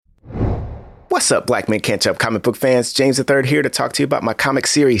What's up, Black Men Can't Jump comic book fans? James III here to talk to you about my comic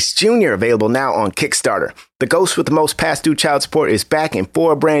series, Junior, available now on Kickstarter. The ghost with the most past due child support is back in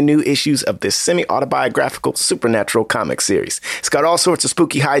 4 brand new issues of this semi-autobiographical supernatural comic series. It's got all sorts of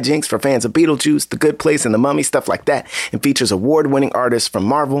spooky hijinks for fans of Beetlejuice, The Good Place, and The Mummy, stuff like that, and features award-winning artists from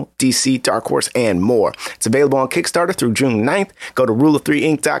Marvel, DC, Dark Horse, and more. It's available on Kickstarter through June 9th. Go to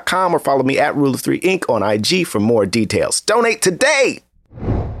rule3inc.com or follow me at rule3inc on IG for more details. Donate today!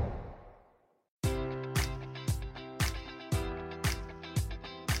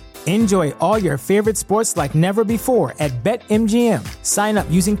 Enjoy all your favorite sports like never before at BetMGM. Sign up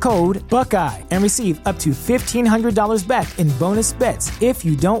using code Buckeye and receive up to $1,500 back in bonus bets if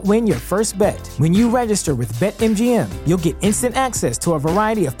you don't win your first bet. When you register with BetMGM, you'll get instant access to a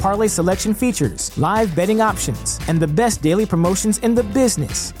variety of parlay selection features, live betting options, and the best daily promotions in the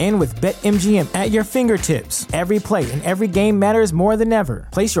business. And with BetMGM at your fingertips, every play and every game matters more than ever.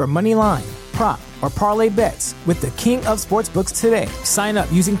 Place your money line, prop, or parlay bets with the king of sportsbooks today. Sign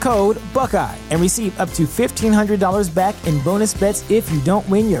up using code Buckeye and receive up to $1,500 back in bonus bets if you don't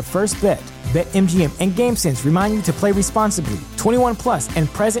win your first bet. BetMGM and GameSense remind you to play responsibly. 21 plus and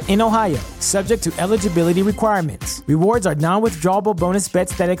present in Ohio, subject to eligibility requirements. Rewards are non-withdrawable bonus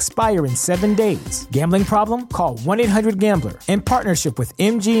bets that expire in 7 days. Gambling problem? Call 1-800-GAMBLER in partnership with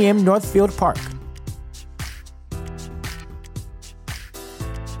MGM Northfield Park.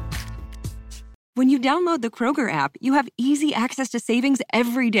 When you download the Kroger app, you have easy access to savings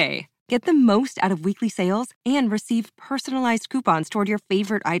every day. Get the most out of weekly sales and receive personalized coupons toward your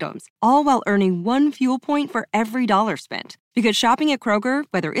favorite items, all while earning 1 fuel point for every $1 spent. Because shopping at Kroger,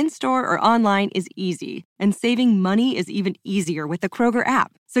 whether in-store or online, is easy. And saving money is even easier with the Kroger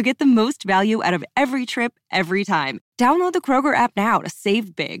app. So get the most value out of every trip, every time. Download the Kroger app now to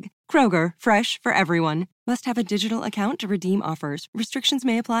save big. Kroger, fresh for everyone. Must have a digital account to redeem offers. Restrictions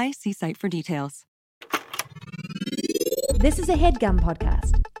may apply. See site for details. This is a HeadGum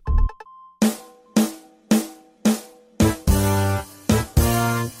podcast.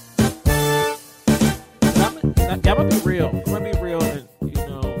 I'm gonna be real. I'm gonna be real. And,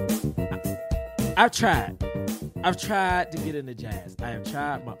 I've tried to get into jazz. I have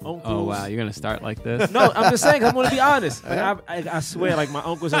tried. My uncles. Oh wow, you're gonna start like this? No, I'm just saying. I'm gonna be honest. Like, I swear, like my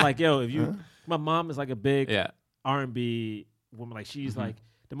uncles are like, yo, if you, my mom is like a big R&B woman. Like she's like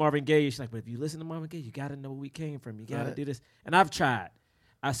the Marvin Gaye. She's like, but if you listen to Marvin Gaye, you gotta know where we came from. You gotta do this. And I've tried.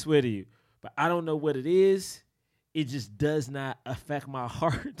 I swear to you, but I don't know what it is. It just does not affect my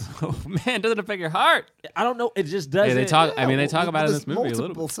heart. Oh man, doesn't affect your heart. I don't know. It just doesn't. Yeah, they talk. I mean, they talk about it in this movie a little.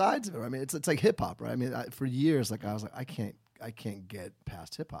 Multiple sides of it. I mean, it's like hip hop, right? I mean, for years, like I was like, I can't get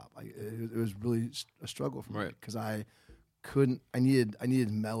past hip hop. It was really a struggle for me because I couldn't. I needed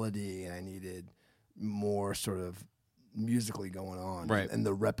melody and I needed more sort of musically going on, right? And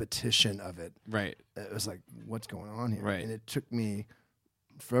the repetition of it, right? It was like, what's going on here? Right. And it took me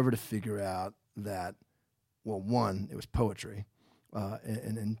forever to figure out that. Well, one, it was poetry,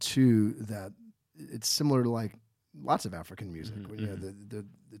 and two, that it's similar to like lots of African music. When, you know,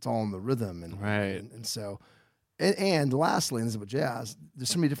 it's all in the rhythm, and so, and lastly, and this is about jazz. There's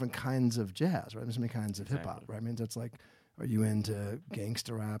so many different kinds of jazz, right? There's so many kinds of hip hop, right? I mean, that's like, are you into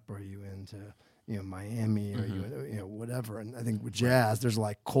gangster rap? Are you into Miami? Are you whatever? And I think with jazz, there's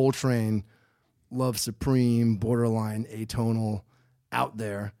like Coltrane, Love Supreme, borderline atonal. Out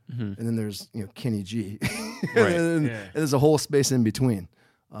there, and then there's Kenny G, and there's a whole space in between.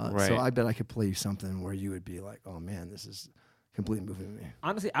 So I bet I could play you something where you would be like, "Oh man, this is completely moving me."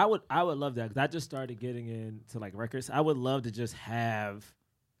 Honestly, I would love that because I just started getting into like records. I would love to just have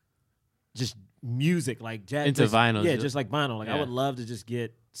just music like jazz into vinyl, just like vinyl. Like I would love to just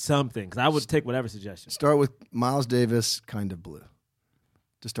get something because I would take whatever suggestion. Start with Miles Davis, Kind of Blue.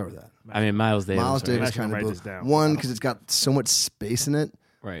 To start with that. I mean, Miles Davis. Miles Davis kind of blue. One, because it's got so much space in it.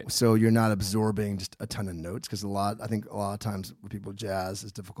 Right. So you're not absorbing just a ton of notes. Because I think a lot of times with people, jazz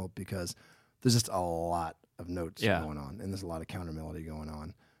is difficult because there's just a lot of notes going on. And there's a lot of counter melody going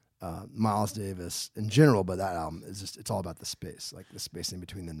on. Miles Davis in general, but that album is just, it's all about the space, like the space in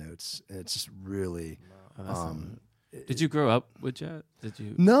between the notes. And it's just really... Did you grow up with jazz? Did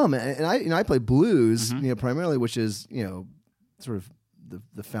you? No, man. And I play blues, primarily, which is, sort of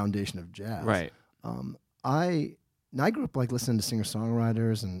the foundation of jazz. Right. I grew up like listening to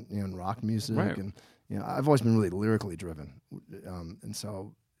singer-songwriters and rock music, and I've always been really lyrically driven, and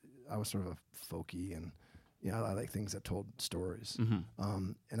so I was sort of a folky, and I like things that told stories.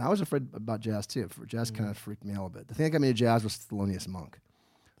 And I was afraid about jazz too. Jazz kind of freaked me out a bit. The thing that got me to jazz was Thelonious Monk.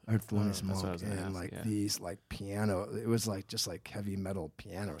 I heard Thelonious Monk and like these like piano. It was like just like heavy metal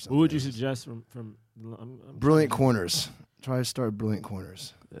piano or something. Who would you suggest from Brilliant Corners? Try to start Brilliant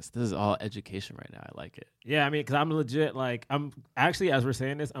Corners. This is all education right now. I like it. Yeah, I mean, because I'm legit like I'm actually as we're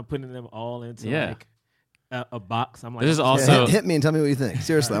saying this, I'm putting them all into like a box. I'm like, this is also hit me and tell me what you think.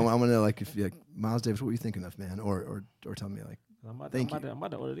 Seriously, I want to know like if you like Miles Davis, what are you thinking of, man? Or tell me like. I'm about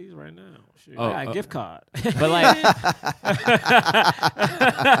to order these right now. Shoot, I got a gift card. But like,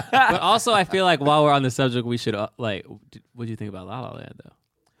 but also I feel like while we're on the subject, we should like. What do you think about La La Land though?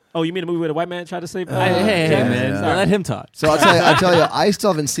 Oh, you mean the movie where the white man tried to save? Hey, man, let him talk. So I'll tell you, I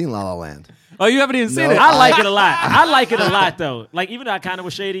still haven't seen La La Land. Oh, you haven't even seen it? I like it a lot. I like it a lot though. Like even though I kind of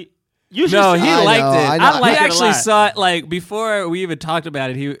was shady. He liked it. I like he it actually a lot. saw it like before we even talked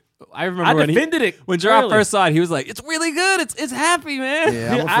about it. I remember when Gerard first saw it, he was like, "It's really good. It's happy, man."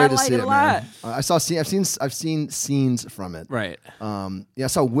 Yeah, I'm afraid to see it, man. I've seen scenes from it. Right. I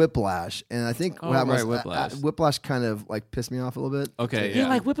saw Whiplash, and I think what happened was Whiplash kind of like pissed me off a little bit. Okay. You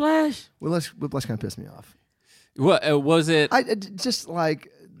like Whiplash? Whiplash kind of pissed me off. What was it? I just like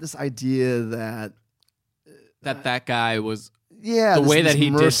this idea that guy was. Yeah, the way that he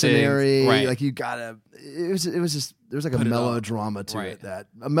mercenary, did things, right. like you gotta. It was just there was like a melodrama to it. That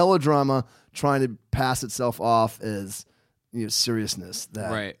a melodrama trying to pass itself off as seriousness.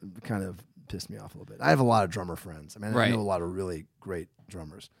 That kind of pissed me off a little bit. I have a lot of drummer friends. I mean, I know a lot of really great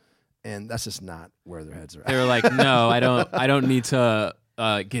drummers, and that's just not where their heads are at. They were like, "No, I don't need to."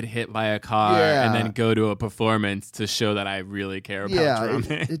 Get hit by a car and then go to a performance to show that I really care about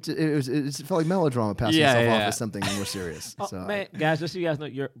drumming. It felt like melodrama passing itself off as something more serious. Man, guys, just so you guys know,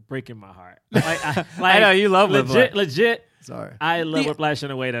 you're breaking my heart. I know you love legit. Sorry, I love Whiplash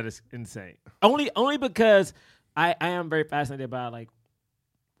in a way that is insane. Only because I am very fascinated by like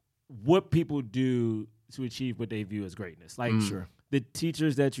what people do to achieve what they view as greatness. Like the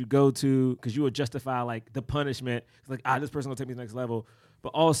teachers that you go to, because you will justify like the punishment. It's like this person will take me to the next level.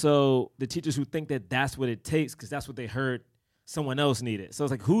 But also the teachers who think that that's what it takes because that's what they heard someone else needed. So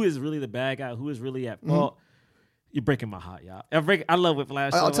it's like, who is really the bad guy? Who is really at fault? You're breaking my heart, y'all. I love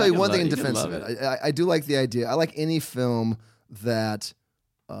Whiplash. I'll tell you one thing in defense of it. I do like the idea. I like any film that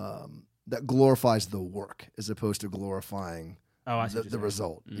that glorifies the work as opposed to glorifying the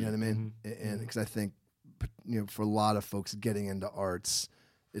result. You know what I mean? And because I think, for a lot of folks getting into arts,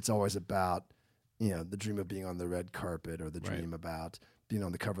 it's always about, the dream of being on the red carpet or the dream about being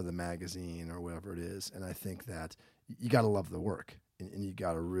on the cover of the magazine or whatever it is. And I think that you got to love the work and you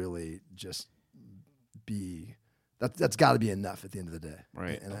got to really just be, that's got to be enough at the end of the day.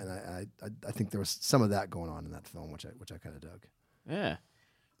 Right. And I think there was some of that going on in that film, which I kind of dug. Yeah.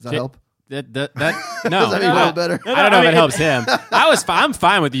 Does that help? No. Does that make it better? I don't know if it helps him. I'm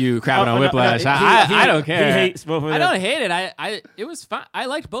fine with you crapping on Whiplash. I don't care. He hates both of them. I don't hate it. It was fine. I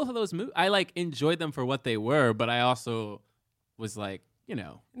liked both of those movies. I enjoyed them for what they were, but I also was like,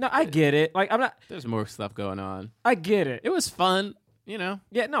 No, I get it. Like I'm not. There's more stuff going on. I get it. It was fun. Yeah.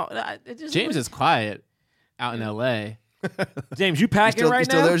 No. It just James is quiet out in L.A. James, you packing right now? You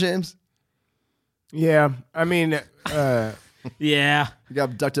still there, James? Yeah. I mean. Yeah. You got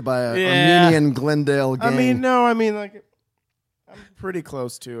abducted by a Armenian Glendale gang. I'm pretty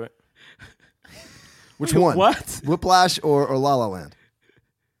close to it. Which one? What? Whiplash or La La Land?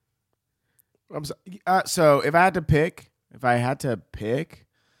 So if I had to pick,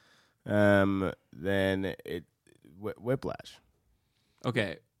 then Whiplash.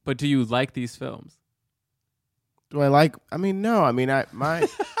 Okay, but do you like these films? Do I like? I mean, no. I mean, no.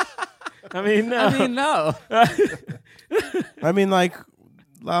 No. I mean, like,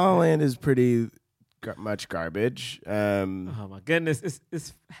 La La Land is pretty much garbage. Oh my goodness,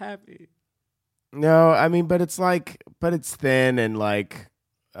 it's happy. No, I mean, but it's thin and like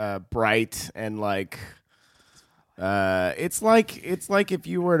bright and like it's like if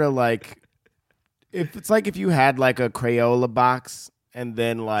you were to like if you had like a Crayola box and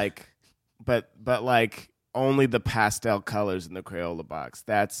then like but like only the pastel colors in the Crayola box.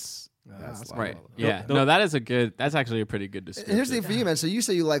 That's right. Yeah. No, that's actually a pretty good description. And here's the thing for you, man. So you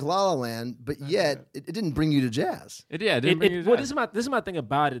say you like La La Land, but yet it didn't bring you to jazz. It didn't bring you to jazz. Well, this is my thing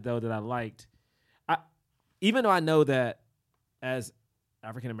about it though that I liked. Even though I know that as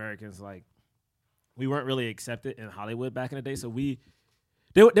African Americans, like we weren't really accepted in Hollywood back in the day, so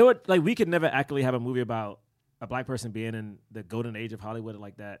they were like we could never actually have a movie about a black person being in the golden age of Hollywood,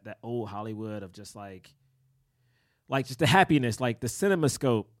 like that old Hollywood of just like just the happiness, like the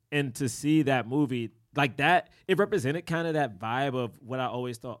CinemaScope. And to see that movie like that, it represented kind of that vibe of what I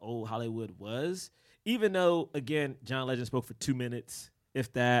always thought old Hollywood was. Even though, again, John Legend spoke for 2 minutes,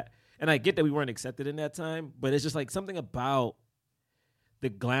 if that. And I get that we weren't accepted in that time, but it's just like something about the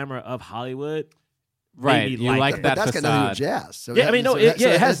glamour of Hollywood. Right, you like that that's facade. got nothing to do with jazz. So Yeah, I mean, no, it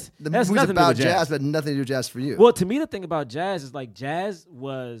has the has movie's nothing to do about with jazz. but nothing to do with jazz for you. Well, to me, the thing about jazz is like jazz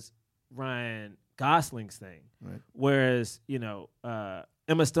was Ryan Gosling's thing, Right. whereas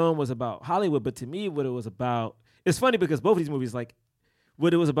Emma Stone was about Hollywood. But to me, what it was about, it's funny because both of these movies, like,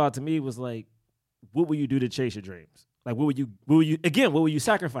 what it was about to me was like, what will you do to chase your dreams? Like, what will you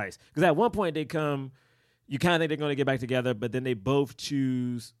sacrifice? Because at one point they come, you kind of think they're going to get back together, but then they both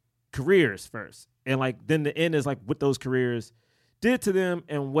choose careers first. And like then the end is like what those careers did to them,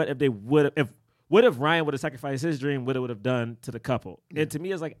 and what if Ryan would have sacrificed his dream, what it would have done to the couple. And to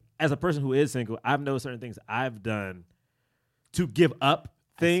me, it's like, as a person who is single, I've known certain things I've done to give up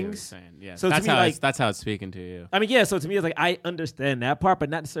things. Yeah, so that's to me, how that's how it's speaking to you. I mean, yeah. So to me, it's like I understand that part,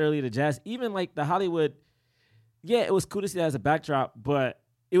 but not necessarily the jazz. Even like the Hollywood, yeah, it was cool to see that as a backdrop, but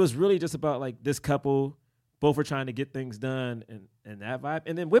it was really just about like this couple, both were trying to get things done and that vibe.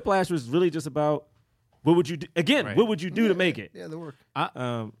 And then Whiplash was really just about what would you do again? Right. What would you do to make it? Yeah, the work.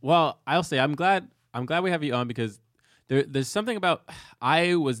 Well, I'll say I'm glad we have you on because there's something about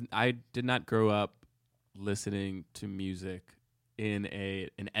I did not grow up listening to music in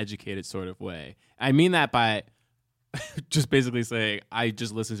an educated sort of way. I mean that by just basically saying I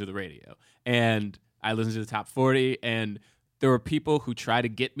just listen to the radio and I listen to the top 40, and there were people who tried to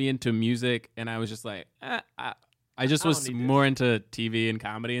get me into music, and I was just like, I just was more into TV and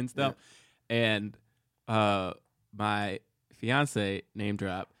comedy and stuff. Yeah. And my fiance, name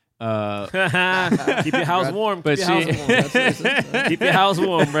drop. Keep your house warm. Keep your house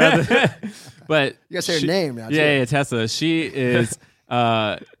warm, brother. But you gotta say her name now. Yeah, Tessa. She is.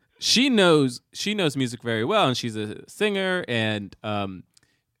 She knows music very well, and she's a singer, and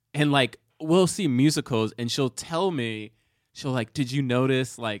like we'll see musicals, and she'll tell me, did you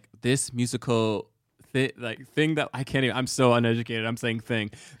notice like this musical thing that I can't even, I'm so uneducated, I'm saying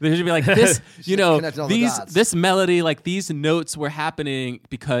thing. There should be like this, this melody, like these notes were happening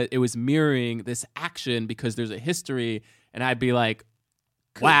because it was mirroring this action because there's a history, and I'd be like,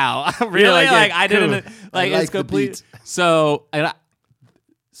 wow, really? Like I didn't like it's complete. So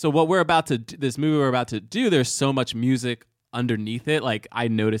what we're about to do, this movie we're about to do, there's so much music underneath it. Like I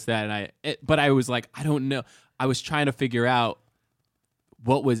noticed that, and but I was like, I don't know. I was trying to figure out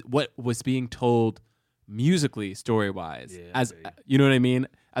what was being told musically, story wise, you know what I mean,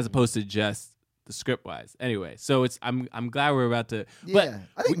 as opposed to just the script wise. Anyway, so I'm glad we're about to. Yeah,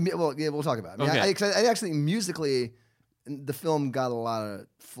 I think we'll talk about it. I actually think musically, the film got a lot of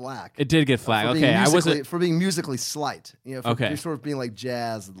flack. It did get flack. Okay, I wasn't for being musically slight. For sort of being like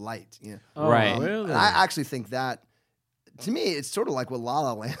jazz light. Right. Really? I actually think that. To me, it's sort of like with La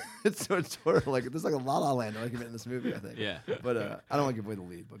La Land. It's sort of like there's like a La La Land argument in this movie, I think. Yeah. But I don't want to give away the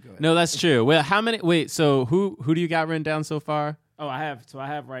lead. But go ahead. No, that's true. Well, how many? Wait. So who do you got written down so far? Oh, I have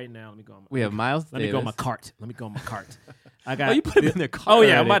right now. Let me go. We have Miles. Let me go on my cart. I got. Oh, you put them in their cart. Oh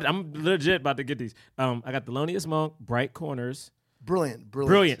yeah, I'm legit about to get these. I got Thelonious Monk, Bright Corners.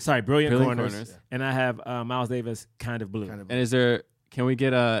 Brilliant. Sorry, Brilliant Corners. Yeah. And I have Miles Davis, Kind of Blue. And is there? Can we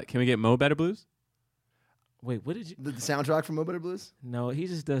get Mo Better Blues? Wait, what did you? The soundtrack from Mo Better Blues? No, he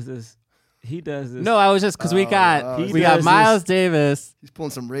just does this. He does this. No, I was just because we got Miles Davis. He's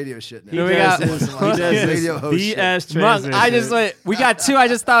pulling some radio shit now. He does this radio host BS shit. I just went. We got two. I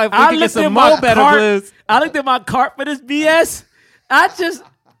just thought if we could get some Mo Better Blues. I looked at my cart for this BS. I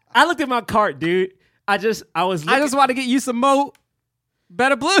looked at my cart, dude. I just want to get you some Mo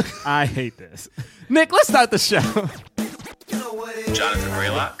Better Blues. I hate this. Nick, let's start the show. Jonathan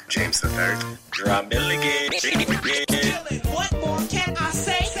Raylock, James III, Drum Milligan. What more can I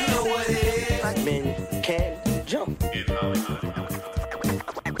say? You know what it is. Black men can't jump. In Hollywood.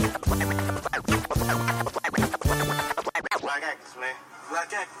 Black actors, man.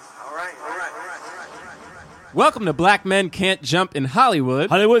 Black actors. All right. Welcome to Black Men Can't Jump in Hollywood.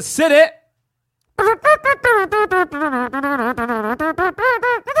 Hollywood City.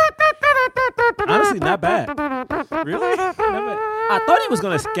 Honestly, not bad. Really? Not bad. I thought he was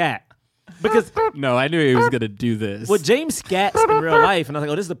gonna scat because no, I knew he was gonna do this. well, James scats in real life, and I was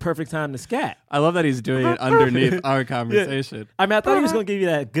like, oh, this is the perfect time to scat. I love that he's doing it underneath our conversation. Yeah. I mean, I thought he was gonna give you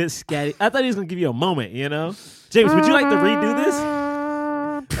that good scatty. I thought he was gonna give you a moment, you know. James, would you like to redo this?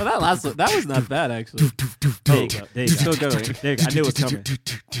 Oh, that was not bad actually. There you go. There you go. Still going. There you go. I knew it was coming.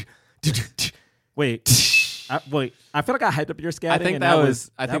 Wait. I feel like I hyped up your scatting.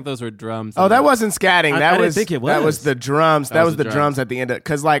 I think those were drums. Oh, that wasn't scatting. I didn't think it was. That was the drums. That was the drums at the end.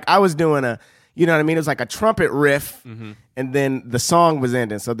 Because like I was doing you know what I mean? It was like a trumpet riff, and then the song was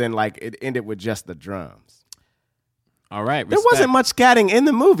ending. So then like it ended with just the drums. All right. There wasn't much scatting in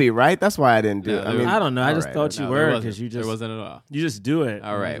the movie, right? That's why I didn't do it. I don't know. I just thought you were because there wasn't at all. You just do it.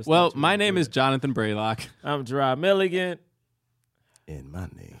 All right. Well, my name is Jonathan Braylock. I'm Gerard Milligan. In my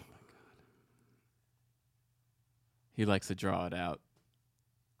name. He likes to draw it out.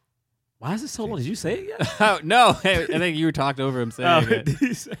 Why is it so long? Did you say it yet? Oh, no. I think you talked over him saying it. Did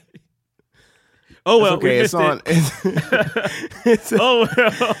you say? Oh well, okay. It's on.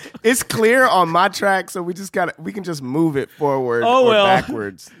 It's clear on my track, so we can just move it forward or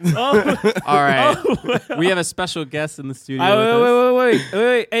backwards. All right. We have a special guest in the studio. Wait.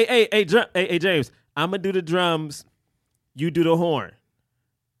 Hey, James. I'm gonna do the drums. You do the horn.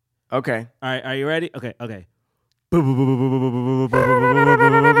 Okay. All right. Are you ready? Okay.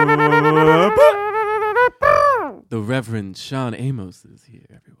 The Reverend Shawn Amos is here,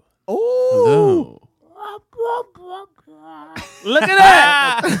 everyone. Oh. Hello. Look at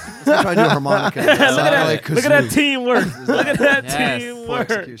that. Let's try to do a harmonica. Look at that teamwork. Look at that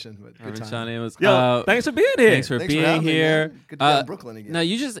teamwork. Execution, but good Reverend time. Shawn Amos. Yo, thanks for being here. Thanks for being having me, here. man. Good to be in Brooklyn again. Now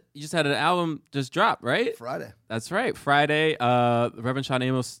you just had an album just drop, right? Friday. That's right. Friday. Reverend Shawn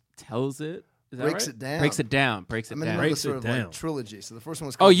Amos tells it. Is that Breaks right? it down. Breaks it down. I'm in the middle of sort of like trilogy. So the first one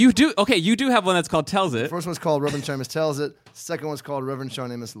was Oh, called you do? Okay, you do have one that's called Tells the It. first one's called Reverend Shawn Amos Tells It. Second one's called Reverend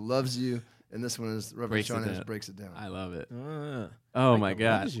Shawn Amos Loves You. And this one is Reverend Breaks Shawn it Amos down. Breaks It Down. I love it. Oh my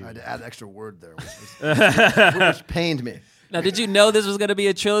gosh. I had to add an extra word there, which pained me. Now, did you know this was going to be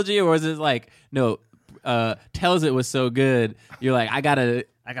a trilogy, or was it like, no, Tells It was so good, you're like, I got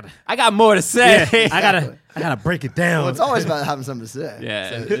more to say. Yeah, I gotta break it down. Well, it's always about having something to say. Yeah,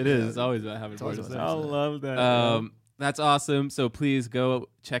 So, it is. It's always about having more to say. I love that. That's awesome. So please go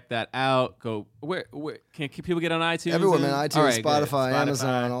check that out. Go where can people get on iTunes? everywhere, man. iTunes, All right, Spotify, good.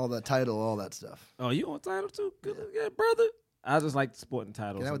 Amazon, all that Tidal, all that stuff. Oh, you on Tidal too? Good, brother. I just like supporting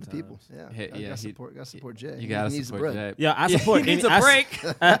Tidal. Get out with the sometimes. people. Yeah, Hey, gotta support Jay. You gotta He needs the support bread. Jay. Yeah, I support. He needs a break.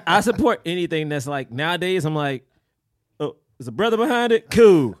 I support anything that's like nowadays. I'm like, oh, there's a brother behind it.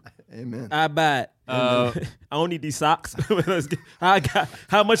 Cool. Amen. I buy it. I don't need these socks.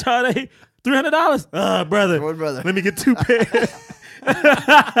 How much are they? $300. Brother. Lord, brother. Let me get 2 pairs.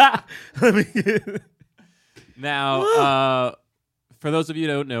 Let me get. Now, for those of you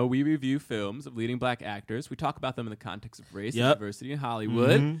who don't know, we review films of leading black actors. We talk about them in the context of race and diversity in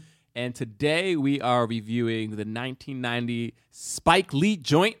Hollywood. And today we are reviewing the 1990 Spike Lee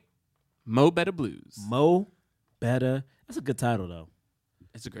joint, Mo Better Blues. Mo Better. That's a good title, though.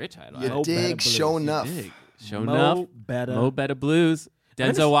 It's a great title. You Mo dig, Better show Blues. enough. Show Mo enough. Better. Mo Better Blues.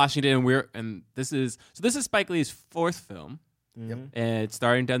 Denzel Washington. This is Spike Lee's fourth film. Yep. And it's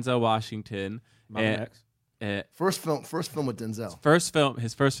starring Denzel Washington. Malcolm X. First film with Denzel.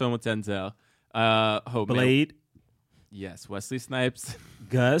 His first film with Denzel. Blade. Yes, Wesley Snipes.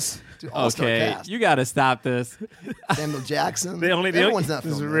 Gus. Dude, all-star Okay, cast. you got to stop this. Samuel Jackson. this Everyone's not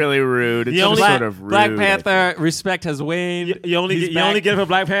This is filming. really rude. It's only- sort of rude. Black Panther, respect has waned. You only He's get it back. for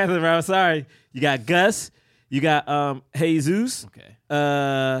Black Panther, bro. Sorry. You got Gus. You got Jesus.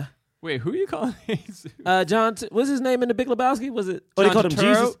 Okay. Wait, who are you calling? John. What's his name in the Big Lebowski? Was it? Oh, they John called him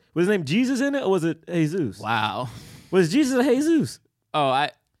Turturro? Jesus. Was his name Jesus in it, or was it Jesus? Wow. Was Jesus or Jesus? Oh,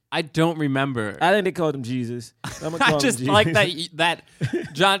 I don't remember. I think they called him Jesus. I'm gonna call I him just Jesus. like that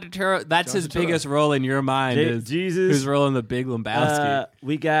John Turturro. That's his biggest role in your mind. Is Jesus. Whose role in the Big Lebowski?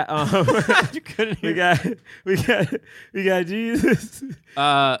 We got You couldn't. we got Jesus.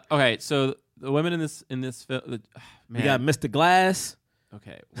 Okay, so the women in this film. Man. We got Mr. Glass.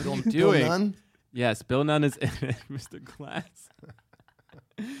 Okay, what are you Bill doing? Nunn. Yes, Bill Nunn is in it. Mr. Glass.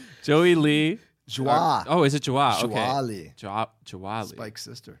 Joey Lee. Joie. Oh, is it Joie? Okay. Joie. Joie Lee. Spike's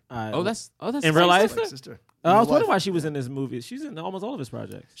sister. Oh, that's in real life. Spike's sister. I was Real wondering life. why she was in this movie. She's in almost all of his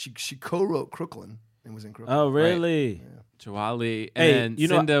projects. She co-wrote Crooklyn and was in Crooklyn. Oh, really? Joie Lee. Hey, And you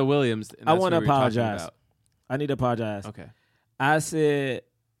know, Cinda Williams. And I that's want who to we were talking apologize. about. I need to apologize. Okay. I said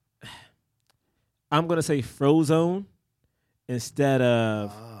I'm gonna say Frozone instead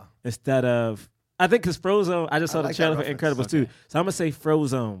of I think because Frozone. I just saw I the like trailer that for reference. Incredibles too, so I'm gonna say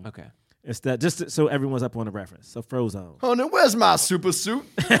Frozone Okay. instead, just so everyone's up on the reference. So Frozone. Oh, no, where's my super suit?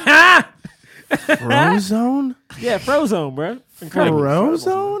 Frozone? Yeah, Frozone, bro. Incredible.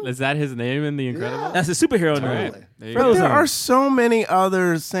 Frozone? Is that his name in The Incredibles? That's a superhero All name. right. There you Frozen. go. There are so many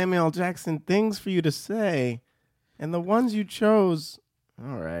other Samuel Jackson things for you to say, and the ones you chose.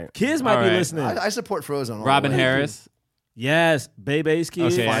 All right. Kids might All be right. listening. I support Frozen. all Robin the way. Harris. Yes, Bebe's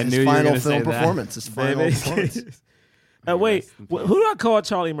Kids. Okay, I His knew you were final gonna say film that. performance. His final Bebe's performance. Kids. Wait, who do I call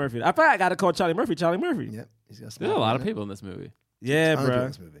Charlie Murphy? I probably got to call Charlie Murphy. Charlie Murphy. Yep, he's got There's a lot of people in this movie. Yeah, Ton of people in bro.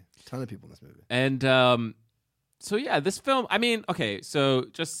 this movie. Ton of people in this movie. And so yeah, this film. I mean, okay, so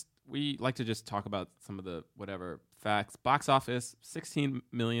we like to just talk about some of the whatever facts. Box office, 16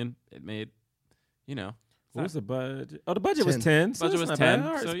 million. It made, What was the budget? Oh, the budget was 10. Budget So was not 10. Bad.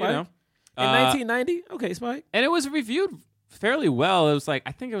 All right, So, Spike. In 1990? Okay, Spike. And it was reviewed fairly well. It was I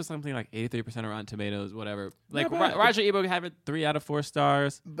think it was something like 83% of Rotten Tomatoes, whatever. Like Roger Ebert had it 3 out of 4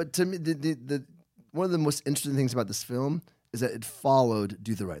 stars. But to me, the one of the most interesting things about this film is that it followed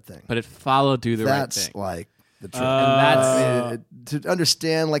Do the Right Thing. But it followed Do the Right That's Thing. like the trick. And that's to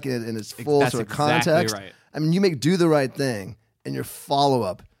understand like in its full that's sort of exactly context. right. I mean, you make Do the Right Thing, and your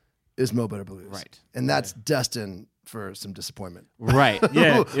follow-up is Mo Better Blues. Right. And that's destined for some disappointment. Right.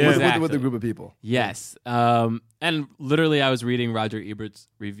 Yeah, with exactly. a group of people. Yes. And literally, I was reading Roger Ebert's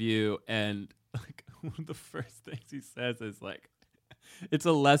review, and one of the first things he says is it's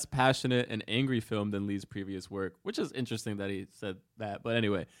a less passionate and angry film than Lee's previous work, which is interesting that he said that. But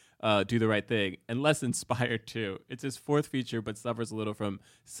anyway, Do the Right Thing, and less inspired too. It's his 4th feature, but suffers a little from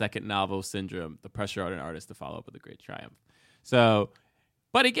second novel syndrome, the pressure on an artist to follow up with a great triumph. So,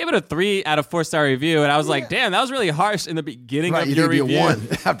 but he gave it a 3 out of 4-star review, and I was like, damn, that was really harsh in the beginning of your review. You 1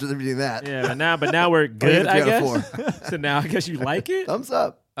 after reading that. Yeah, but now we're good, I guess. So now I guess you like it? Thumbs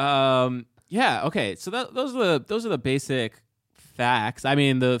up. Yeah, okay. So those are the basic facts. I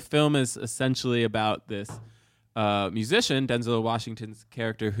mean, the film is essentially about this musician, Denzel Washington's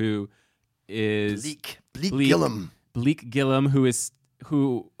character, who is Bleak Gillum. Bleak Gillum,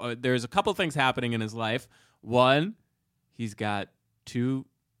 who there's a couple things happening in his life. One, he's got 2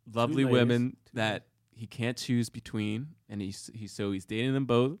 lovely women that he can't choose between, and he's dating them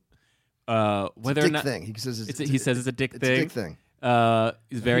both. Whether it's a dick or not thing. He says it's a dick thing. It's a dick thing.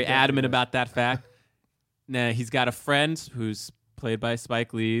 He's very adamant about that fact. Now he's got a friend who's played by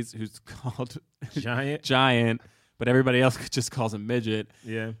Spike Lee's, who's called Giant, but everybody else just calls him Midget.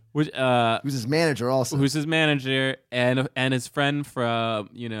 Yeah. Which who's his manager also? Who's his manager and his friend from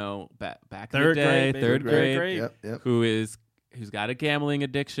back in the day, third grade. Yep. Who's got a gambling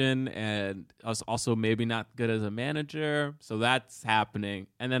addiction and also maybe not good as a manager. So that's happening.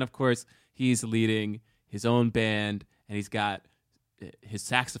 And then, of course, he's leading his own band, and he's got his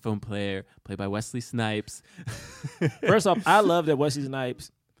saxophone player, played by Wesley Snipes. First off, I love that Wesley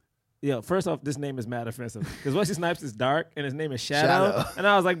Snipes. First off, this name is mad offensive because Wesley Snipes is dark and his name is Shadow. And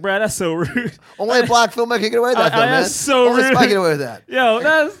I was like, bro, that's so rude. Only a black filmmaker can get away with that, though, man. That's so Only rude. Spike can get away with that. Yo,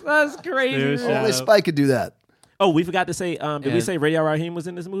 that's crazy. Only Spike could do that. Oh, we forgot to say, did we say Radio Raheem was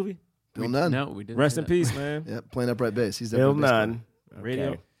in this movie? Bill Nunn. No, we didn't. Rest in peace, man. Yep, playing upright bass. He's Bill Nunn.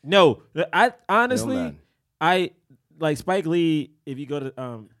 Radio. No, I honestly, I like Spike Lee. If you go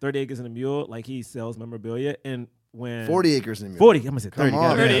to 30 Acres and a Mule, like he sells memorabilia, and when 40 Acres and a Mule. 40, I'm gonna say 30. Come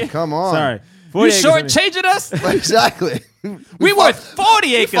on, 30. man. Come on. Sorry, You 40 acres shortchanging us? Exactly. We worth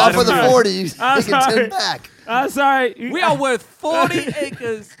 40 acres. Fought for the sorry. 40. You I'm taking 10 sorry. back. I'm sorry. We are worth 40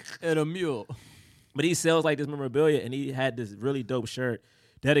 acres and a mule. But he sells like this memorabilia, and he had this really dope shirt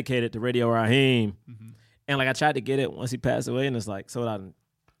dedicated to Radio Raheem. Mm-hmm. And like I tried to get it once he passed away, and it's like sold out in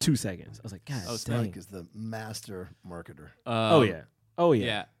 2 seconds. I was like, God, Spike is the master marketer. Oh yeah.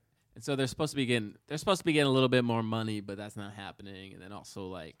 Yeah. And so they're supposed to be getting a little bit more money, but that's not happening. And then also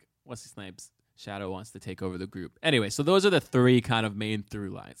like Wesley Snipes' Shadow wants to take over the group. Anyway, so those are the 3 kind of main through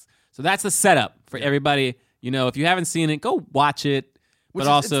lines. So that's the setup for everybody. If you haven't seen it, go watch it. Which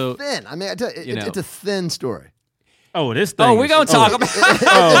but also, it's thin. I mean, I tell you, it's a thin story. Oh, this thing. Oh, we're going to talk about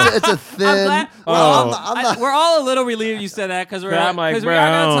It's a thin. We're all a little relieved you said that because we are going to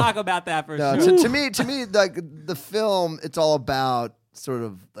talk about that for sure. To me, like the film, it's all about sort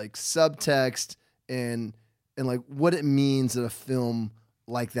of like subtext and like what it means that a film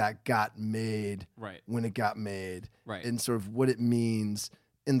like that got made when it got made, and sort of what it means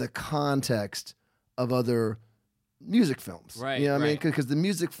in the context of other music films, right? You know what I mean? Because the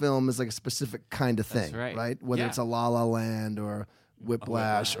music film is like a specific kind of thing, right? Whether it's a La La Land or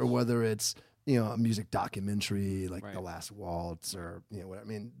Whiplash, or whether it's a music documentary like The Last Waltz, or what I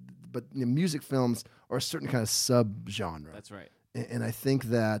mean. But music films are a certain kind of subgenre. That's right. And I think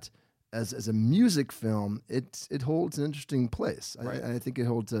that as a music film, it holds an interesting place. I think it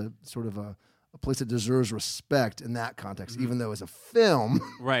holds a sort of a place that deserves respect in that context, even though as a film,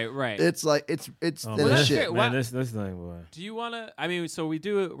 right. It's like it's thin as shit. Man, this thing, boy. Do you want to? I mean, so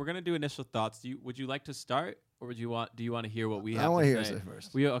we're gonna do initial thoughts. Would you like to start, or do you want to hear what we have? I want to hear say? it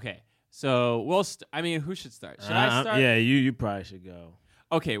first. Okay. So we'll. I mean, who should start? Should I start? Yeah, you probably should go.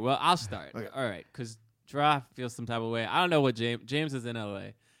 Okay. Well, I'll start. Okay. All right, because Dra feels some type of way. I don't know what James is in LA.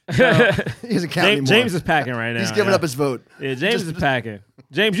 So, he doesn't count anymore. James is packing right now. He's giving up his vote. Yeah, James is packing.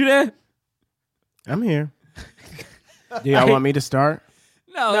 James, you there? I'm here. Do y'all want me to start?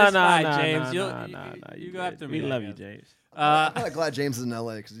 No, James. No. You go after me. We love you, James. I'm kind of glad James is in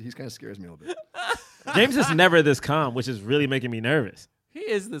LA because he kind of scares me a little bit. James is never this calm, which is really making me nervous. He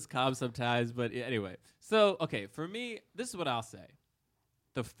is this calm sometimes, but anyway. So, okay, for me, this is what I'll say.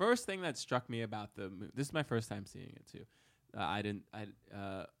 The first thing that struck me about the movie, this is my first time seeing it too. I didn't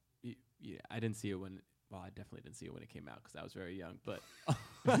see it when. Well, I definitely didn't see it when it came out because I was very young. But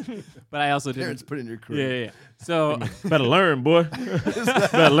but I also didn't. Parents put in your career. Yeah. So better learn, boy.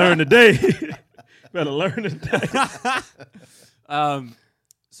 Better learn today. Better learn today.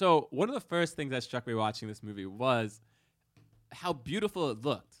 So one of the first things that struck me watching this movie was how beautiful it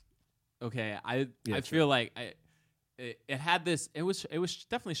looked. Okay, I feel like it had this. It was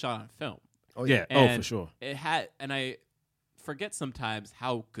definitely shot on film. Oh yeah. And for sure. It had, and I forget sometimes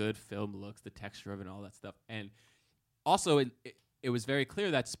how good film looks, the texture of it and all that stuff. And also, it was very clear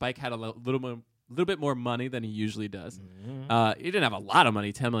that Spike had a little bit more money than he usually does. Mm-hmm. He didn't have a lot of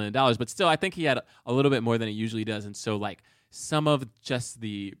money, $10 million, but still, I think he had a little bit more than he usually does. And so, like, some of just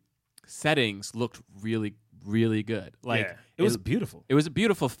the settings looked really, really good. Like, it was beautiful. It was a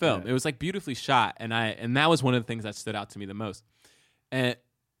beautiful film. Yeah. It was like beautifully shot, and that was one of the things that stood out to me the most. And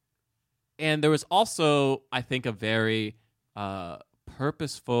there was also, I think, a very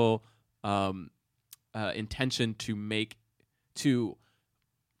purposeful intention to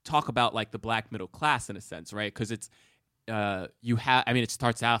talk about like the black middle class in a sense, right? Because it's it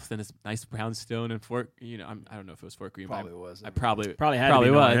starts out in this nice brownstone and Fort. I don't know if it was Fort Greene. Probably was. I probably had to be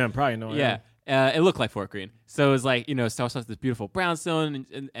was. Him. Probably know him. Yeah, it looked like Fort Greene. So it was like starts off this beautiful brownstone,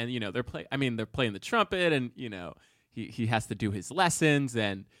 and they're playing the trumpet, and he has to do his lessons,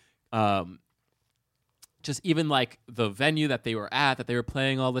 and just even like the venue that they were at, that they were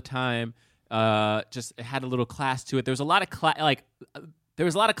playing all the time, just it had a little class to it. There was a lot of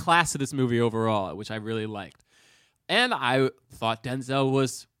class to this movie overall, which I really liked. And I thought Denzel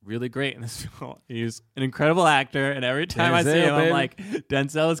was really great in this film. He's an incredible actor, and every time I see him, baby. I'm like,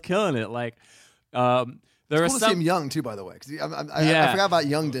 Denzel is killing it. Like, It's cool to see him young too, by the way. Because I forgot about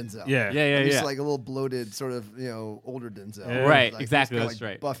young Denzel. Yeah. He's like a little bloated, sort of older Denzel. Yeah. Right, like, exactly. That's like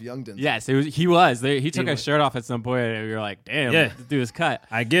right. Buff young Denzel. Yes, he was. He took his shirt off at some point, and we were like, "Damn, this dude is cut."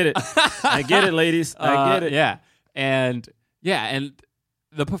 I get it. I get it, ladies. I get it. Yeah, and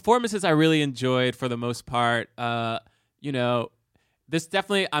the performances I really enjoyed for the most part. This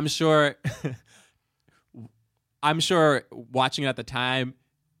definitely, I'm sure watching it at the time.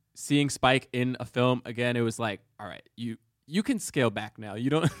 Seeing Spike in a film again, it was like, all right, you can scale back now. You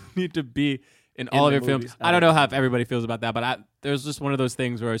don't need to be in all of your films. I don't know how everybody feels about that, but there's just one of those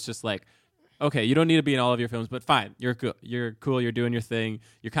things where it's just like, okay, you don't need to be in all of your films, but fine, you're cool. You're doing your thing.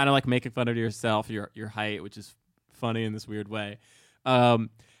 You're kind of like making fun of yourself, your height, which is funny in this weird way. The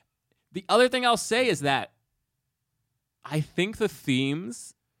other thing I'll say is that I think the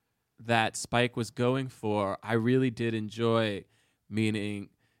themes that Spike was going for, I really did enjoy, meaning,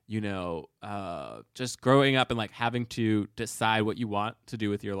 just growing up and like having to decide what you want to do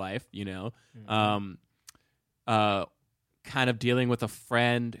with your life, kind of dealing with a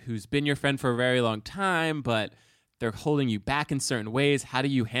friend who's been your friend for a very long time, but they're holding you back in certain ways. How do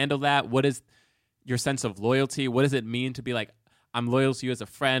you handle that? What is your sense of loyalty? What does it mean to be like, I'm loyal to you as a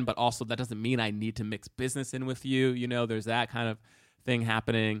friend, but also that doesn't mean I need to mix business in with you. There's that kind of thing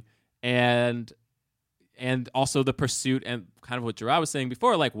happening. And also the pursuit and kind of what Gerard was saying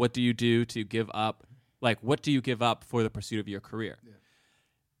before, like, what do you do to give up? Like, what do you give up for the pursuit of your career? Yeah.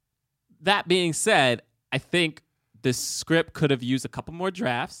 That being said, I think this script could have used a couple more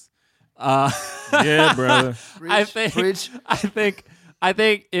drafts. Yeah, brother. I think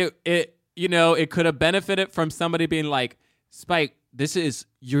it could have benefited from somebody being like, Spike, this is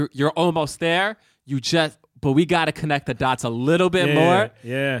you're almost there. But we got to connect the dots a little bit more.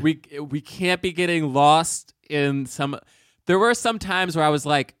 Yeah. We can't be getting lost in some. There were some times where I was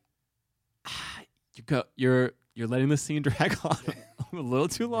like, you're letting the scene drag on a little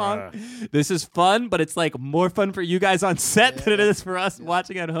too long. This is fun, but it's like more fun for you guys on set than it is for us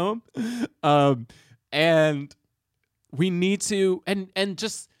watching at home. And we need to and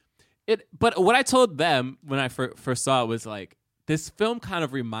just it. But what I told them when I first saw it was like, this film kind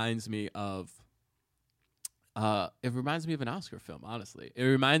of reminds me of. It reminds me of an Oscar film, honestly. It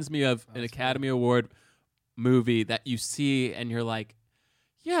reminds me of an Academy Award movie that you see and you're like,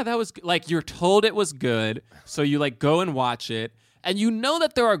 yeah, that was like, you're told it was good, so you like go and watch it, and you know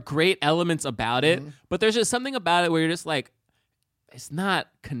that there are great elements about it, but there's just something about it where you're just like, it's not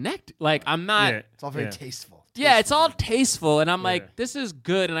connected. Like, I'm not. Yeah. It's all very tasteful. Yeah, it's all tasteful, and I'm like, this is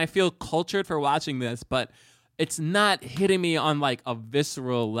good, and I feel cultured for watching this, but it's not hitting me on like a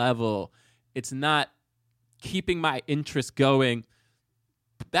visceral level. It's not keeping my interest going.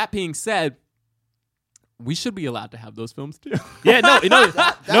 That being said, we should be allowed to have those films too. Yeah,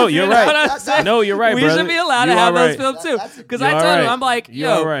 no, you're right. No, you're right, we brother. should be allowed to have those films too. Because I told him, I'm like,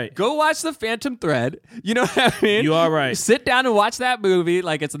 go watch The Phantom Thread. You know what I mean? You are right. Sit down and watch that movie.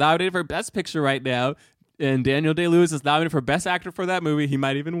 Like, it's nominated for Best Picture right now. And Daniel Day-Lewis is nominated for Best Actor for that movie. He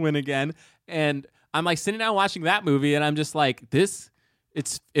might even win again. And I'm like sitting down watching that movie, and I'm just like,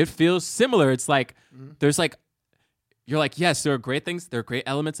 it feels similar. It's like, there's like, you're like, yes, there are great things. There are great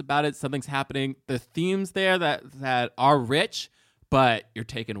elements about it. Something's happening. The themes there that are rich, but you're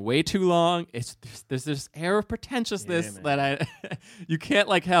taking way too long. There's this air of pretentiousness that you can't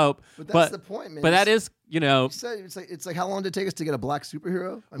like help. But that's the point, man. But that is, it's like how long did it take us to get a black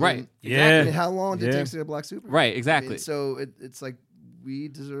superhero? I mean, right. Yeah. I mean, how long did it take us to get a black superhero? Right. Exactly. I mean, so it's like we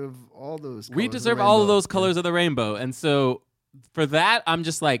deserve all those. We deserve all of those colors of the rainbow, and so. For that, I'm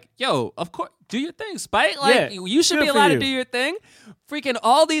just like, yo, of course, do your thing, Spike. Like, you should be allowed to do your thing. Freaking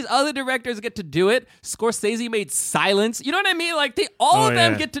all these other directors get to do it. Scorsese made Silence. You know what I mean? Like, all of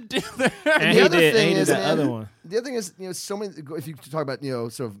them get to do their. And the other thing is, the other one. The other thing is, so many. If you talk about,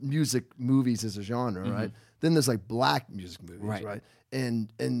 sort of music movies as a genre, right? Then there's like black music movies, right? And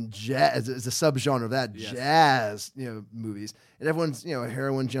jazz is a subgenre of that, jazz, movies. And everyone's, a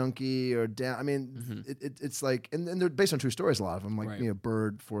heroin junkie or down. I mean, it's like, and they're based on true stories, a lot of them. Like,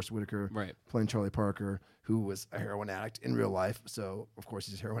 Bird, Forrest Whitaker, playing Charlie Parker, who was a heroin addict in real life. So, of course,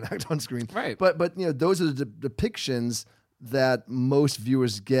 he's a heroin addict on screen. Right. But those are the depictions that most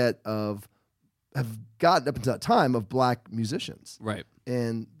viewers have gotten up until that time of black musicians. Right.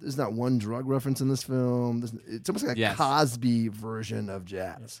 And there's not one drug reference in this film. It's almost like a Cosby version of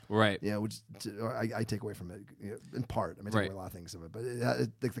jazz. Right. Which I take away from it in part. I mean, I take away a lot of things of it. But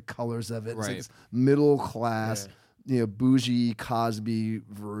like the colors of it. It's like this middle class, bougie Cosby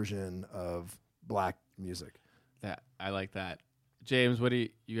version of black music. I like that. James, what do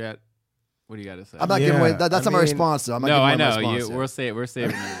you got? What do you got to say? I'm not giving away. That's not my response, though. I'm not giving away my response. We're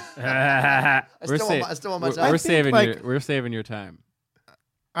saving yours. I still want my time. We're saving your time.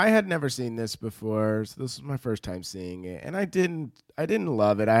 I had never seen this before, so this was my first time seeing it, and I didn't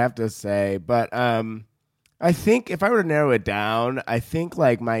love it, I have to say. But I think if I were to narrow it down, I think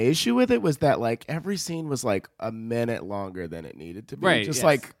like my issue with it was that like every scene was like a minute longer than it needed to be,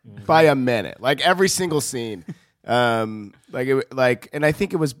 like by a minute, like every single scene, and I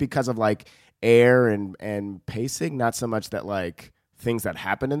think it was because of like air and pacing, not so much that like things that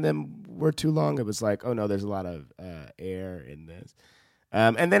happened in them were too long. It was like, oh no, there's a lot of air in this.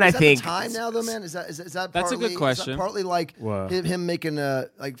 And then I think the time now though, man, is that that's partly, a good question. Is that partly like him making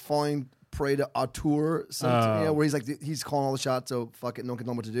like falling prey to auteur, where he's like he's calling all the shots, so fuck it, no one can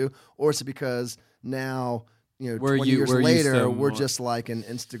tell him what to do, or is it because now 20 years later we're just like an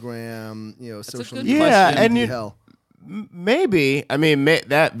Instagram, social media? And maybe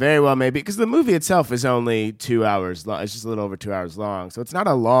that very well maybe because the movie itself is only 2 hours long. It's just a little over 2 hours long, so it's not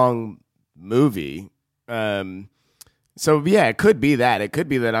a long movie. So yeah, it could be that. It could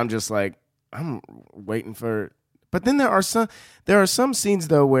be that I'm just like I'm waiting for. But then there are some scenes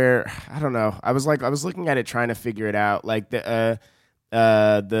though where I don't know. I was looking at it trying to figure it out. Like the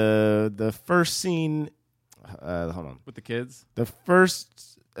first scene. Hold on. With the kids. The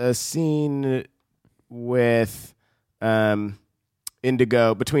first scene with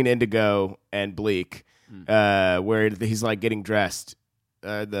Indigo between Indigo and Bleak, where he's like getting dressed.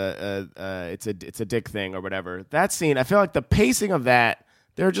 It's a dick thing or whatever. That scene, I feel like the pacing of that,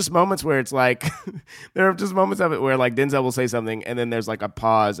 there are just moments where it's like there are just moments of it where like Denzel will say something and then there's like a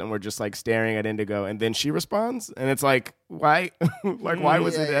pause and we're just like staring at Indigo and then she responds and it's like why why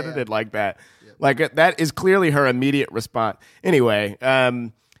was it edited like that? Yep. Like that is clearly her immediate response. Anyway,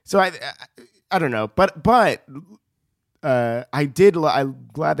 so I don't know, but I'm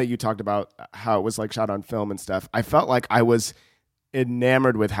glad that you talked about how it was like shot on film and stuff. I felt like I was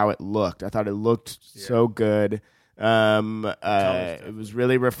enamored with how it looked. I thought it looked so good. It was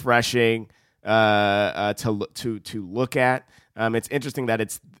really refreshing to look at. It's interesting that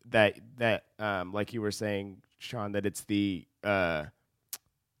it's that like you were saying, Shawn, that it's the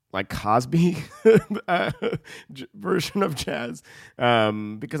like Cosby version of jazz,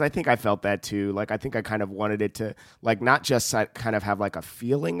 because I think I felt that too. Like I think I kind of wanted it to like not just kind of have like a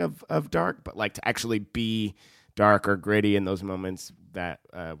feeling of dark, but like to actually be dark or gritty in those moments that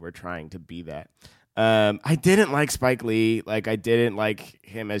we're trying to be that. I didn't like Spike Lee. Like I didn't like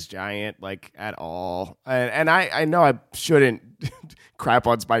him as Giant like at all. And I know I shouldn't crap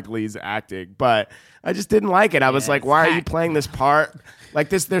on Spike Lee's acting, but I just didn't like it. I was like, why are you playing this part? Like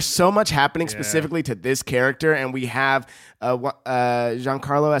this, there's so much happening specifically to this character, and we have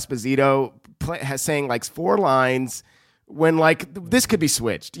Giancarlo Esposito saying like 4 lines when like this could be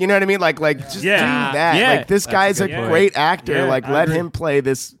switched. You know what I mean? Like just do that. Yeah. Like this guy's a great actor. Yeah, like let him play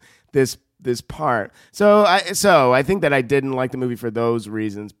this part. So I think that I didn't like the movie for those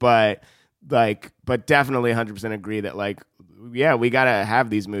reasons, but definitely 100% agree that like we gotta have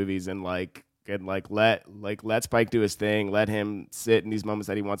these movies and let Spike do his thing. Let him sit in these moments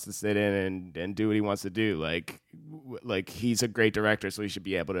that he wants to sit in and do what he wants to do. Like he's a great director, so he should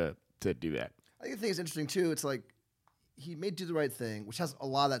be able to do that. I think the thing is interesting too. It's like he may do the right thing, which has a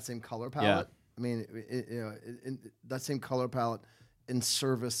lot of that same color palette. Yeah. I mean, that same color palette in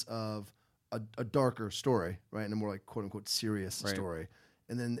service of a darker story, right, and a more like quote unquote serious story,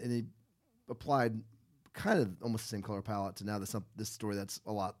 and he applied kind of almost the same color palette to now this story that's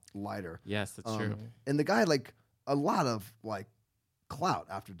a lot lighter. Yes, that's true. And the guy had like a lot of like clout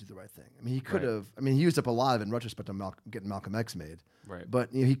after Do the Right Thing. I mean, he could have. I mean, he used up a lot of it in retrospect on getting Malcolm X made. Right. But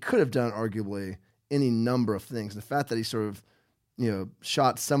he could have done arguably any number of things. And the fact that he sort of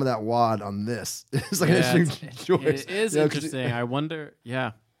shot some of that wad on this is like an interesting choice. It is interesting. I wonder.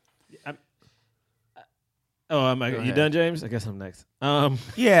 Yeah. You done, James? I guess I'm next.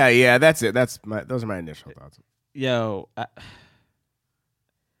 Yeah, that's it. Those are my initial thoughts. Yo,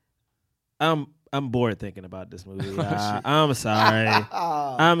 I'm bored thinking about this movie. I'm sorry.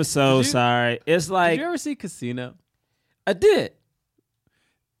 I'm so sorry. It's like, did you ever see Casino? I did.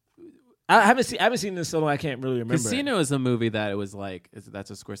 I haven't seen this so long I can't really remember. Casino is a movie that it was like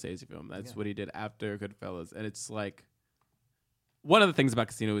that's a Scorsese film. That's what he did after Goodfellas, and it's like. One of the things about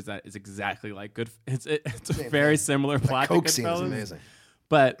Casino is that it's exactly like good. It's a very similar plot to Coke scene is Goodfellas, amazing,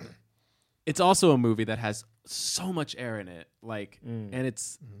 but it's also a movie that has so much air in it. Like, and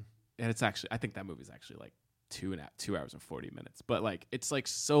it's actually I think that movie is actually like 2 hours and 40 minutes. But like it's like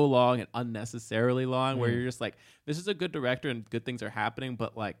so long and unnecessarily long, where you're just like, this is a good director and good things are happening,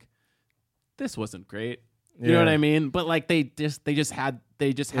 but like this wasn't great. You know what I mean? But like they just had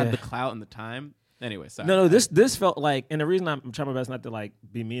the clout and the time. Anyway, sorry. No, this felt like, and the reason I'm trying my best not to like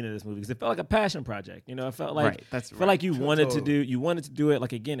be mean to this movie because it felt like a passion project. It felt like like you wanted to do it.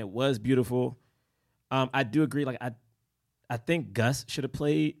 Like again, it was beautiful. I do agree. Like I think Gus should have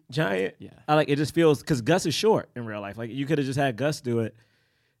played Giant. Yeah, it just feels because Gus is short in real life. Like you could have just had Gus do it.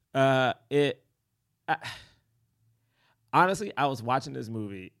 Honestly, I was watching this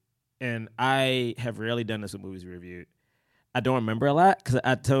movie, and I have rarely done this with movies reviewed. I don't remember a lot because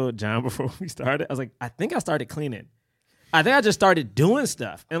I told John before we started, I was like, I think I started cleaning. I think I just started doing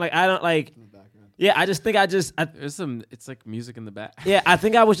stuff. And like, I don't like, I just think there's some, it's like music in the back. Yeah, I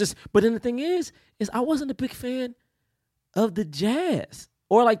think I was just, but then the thing is I wasn't a big fan of the jazz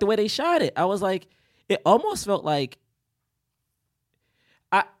or like the way they shot it. I was like, it almost felt like,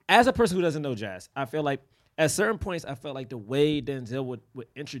 as a person who doesn't know jazz, I feel like at certain points, I felt like the way Denzel would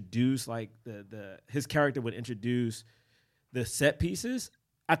introduce like his character would introduce the set pieces,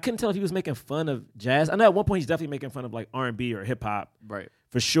 I couldn't tell if he was making fun of jazz. I know at one point he's definitely making fun of like R&B or hip hop, right?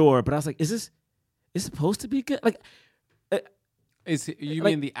 For sure. But I was like, is supposed to be good? Like,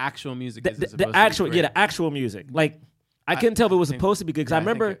 mean the actual music? The actual music. Like, I couldn't tell if it was supposed to be good because I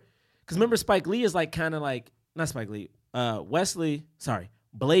remember Spike Lee is like kind of like not Spike Lee,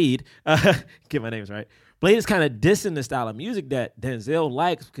 Blade. Get my names right. Blade is kind of dissing the style of music that Denzel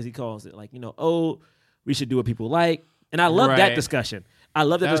likes because he calls it like we should do what people like. And I love that discussion. I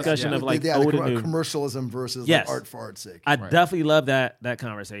love the discussion of like old and new. Commercialism versus like art for art's sake. I definitely love that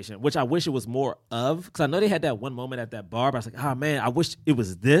conversation, which I wish it was more of because I know they had that one moment at that bar, but I was like, oh man, I wish it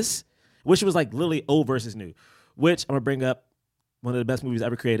was this. I wish it was like literally old versus new, which I'm going to bring up one of the best movies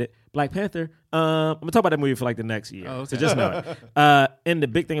ever created, Black Panther. I'm going to talk about that movie for like the next year. So just know it. And the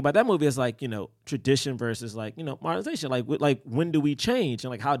big thing about that movie is like, tradition versus like, modernization. Like when do we change and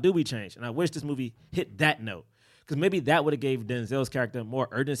like how do we change? And I wish this movie hit that note. Because maybe that would have gave Denzel's character more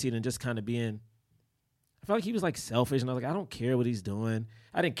urgency than just kind of being. I felt like he was like selfish, and I was like, I don't care what he's doing.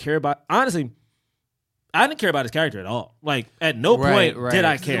 I didn't care about his character at all. Like at no point did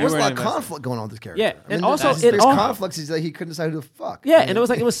I care. There was a lot of conflict going on with this character. Yeah, and also there's conflicts. He's like he couldn't decide who to fuck. Yeah, and it was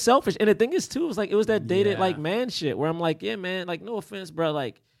like it was selfish. And the thing is too, it was that dated like man shit where I'm like, yeah, man, like no offense, bro,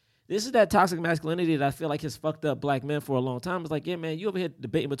 like. This is that toxic masculinity that I feel like has fucked up black men for a long time. It's like, yeah, man, you over here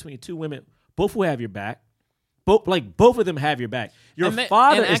debating between two women, both who have your back. Both of them have your back. Your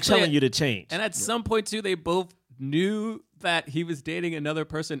father is telling you to change. And at some point, too, they both knew that he was dating another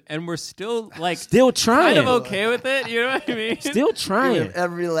person and were still trying. Kind of okay with it. You know what I mean? Still trying.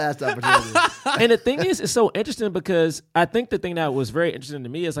 Every last opportunity. And the thing is, it's so interesting because I think the thing that was very interesting to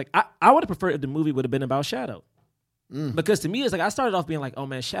me is like, I would have preferred if the movie would have been about Shadow. Because to me, it's like I started off being like, oh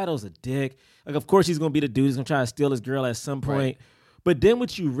man, Shadow's a dick. Like, of course he's going to be the dude who's going to try to steal his girl at some point. Right. But then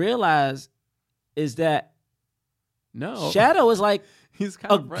what you realize is that No. Shadow is like He's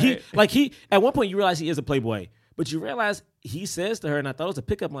kind of right. he at one point you realize he is a playboy, but you realize he says to her, and I thought it was a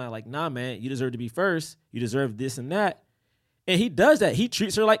pickup line, like, nah, man, you deserve to be first. You deserve this and that. And he does that. He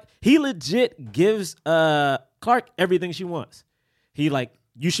treats her like he legit gives Clark everything she wants. He like,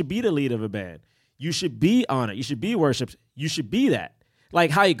 you should be the lead of a band. You should be honored. You should be worshipped. You should be that.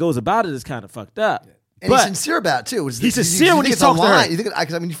 Like how he goes about it is kind of fucked up. Yeah. And but he's sincere about it too. He's sincere when he talks to her. You think,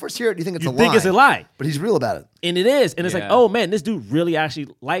 because when you first hear it, you think it's a lie. You think it's a lie, but he's real about it. And it is. And it's like, oh man, this dude really actually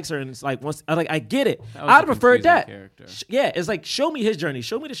likes her. And it's like, I get it. I'd preferred that. Yeah, it's like, show me his journey.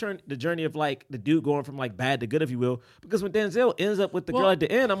 Show me the journey of like the dude going from like bad to good, if you will. Because when Denzel ends up with the girl at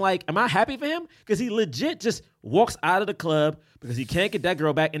the end, I'm like, am I happy for him? Because he legit just walks out of the club because he can't get that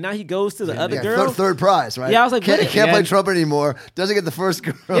girl back, and now he goes to the other girl. Third prize, right? Yeah, I was like, can't play trumpet anymore. Doesn't get the first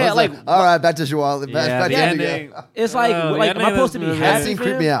girl. Yeah, like all right, back to Joao. Back to ending. It's like, am I supposed to be happy? That scene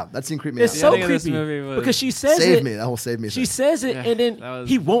creeped me out. It's so creepy because she says saved me. That whole saved me. She says it, and then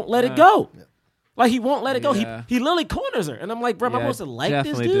he won't let it go. Like he won't let it go. He literally corners her, and I'm like, bro, am I supposed to like this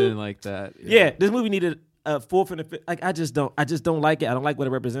dude? Definitely didn't like that. Yeah, this movie needed a fourth and a fifth. Like I just don't like it. I don't like what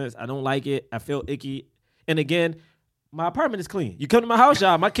it represents. I don't like it. I feel icky. And again, my apartment is clean. You come to my house,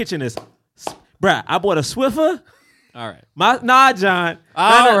 y'all. My kitchen is, bruh. I bought a Swiffer. All right. John.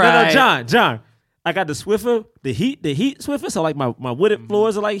 No, John. I got the Swiffer, the heat Swiffer. So like my wooded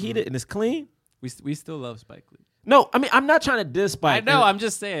floors are like heated and it's clean. We still love Spike Lee. No, I mean I'm not trying to diss Spike. I know. I'm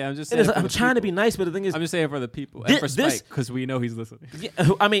just saying. I'm trying to be nice, but the thing is, I'm just saying for the people and for Spike because we know he's listening. Yeah,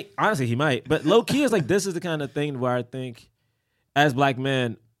 I mean, honestly, he might. But low key is like this is the kind of thing where I think, as black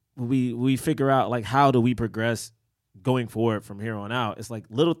men, we figure out like how do we progress going forward from here on out. It's like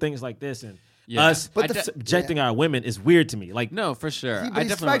little things like this and us subjecting our women is weird to me. Like no, for sure.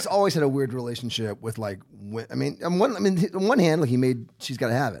 Spike's always had a weird relationship with like. I mean, on one hand, like she's got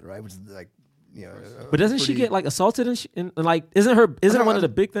to have it, right? Which is like. You know, but doesn't she get like assaulted and like isn't one of the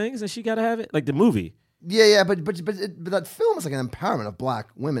big things that she got to have it like the movie? Yeah, but that film is like an empowerment of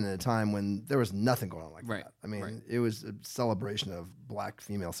black women at a time when there was nothing going on like that. I mean, it was a celebration of black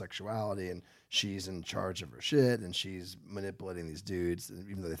female sexuality, and she's in charge of her shit, and she's manipulating these dudes,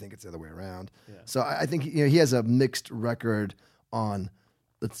 even though they think it's the other way around. Yeah. So I think he has a mixed record on,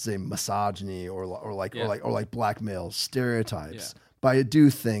 let's say, misogyny or like black male stereotypes. Yeah. But I do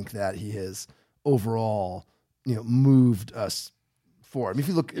think that he has overall, moved us forward. I mean, if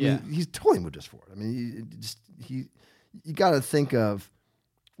you look, he's totally moved us forward. I mean, you got to think of.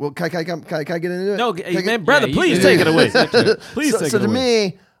 Well, can I get into it? No, man, brother, please take it away. Please take it away. So to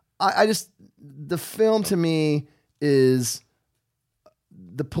me, I just the film to me is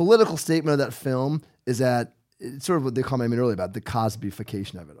the political statement of that film is that it's sort of what they commented earlier about the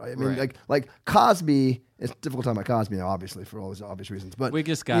Cosby-fication of it. Right? I mean, like Cosby. It's difficult talking about Cosby now, obviously, for all those obvious reasons. But we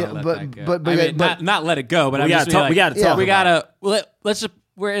just gotta let that go. But not let it go. But we gotta talk. We gotta. Let's just.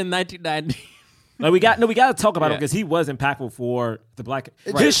 We're in 1990. We got to talk about him because he was impactful for the black.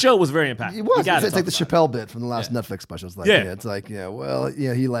 His show was very impactful. It was. It's like the Chappelle bit from the last Netflix special. It's like, it's like,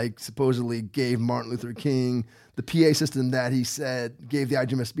 he like supposedly gave Martin Luther King the PA system that he said gave the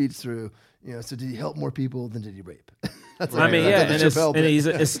IGMS speech through. So did he help more people than did he rape? That's I mean,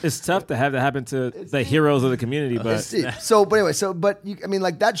 it's tough to have that happen to the heroes of the community. But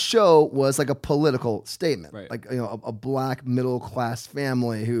that show was like a political statement, right. Like a black middle class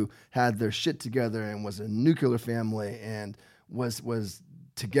family who had their shit together and was a nuclear family and was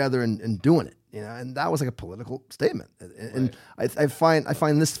together and doing it, and that was like a political statement. And right. I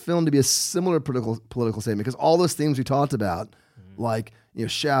find this film to be a similar political statement because all those things we talked about, like.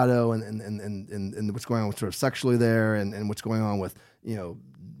 Shadow and what's going on with sort of sexually there and what's going on with,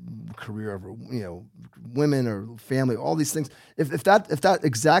 career of, women or family, all these things. If that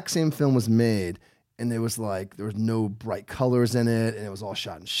exact same film was made and there was no bright colors in it and it was all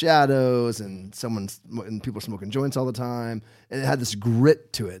shot in shadows and people are smoking joints all the time and it had this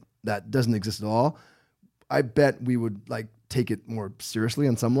grit to it that doesn't exist at all, I bet we would like take it more seriously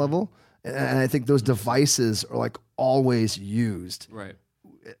on some level. And I think those devices are like always used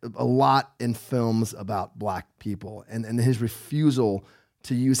a lot in films about black people. And his refusal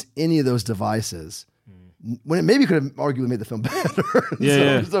to use any of those devices, when it maybe could have arguably made the film better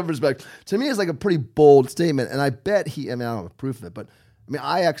in some respect, to me it's like a pretty bold statement. And I bet I don't have proof of it, but I mean,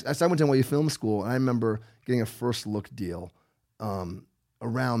 I went to NYU Film School and I remember getting a first look deal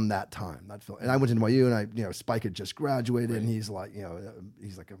around that time, that film. And I went to NYU and Spike had just graduated and he's like,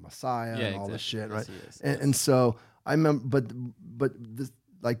 he's like a messiah and all this shit, right? And so I remember, but this,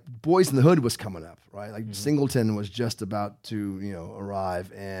 like Boys in the Hood was coming up, right? Like Singleton was just about to,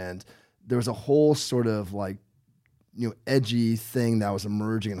 arrive and there was a whole sort of like, edgy thing that was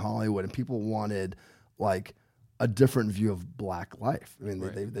emerging in Hollywood and people wanted like a different view of black life. I mean,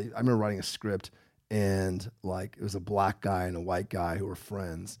 I remember writing a script, and like it was a black guy and a white guy who were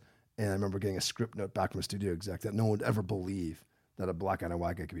friends, and I remember getting a script note back from a studio exec that no one would ever believe that a black guy and a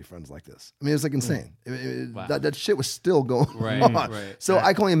white guy could be friends like this. I mean, it was like insane. Wow. That shit was still going on. Right. So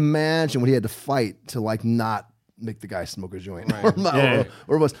I can only imagine what he had to fight to like not make the guy smoke a joint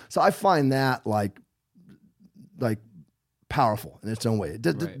or was. So I find that like powerful in its own way.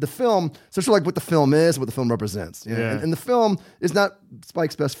 The film, so sort of like what the film is, what the film represents. You know? And the film is not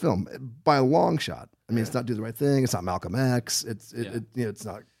Spike's best film by a long shot. I mean, it's not Do the Right Thing. It's not Malcolm X. It's it's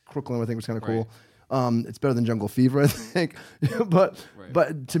not Crooklyn. I think was kind of cool. It's better than Jungle Fever, I think. but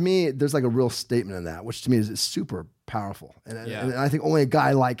to me, there's like a real statement in that, which to me is super powerful. And I think only a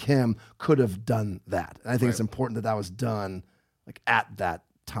guy like him could have done that. And I think it's important that was done like at that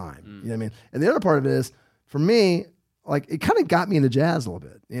time. You know what I mean? And the other part of it is, for me, like it kind of got me into jazz a little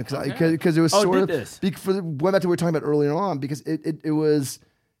bit, because it was sort of going back to what we were talking about earlier on, because it was.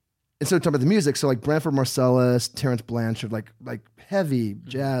 Instead of talking about the music, so like Branford Marsalis, Terrence Blanchard, like heavy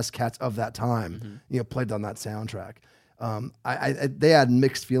jazz cats of that time, played on that soundtrack. They had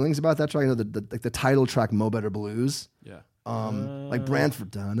mixed feelings about that track. The title track, Mo Better Blues. Yeah. Like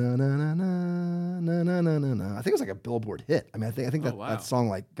Branford, da na na na na na na na na. I think it was like a Billboard hit. I mean, I think that song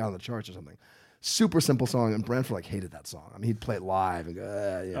like got on the charts or something. Super simple song, and Branford like hated that song. I mean, he'd play it live and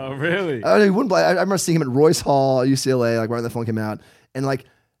go, Oh, really? He wouldn't play. I remember seeing him at Royce Hall, UCLA, like right when the film came out, and like.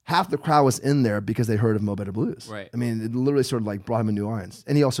 Half the crowd was in there because they heard of Mo Better Blues. Right. I mean, it literally sort of like brought him a new audience.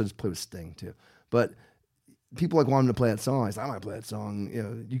 And he also just played with Sting too. But people like wanted him to play that song. He's like, I want to play that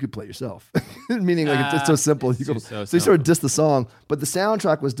song. You could play it yourself. Meaning like it's so simple. So he sort of dissed the song. But the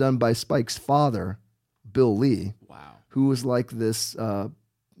soundtrack was done by Spike's father, Bill Lee. Wow. Who was like this,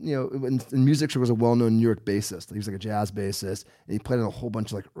 in music, was a well-known New York bassist. He was like a jazz bassist, and he played on a whole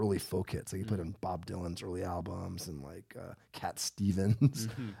bunch of like early folk hits. Like he played on Bob Dylan's early albums and like Cat Stevens,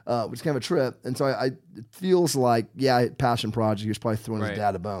 which is kind of a trip. And so it feels like passion project. He was probably throwing his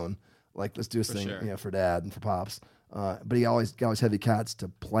dad a bone, like let's do this thing, for dad and for pops. But he always got his heavy cats to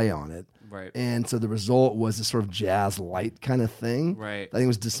play on it. Right. And so the result was this sort of jazz light kind of thing. Right. I think it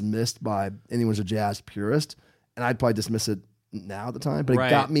was dismissed by anyone who's a jazz purist, and I'd probably dismiss it now at the time, but it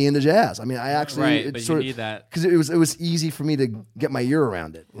got me into jazz. I mean, I actually but you need that because it was easy for me to get my ear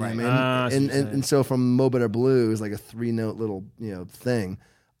around it. You know what I mean? And so from Mo Better Blues, like a 3-note little thing,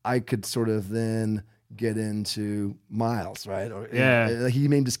 I could sort of then get into Miles, right? Or he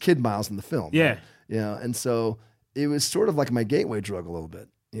named his kid Miles in the film. Yeah, right? And so it was sort of like my gateway drug a little bit.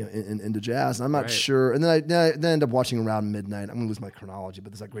 Into jazz. And I'm not sure. And then I ended up watching Around Midnight. I'm going to lose my chronology,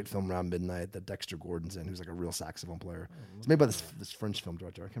 but there's that great film Around Midnight that Dexter Gordon's in, who's like a real saxophone player. It's made by this French film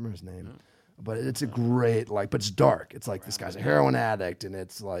director. I can't remember his name. But it's a great, but it's dark. It's like this guy's a heroin addict, and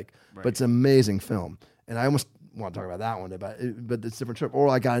it's like, but it's an amazing film. And I almost want to talk about that one day, but it's a different trip. Or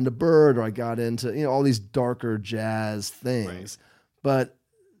I got into Bird, or I got into, all these darker jazz things. But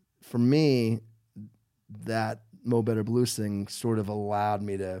for me, that Mo Better Blues thing sort of allowed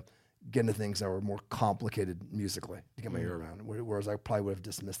me to get into things that were more complicated musically to get my ear around. Whereas I probably would have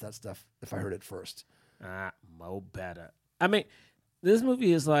dismissed that stuff if I heard it first. Mo Better. I mean, this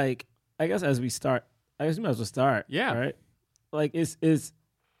movie is like, I guess as we start, I guess we might as well start. Yeah. Right? Like it's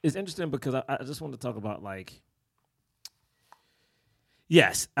interesting because I just want to talk about like,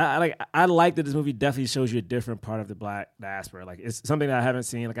 yes, I like that this movie definitely shows you a different part of the black diaspora. Like it's something that I haven't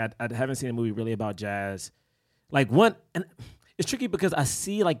seen. Like I haven't seen a movie really about jazz. Like and it's tricky because I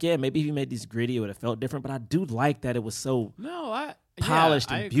see maybe if you made these gritty, it would have felt different. But I do like that it was so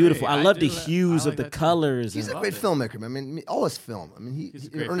polished and beautiful. I love the hues of the colors. He's a great filmmaker. I mean, all his film. I mean,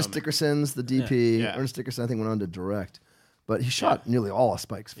 Ernest Dickerson's the DP. Yeah. Ernest Dickerson, I think, went on to direct. But he shot nearly all of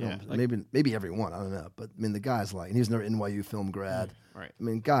Spike's films. Yeah, maybe every one. I don't know. But I mean, the guy's and he was another NYU film grad. Right. I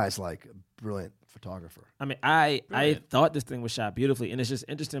mean, guy's like a brilliant photographer. I mean, I thought this thing was shot beautifully, and it's just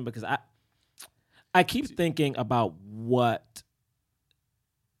interesting because I keep thinking about what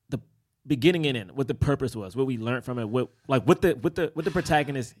the beginning and end, what the purpose was, what we learned from it, what the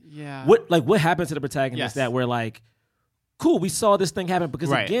protagonist, what happens to the protagonist that we're like, cool, we saw this thing happen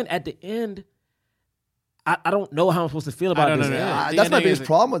because again at the end, I don't know how I'm supposed to feel about this. That's my biggest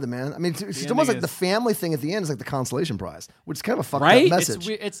problem with it, man. I mean, it's almost like the family thing at the end is like the consolation prize, which is kind of a fucked up message.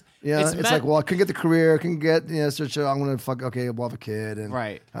 It's like, well, I couldn't get the career, I'm gonna we'll have a kid,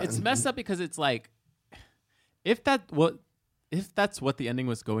 and it's messed up because it's like, if that's what the ending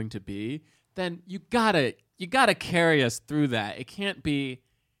was going to be, then you gotta carry us through that. It can't be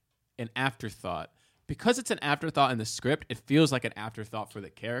an afterthought. Because it's an afterthought in the script, it feels like an afterthought for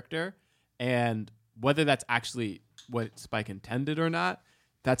the character. And whether that's actually what Spike intended or not,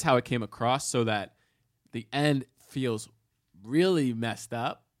 that's how it came across, so that the end feels really messed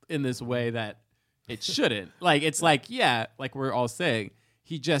up in this way that it shouldn't. Like, it's like, yeah, like we're all saying,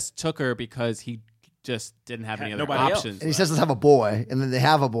 he just took her because he just didn't have any other options. And he says, let's have a boy. And then they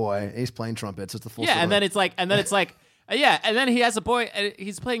have a boy. And he's playing trumpet. So it's the full story. And then it's like, and then he has a boy and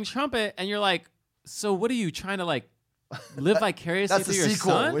he's playing trumpet. And you're like, so what are you trying to like live vicariously through your son? That's the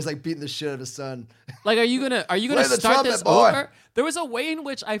sequel where he's like beating the shit out of his son. Like, are you gonna start this over? There was a way in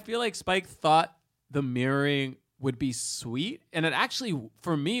which I feel like Spike thought the mirroring would be sweet. And it actually,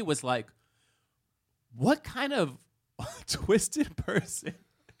 for me, was like, what kind of twisted person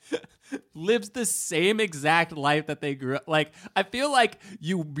lives the same exact life that they grew up? Like, I feel like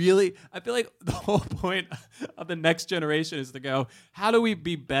the whole point of the next generation is to go, how do we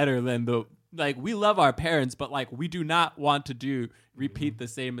be better than we love our parents, but like we do not want to repeat the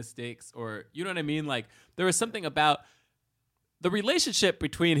same mistakes, or you know what I mean? Like, there was something about the relationship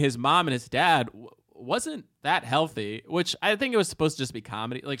between his mom and his dad wasn't that healthy, which I think it was supposed to just be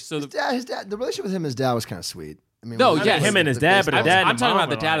comedy. Like, so his dad, the relationship with him and his dad was kind of sweet. I mean, him and his dad, but the dad. I'm talking about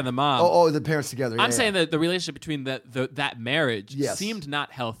the dad and the mom. Oh, the parents together. I'm saying that the relationship between that marriage seemed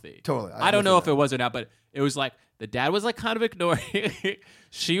not healthy. Totally. I don't know if it was or not, but it was like the dad was like kind of ignoring.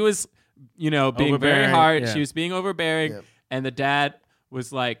 She was, being very hard. Yeah. She was being overbearing, and the dad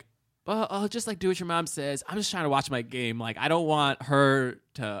was like, "Oh, just like do what your mom says. I'm just trying to watch my game. Like, I don't want her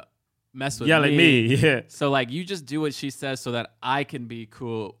to mess with yell at me. Yeah. So like, you just do what she says so that I can be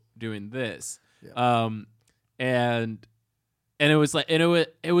cool doing this." Yeah. And it was like, and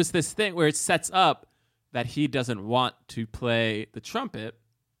it was this thing where it sets up that he doesn't want to play the trumpet.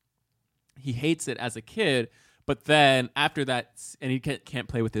 He hates it as a kid, but then after that, and he can't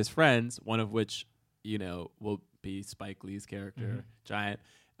play with his friends, one of which, will be Spike Lee's character, Giant.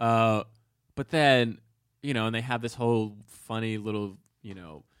 But then, and they have this whole funny little,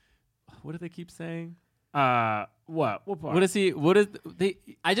 what do they keep saying? What part? What is he? What is they?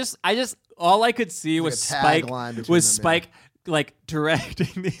 I just all I could see was Spike like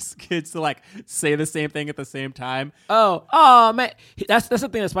directing these kids to like say the same thing at the same time. Oh man, that's the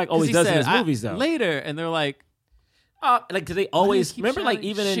thing that Spike always does in his movies though. Later, and they're like, like do they always remember like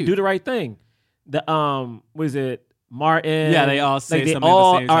even in Do the Right Thing, the what is it? Martin. Yeah, they all say like they something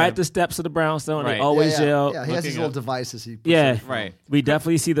all at the same are time. at the steps of the brownstone. Right. They always yell. Yeah, he has these little devices. Right. We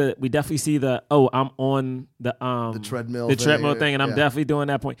definitely see the. Oh, I'm on the treadmill. The treadmill thing, and I'm definitely doing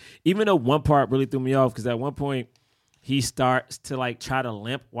that point. Even though one part really threw me off because at one point he starts to like try to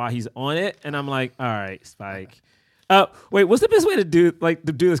limp while he's on it, and I'm like, all right, Spike. Wait, what's the best way to do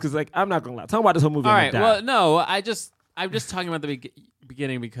this? Because like I'm not gonna lie. Talk about this whole movie. All right. Well, no, I'm just talking about the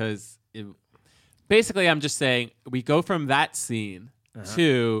beginning because. Basically, I'm just saying we go from that scene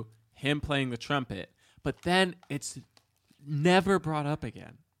to him playing the trumpet, but then it's never brought up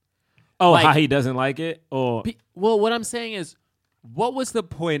again. Oh, like, how he doesn't like it? Or well, what I'm saying is, what was the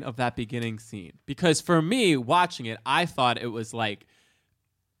point of that beginning scene? Because for me, watching it, I thought it was like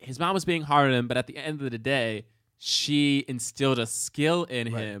his mom was being hard on him, but at the end of the day, she instilled a skill in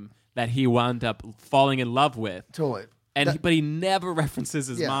him that he wound up falling in love with. Totally. But he never references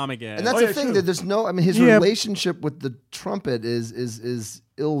his mom again. And that's the thing that there's no. I mean, his relationship with the trumpet is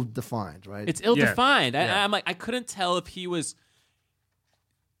ill defined, right? It's ill defined. I'm like, I couldn't tell if he was.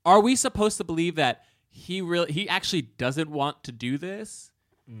 Are we supposed to believe that he actually doesn't want to do this,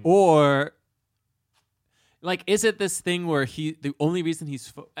 or like is it this thing where the only reason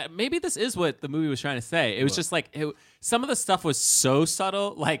maybe this is what the movie was trying to say. It was just like some of the stuff was so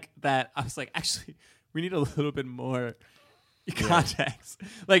subtle, like that. I was like, actually. We need a little bit more context.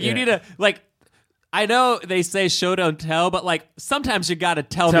 Like you need to I know they say show don't tell, but like sometimes you got to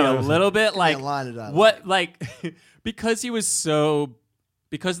tell me a little bit. Like line it up. What like because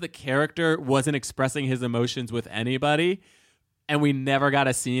the character wasn't expressing his emotions with anybody, and we never got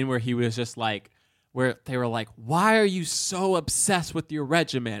a scene where he was just like where they were like, "Why are you so obsessed with your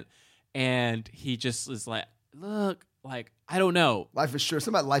regiment?" And he just is like, "Look." Like, I don't know. Life is short.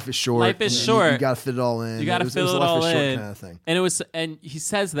 Something about life is short. Life is short. You got to fit it all in. You got to fit it all in. Kind of thing. And he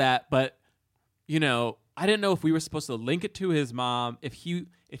says that, but I didn't know if we were supposed to link it to his mom, if he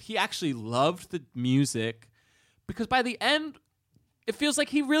actually loved the music, because by the end, it feels like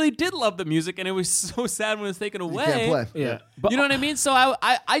he really did love the music, and it was so sad when it was taken away. You can't play. Yeah, you know what I mean. So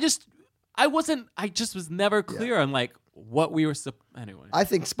I just was never clear on like what we were. Anyway, I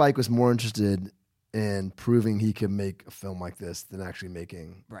think Spike was more interested and proving he can make a film like this than actually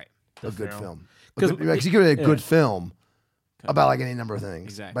making a good film. Because he could make a good film about like any number of things.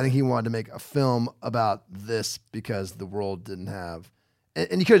 Exactly. But I think he wanted to make a film about this because the world didn't have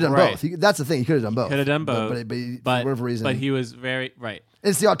And he could have done both. That's the thing. He could have done both. Could have done both. But for whatever reason. But he was very right.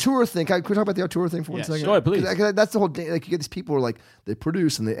 It's the auteur thing. Can we talk about the auteur thing for 1 second? Sure, please. That's the whole thing. Like you get these people who are like they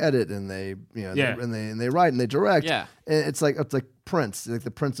produce and they edit and they and they write and they direct. Yeah. And it's like Prince, like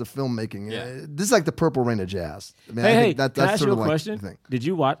the Prince of filmmaking. Yeah. This is like the Purple Rain of jazz. I mean, Hey, that's can I ask sort you of a like question? the thing. Did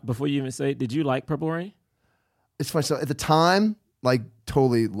you watch before you even say? Did you like Purple Rain? It's funny. So at the time, like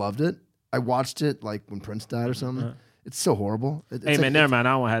totally loved it. I watched it like when Prince died or something. Uh-huh. It's so horrible. Hey man, never mind.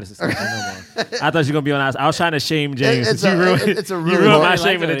 I don't want to have this discussion no more. I thought you were gonna be on. I was trying to shame James. It's you ruined my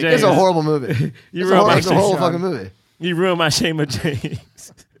shame of the James. It's a horrible movie. You ruined my it's a horrible fucking movie. You ruined my shame of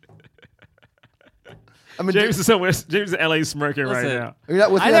James. I mean, James is somewhere. James is LA smirking right now.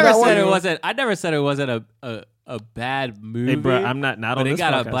 I never said it wasn't a bad movie. Hey, bro, I'm not but on it this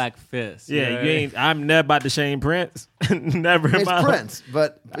got podcast. a black fist. Yeah, you know you ain't. I'm never about to shame Prince. Never. In It's my life. Prince,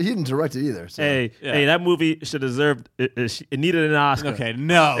 but he didn't direct it either. So. Hey, that movie should deserve. It needed an Oscar. Okay,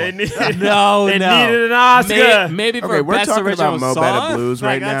 no, It needed, no, it no. needed an Oscar. Maybe for Okay, we're best talking original about Mo song. Better Blues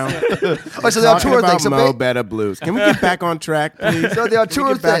right now. So the Talking auteur thing. about So Mo Better Blues. Can we get back on track, please? So the auteur Can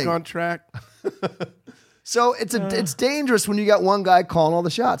we get back thing. on track. So it's dangerous when you got one guy calling all the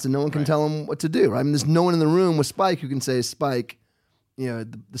shots and no one can tell him what to do. Right? I mean, there's no one in the room with Spike who can say, Spike, the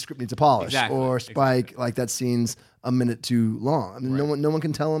script needs a polish, Exactly, or Spike, like that scene's a minute too long. I mean, no one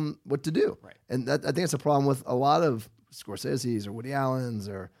can tell him what to do. Right. And I think it's a problem with a lot of Scorsese's or Woody Allen's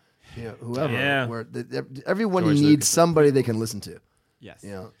or whoever. Yeah. Where everyone George needs Lucas. somebody they can listen to. Yes.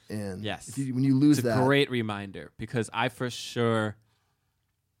 And Yes. when you lose It's a that, great reminder because I for sure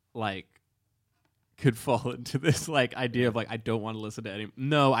could fall into this idea of I don't want to listen to any.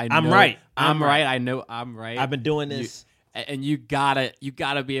 No, I know I'm right. I'm right. I know I'm right. I've been doing this. And you gotta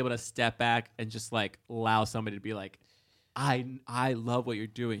be able to step back and just allow somebody to be I love what you're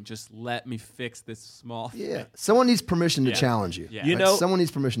doing. Just let me fix this small thing. yeah, someone needs permission to challenge you. Yeah. You know- someone needs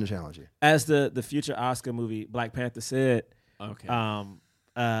permission to challenge you. As the future Oscar movie Black Panther said, Okay.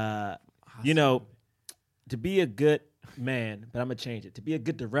 to be a good man, but I'm gonna change it. To be a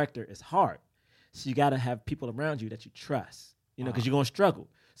good director is hard. So you gotta have people around you that you trust, because you're gonna struggle.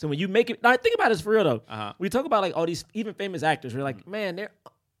 So when you make it, now think about this for real though. We talk about all these even famous actors. We're like, man,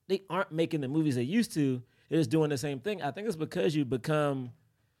 they aren't making the movies they used to. They're just doing the same thing. I think it's because you become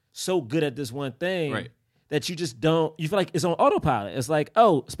so good at this one thing Right. that you just don't. You feel like it's on autopilot. It's like,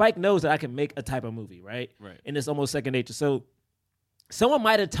 oh, Spike knows that I can make a type of movie, right? Right. And it's almost second nature. So someone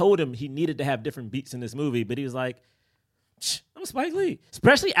might have told him he needed to have different beats in this movie, but he was like, I'm Spike Lee.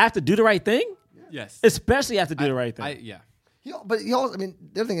 Especially after Do the Right Thing. Yes. Especially after Do the Right Thing. He also, the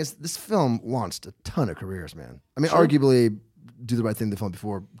other thing is this film launched a ton of careers, man. I mean, arguably, Do the Right Thing, the film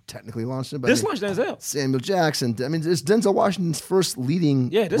before technically launched it. But This launched Denzel. Samuel Jackson. I mean, it's Denzel Washington's first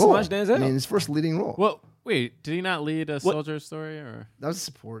leading Yeah, this role. launched Denzel. I mean, his first leading role. Well, wait, did he not lead a Soldier Story or? That was a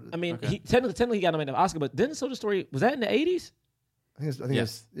support. I mean, he technically got nominated for Oscar, but didn't Soldier Story, was that in the 80s? I think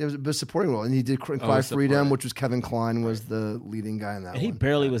Yes. it was a supporting role. And he did Cry supporting. Freedom, which was Kevin Kline was the leading guy in that And he one.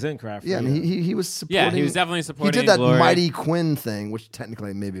 barely was in Cry Yeah, I Freedom. mean, he was supporting. Yeah, he was definitely supporting He did that Glory. Mighty Quinn thing, which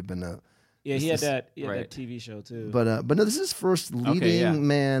technically maybe have been a. Yeah, he had that right. TV show too. But no, this is his first leading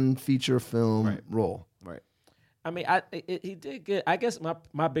man feature film role. Right. I mean, he did good. I guess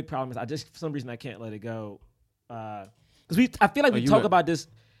my big problem is I just for some reason I can't let it go. Because I feel like we talk about this.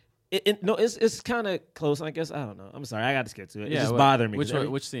 It's kind of close. I guess I don't know. I'm sorry. I got to skip to it. It's just bothering me.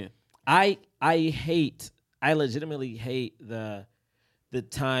 Which scene? I legitimately hate the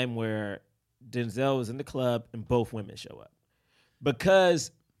time where Denzel was in the club and both women show up,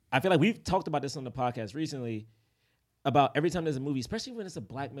 because I feel like we've talked about this on the podcast recently about every time there's a movie, especially when it's a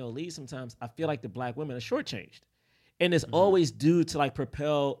black male lead. Sometimes I feel like the black women are shortchanged, and it's always due to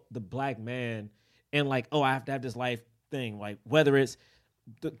propel the black man and I have to have this life thing, whether it's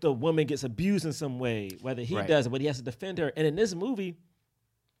the woman gets abused in some way, whether he does it, but he has to defend her. And in this movie,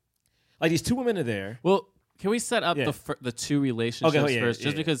 these two women are there. Well, can we set up the two relationships first?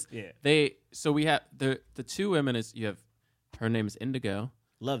 Just because they. So we have the two women is you have her name is Indigo.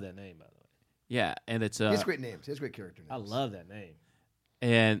 Love that name, by the way. Yeah, and it's He has great names. He has great character names. I love that name.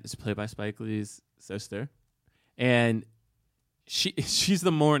 And it's played by Spike Lee's sister, and she's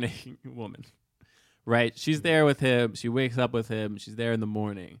the morning woman, right? She's there with him. She wakes up with him. She's there in the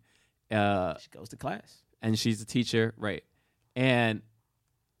morning. She goes to class, and she's a teacher, right? And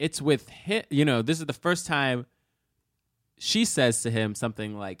it's with him. This is the first time she says to him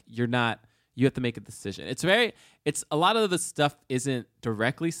something like, "You're not. You have to make a decision." It's a lot of the stuff isn't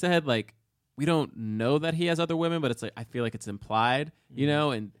directly said. We don't know that he has other women, but it's I feel like it's implied,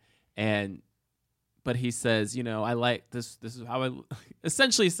 but he says, I like this. This is how I,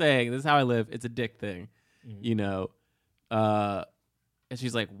 essentially saying, this is how I live. It's a dick thing, And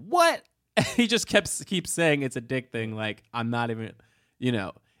she's like, what? And he just keeps saying it's a dick thing. Like, I'm not even,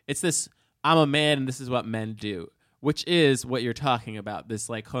 it's this, I'm a man and this is what men do, which is what you're talking about. This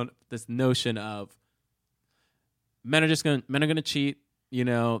like, this notion of men are going to cheat.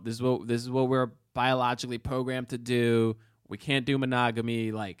 This is what we're biologically programmed to do. We can't do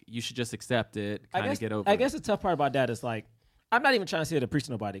monogamy. Like, you should just accept it. Kind of get over it. I guess the tough part about that is like, I'm not even trying to say it to preach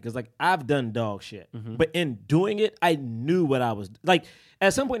to nobody because, like, I've done dog shit. Mm-hmm. But in doing it, I knew what I was... Like,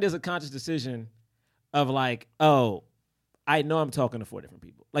 at some point, there's a conscious decision of, like, oh, I know I'm talking to 4 different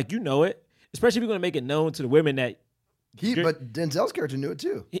people. Like, you know it. Especially if you're going to make it known to the women that... But Denzel's character knew it,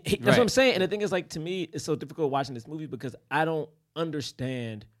 too. That's what I'm saying. And the thing is, like, to me, it's so difficult watching this movie because I don't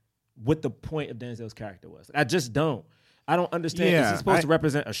understand what the point of Denzel's character was. I just don't. I don't understand. Yeah, is he supposed to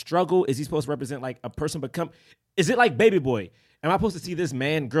represent a struggle? Is he supposed to represent, like, a person become... Is it like Baby Boy? Am I supposed to see this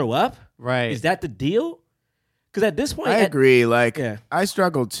man grow up? Right. Is that the deal? Because at this point, I agree. Like, I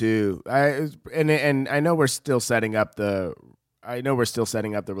struggle too. And I know we're still setting up the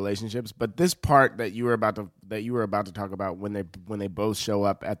relationships, but this part that you were about to talk about when they both show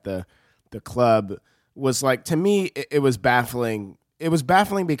up at the club was like, to me, it was baffling. It was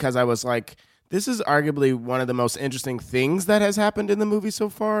baffling because I was like, this is arguably one of the most interesting things that has happened in the movie so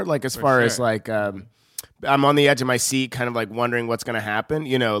far. Like, as far as like. I'm on the edge of my seat, kind of like wondering what's going to happen.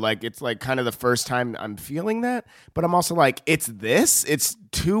 Like it's like kind of the first time I'm feeling that. But I'm also like, it's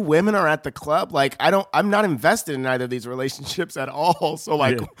 2 women are at the club. Like I'm not invested in either of these relationships at all. So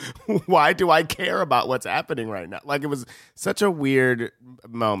like, why do I care about what's happening right now? Like it was such a weird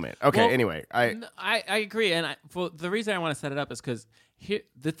moment. Okay, well, anyway, I agree, and the reason I want to set it up is because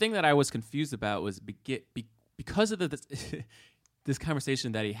the thing that I was confused about was because of this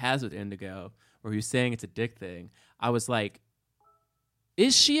conversation that he has with Indigo, where he's saying it's a dick thing. I was like,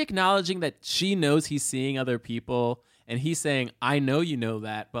 is she acknowledging that she knows he's seeing other people, and he's saying, I know you know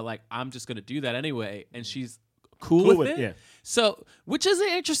that, but like I'm just gonna do that anyway, and she's cool with it. Yeah. So, which is an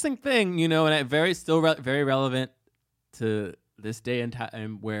interesting thing, and very relevant to this day and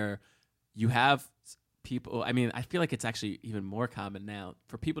time where you have people. I mean, I feel like it's actually even more common now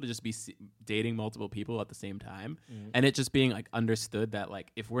for people to just be dating multiple people at the same time, and it just being like understood that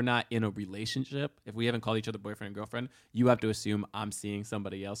like if we're not in a relationship, if we haven't called each other boyfriend and girlfriend, you have to assume I'm seeing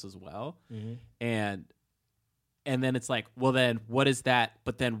somebody else as well, and then it's like, well, then what is that?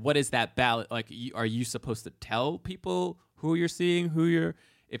 But then what is that balance? Like, are you supposed to tell people who you're seeing,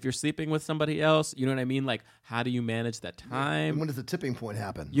 if you're sleeping with somebody else, you know what I mean? Like, how do you manage that time? And when does the tipping point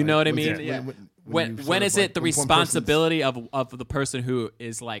happen? You know what I mean? When is it the responsibility of the person who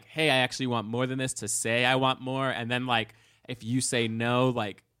is like, hey, I actually want more than this, to say I want more? And then, like, if you say no,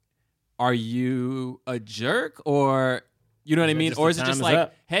 like, are you a jerk? Or, you know what I mean? Or is it just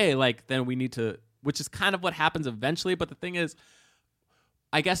like, hey, like, then we need to, which is kind of what happens eventually. But the thing is,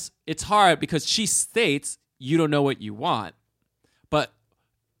 I guess it's hard because she states you don't know what you want. But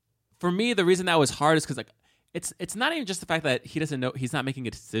for me, the reason that was hard is because like it's not even just the fact that he doesn't know, he's not making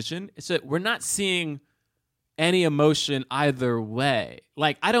a decision. It's that we're not seeing any emotion either way.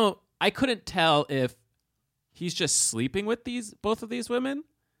 Like I couldn't tell if he's just sleeping with both of these women.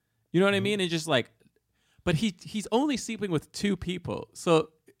 You know what I mean? And just like, but he's only sleeping with 2 people. So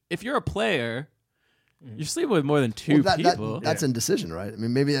if you're a player, you're sleeping with more than 2 people. That's indecision, right? I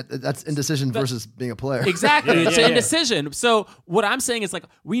mean, maybe that's indecision versus being a player. Exactly. It's an indecision. So what I'm saying is like,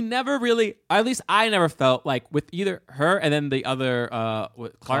 we never really, at least I never felt like with either her and then the other,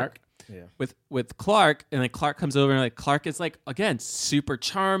 with Clark. Yeah. With Clark, and like Clark comes over and like Clark is like, again, super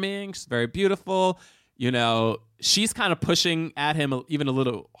charming. She's very beautiful. She's kind of pushing at him even a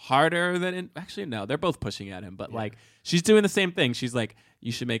little harder than actually, no, they're both pushing at him, but like she's doing the same thing. She's like,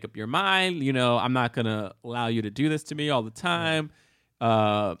 you should make up your mind. I'm not going to allow you to do this to me all the time.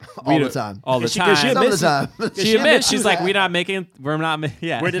 All the time. She admits, she's like, we're not.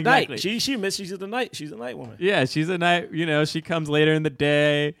 Yeah. We're the night. She admits she's the night. She's a night woman. Yeah, she's a night. She comes later in the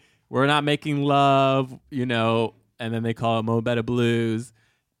day. We're not making love, and then they call it Mo Better Blues.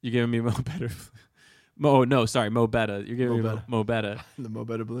 You're giving me Mo Better. Mo Better. You're giving me Mo Better. The Mo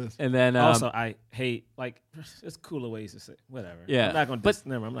Better Blues. And then also, I hate, like, there's cooler ways to say whatever. Yeah. I'm not going to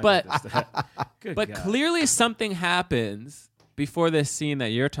never. I'm not going to diss that. But God. Clearly something happens before this scene that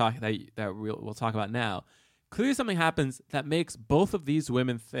you're talking that we'll talk about now. Clearly something happens that makes both of these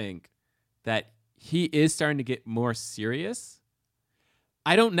women think that he is starting to get more serious.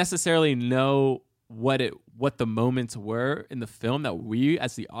 I don't necessarily know what the moments were in the film that we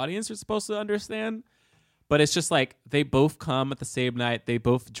as the audience are supposed to understand. But it's just like they both come at the same night. They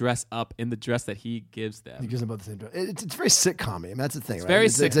both dress up in the dress that he gives them. He gives them both the same dress. It's very sitcom-y. I mean, that's the thing, it's right? Very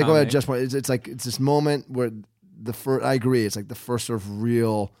sitcom-y. It's like it's this moment where I agree. It's like the first sort of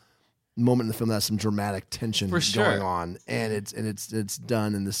real moment in the film that has some dramatic tension going on, and it's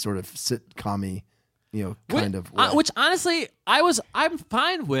done in this sort of sitcom-y, kind of way. Which honestly, I'm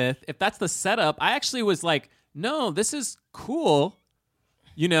fine with if that's the setup. I actually was like, no, this is cool,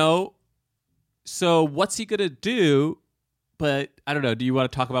 So what's he gonna do? But I don't know. Do you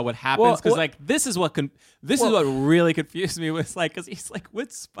want to talk about what happens? Because this is what really confused me. Was like, because he's like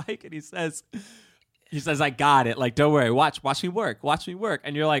with Spike, and he says, I got it. Like, don't worry, watch me work,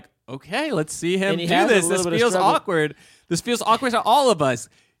 and you're like, okay, let's see him do this. This feels awkward. This feels awkward to all of us.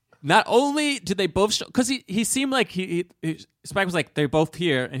 Not only did they both show, because he seemed like Spike was like, they're both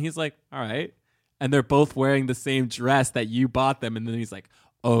here, and he's like, all right, and they're both wearing the same dress that you bought them, and then he's like,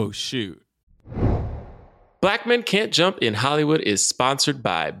 oh shoot. Black Men Can't Jump in Hollywood is sponsored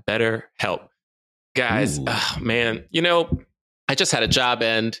by BetterHelp. Guys, man, I just had a job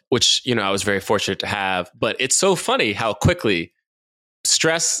end, which, I was very fortunate to have, but it's so funny how quickly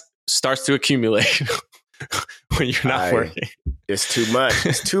stress starts to accumulate when you're not working. It's too much.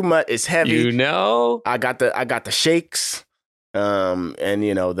 It's heavy. I got the shakes, and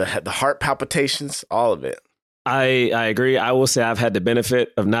the heart palpitations, all of it. I agree. I will say I've had the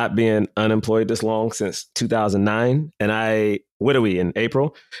benefit of not being unemployed this long since 2009. And what are we in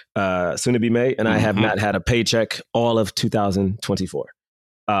April? Soon to be May. And I have not had a paycheck all of 2024.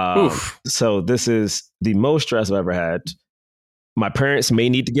 So this is the most stress I've ever had. My parents may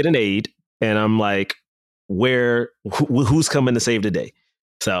need to get an aid. And I'm like, who's coming to save the day?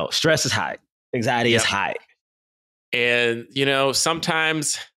 So stress is high. Anxiety is high. And,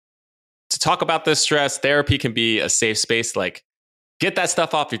 sometimes to talk about this stress, therapy can be a safe space. Like, get that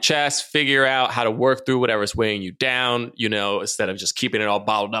stuff off your chest, figure out how to work through whatever's weighing you down, instead of just keeping it all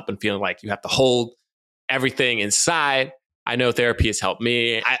bottled up and feeling like you have to hold everything inside. I know therapy has helped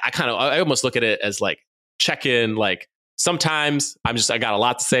me. I almost look at it as like check-in. Like, sometimes I got a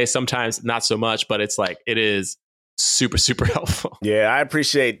lot to say, sometimes not so much, but it's like, it is super, super helpful. Yeah, I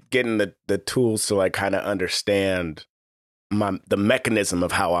appreciate getting the tools to like kind of understand the mechanism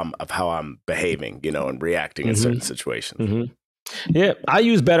of how I'm behaving, and reacting in certain situations. Yeah, I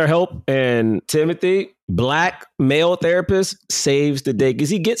use BetterHelp, and Timothy, Black male therapist, saves the day because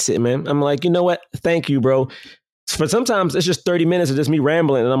he gets it, man. I'm like, you know what? Thank you, bro. For sometimes it's just 30 minutes of just me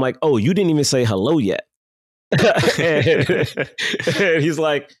rambling, and I'm like, oh, you didn't even say hello yet. and he's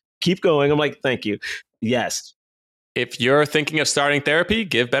like, keep going. I'm like, thank you. Yes. If you're thinking of starting therapy,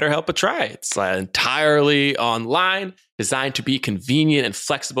 give BetterHelp a try. It's entirely online, designed to be convenient and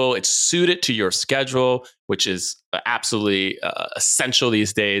flexible. It's suited to your schedule, which is absolutely essential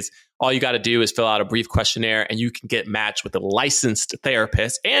these days. All you got to do is fill out a brief questionnaire, and you can get matched with a licensed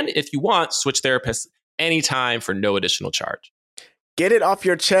therapist. And if you want, switch therapists anytime for no additional charge. Get it off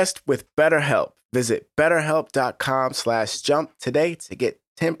your chest with BetterHelp. Visit BetterHelp.com /jump today to get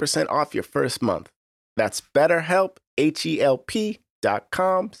 10% off your first month. That's BetterHelp,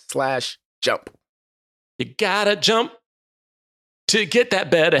 HELP.com /jump. You gotta jump to get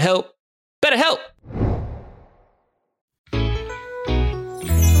that BetterHelp. BetterHelp.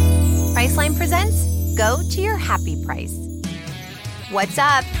 Priceline presents Go to Your Happy Price. What's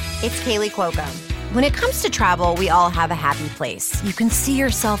up? It's Kaylee Cuoco. When it comes to travel, we all have a happy place. You can see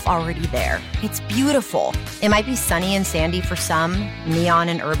yourself already there. It's beautiful. It might be sunny and sandy for some, neon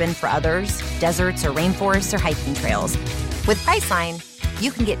and urban for others, deserts or rainforests or hiking trails. With Priceline,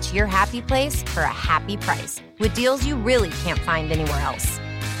 you can get to your happy place for a happy price with deals you really can't find anywhere else.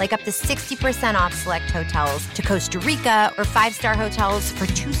 Like up to 60% off select hotels to Costa Rica or 5-star hotels for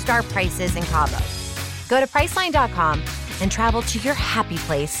 2-star prices in Cabo. Go to Priceline.com and travel to your happy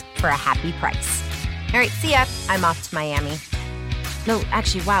place for a happy price. All right, see ya. I'm off to Miami. No,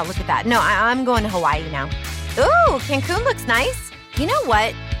 actually, wow, look at that. No, I'm going to Hawaii now. Ooh, Cancun looks nice. You know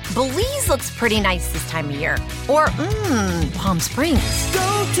what? Belize looks pretty nice this time of year. Or, Palm Springs.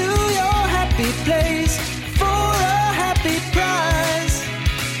 Go to your happy place for a happy price.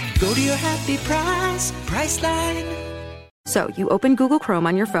 Go to your happy price, Priceline. So you open Google Chrome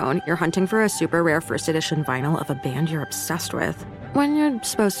on your phone, you're hunting for a super rare first edition vinyl of a band you're obsessed with, when you're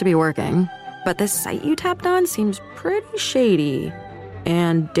supposed to be working. But this site you tapped on seems pretty shady.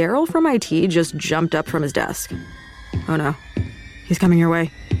 And Daryl from IT just jumped up from his desk. Oh no, he's coming your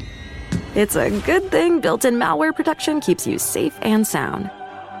way. It's a good thing built-in malware protection keeps you safe and sound.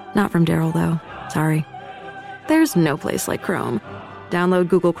 Not from Daryl, though. Sorry. There's no place like Chrome. Download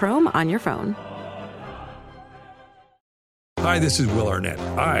Google Chrome on your phone. Hi, this is Will Arnett.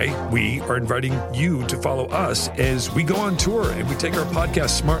 We are inviting you to follow us as we go on tour and we take our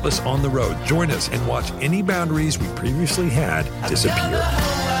podcast Smartless on the road. Join us and watch any boundaries we previously had disappear.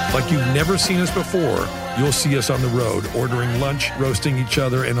 Like you've never seen us before, you'll see us on the road, ordering lunch, roasting each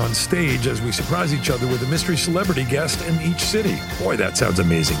other, and on stage as we surprise each other with a mystery celebrity guest in each city. Boy, that sounds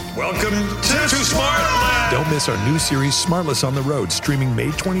amazing. Welcome to Smartland! Don't miss our new series, Smartless on the Road, streaming May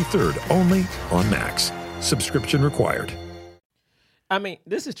 23rd, only on Max. Subscription required. I mean,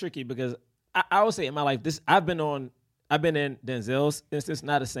 this is tricky because I would say in my life, I've been in Denzel's instance,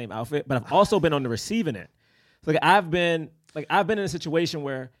 not the same outfit, but I've also been on the receiving end. So I've been in a situation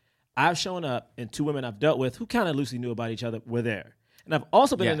where I've shown up and two women I've dealt with who kind of loosely knew about each other were there. And I've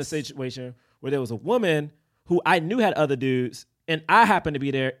also been in a situation where there was a woman who I knew had other dudes and I happened to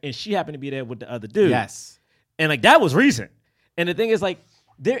be there and she happened to be there with the other dude. Yes. And that was recent. And the thing is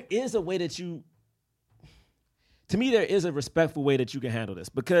there is a way that to me, there is a respectful way that you can handle this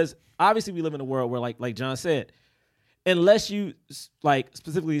because obviously we live in a world where like John said, unless you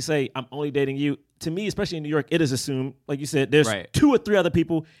specifically say I'm only dating you, to me, especially in New York, it is assumed, like you said, there's 2 or 3 other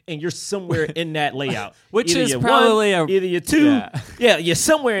people and you're somewhere in that layout. Which either is you're probably either you're 2. Yeah, you're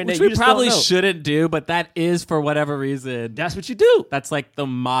somewhere in there. Which we probably shouldn't do, but that is for whatever reason. That's what you do. That's like the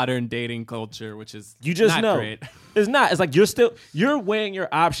modern dating culture, which is you just not know. Great. It's not. It's like you're weighing your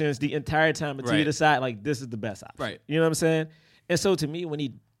options the entire time until you decide this is the best option. Right. You know what I'm saying? And so to me, when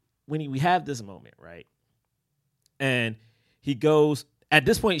we have this moment, right, and he goes. At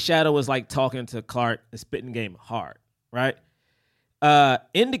this point, Shadow was talking to Clark and spitting game hard, right?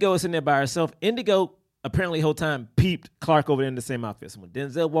 Indigo is in there by herself. Indigo apparently the whole time peeped Clark over there in the same outfit. So when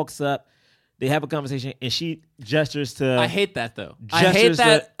Denzel walks up, they have a conversation and she gestures to. I hate that though. I hate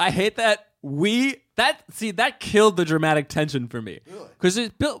that. That killed the dramatic tension for me. Because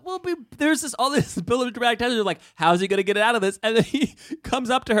there's all this build of dramatic tension. Like, how's he gonna get it out of this? And then he comes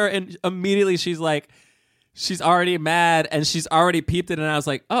up to her and immediately she's like. She's already mad and she's already peeped it, and I was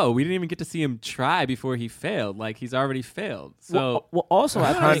like, "Oh, we didn't even get to see him try before he failed. Like he's already failed." So, also,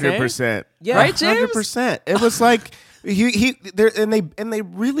 100%, yeah, right, James? 100%. It was like they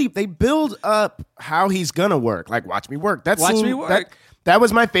build up how he's gonna work. Like, watch me work. Watch me work. That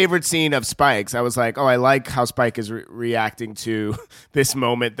was my favorite scene of Spike's. I was like, oh, I like how Spike is reacting to this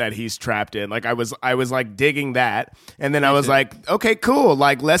moment that he's trapped in. Like I was like digging that. And then I was like, okay, cool.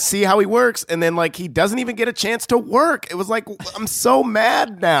 Like, let's see how he works. And then he doesn't even get a chance to work. It was like, I'm so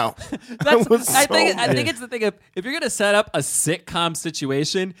mad now. I think it's the thing of if you're going to set up a sitcom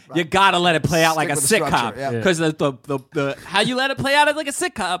situation, you got to let it play out like a sitcom. Because the how you let it play out like a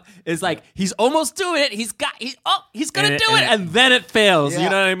sitcom is like, he's almost doing it. He's going to do it. And then it fails. Yeah. You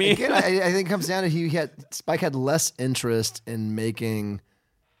know what I mean? Again, I think it comes down to Spike had less interest in making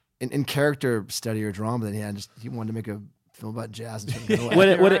in character study or drama than he wanted to make a film about jazz. And what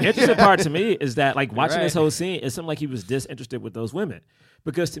the interesting part to me is that watching this whole scene, it seemed like he was disinterested with those women.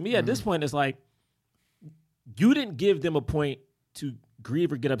 Because to me at this point it's like you didn't give them a point to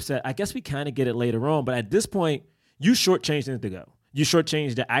grieve or get upset. I guess we kind of get it later on, but at this point you shortchanged Indigo. You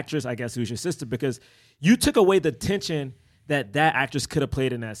shortchanged the actress, I guess, who's your sister, because you took away the tension that actress could have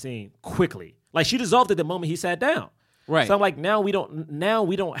played in that scene quickly. Like she dissolved it the moment he sat down. Right. So I'm like, now we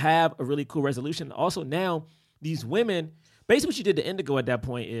don't have a really cool resolution. Also now these women, basically what you did to Indigo at that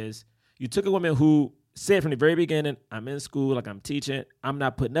point is you took a woman who said from the very beginning, I'm in school, I'm teaching, I'm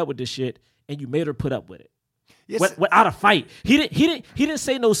not putting up with this shit, and you made her put up with it. Yes. Without a fight. He didn't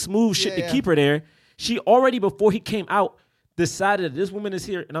say no smooth shit to keep her there. She already, before he came out, decided that this woman is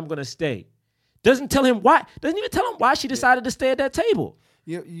here and I'm gonna stay. Doesn't even tell him why she decided to stay at that table.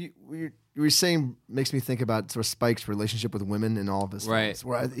 You were saying makes me think about sort of Spike's relationship with women in all of his films,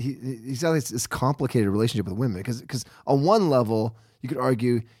 where he's got this complicated relationship with women because on one level you could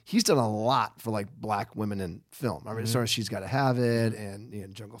argue he's done a lot for black women in film. I mean, as far as She's Gotta Have It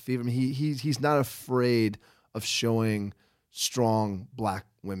and Jungle Fever. I mean, he's not afraid of showing strong black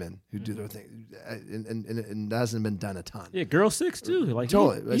women who do their thing, and that hasn't been done a ton. Yeah, Girl 6 too.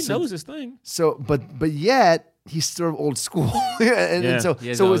 Totally, he knows his thing. So, but yet he's sort of old school, and so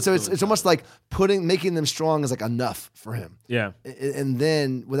it's almost like making them strong is enough for him. Yeah, and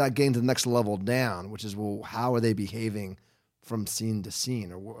then without getting to the next level down, which is how are they behaving from scene to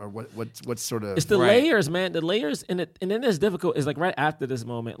scene, or what's sort of it's the layers, man. The layers, and then it's difficult. Is right after this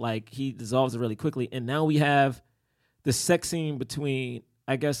moment, he dissolves it really quickly, and now we have the sex scene between,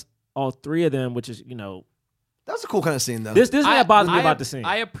 I guess, all 3 of them, which is, that was a cool kind of scene, though. This is what bothers me about the scene.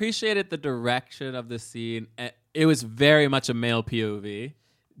 I appreciated the direction of the scene. It was very much a male POV.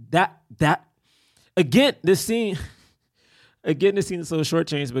 Again, this scene is so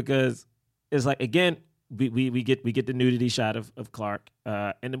shortchanged because it's again, we get the nudity shot of Clark,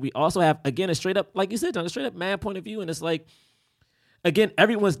 and then we also have again a straight up, like you said, John, a straight up man point of view, and it's like, again,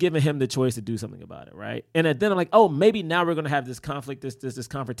 everyone's giving him the choice to do something about it, right? And then I'm like, oh, maybe now we're gonna have this conflict, this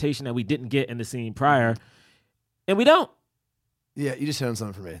confrontation that we didn't get in the scene prior, and we don't. Yeah, you just hit on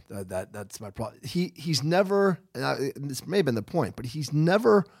something for me. That's my problem. He's never, and this may have been the point, but he's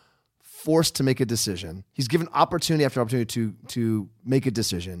never forced to make a decision. He's given opportunity after opportunity to make a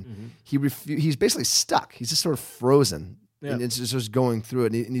decision. Mm-hmm. He's basically stuck. He's just sort of frozen. Yeah. And it's just going through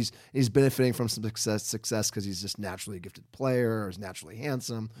it. And he's benefiting from some success because he's just naturally a gifted player or is naturally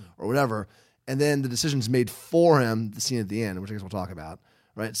handsome or whatever. And then the decision's made for him, the scene at the end, which I guess we'll talk about,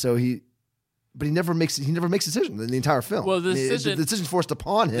 right? So he never makes a decision in the entire film. Well, the decision's forced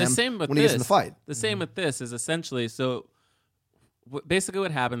upon him when he gets in the fight. The same with this is essentially, so basically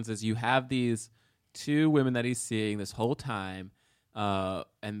what happens is you have these two women that he's seeing this whole time,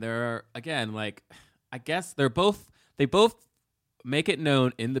 and they're, again, like, I guess they both make it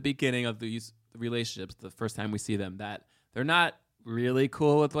known in the beginning of these relationships, the first time we see them, that they're not really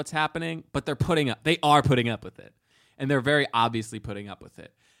cool with what's happening, but they are putting up with it. And they're very obviously putting up with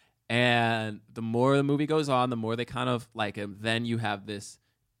it. And the more the movie goes on, the more they kind of like him. Then you have this,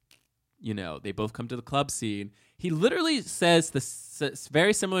 they both come to the club scene. He literally says this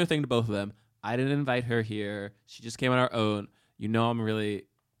very similar thing to both of them. I didn't invite her here. She just came on her own.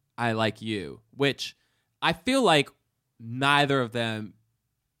 I like you. Which I feel like neither of them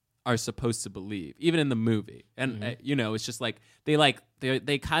are supposed to believe, even in the movie. And, it's just like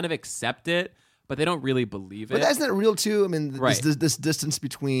they kind of accept it, but they don't really believe it. But isn't that real too? I mean, this distance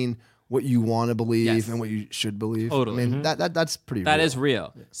between what you want to believe and what you should believe. Totally. I mean, that's pretty real. That is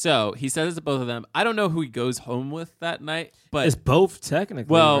real. Yeah. So he says it to both of them. I don't know who he goes home with that night, but it's both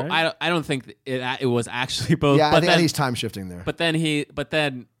technically. Well, right? I don't think it was actually both. Yeah, I think he's time shifting there. But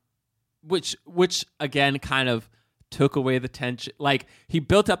then which again kind of took away the tension. Like, he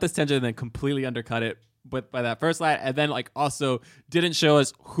built up this tension and then completely undercut it by that first line, and then like also didn't show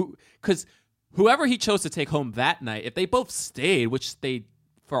us because whoever he chose to take home that night, if they both stayed, which they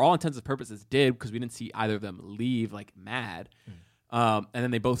for all intents and purposes did, because we didn't see either of them leave like mad, and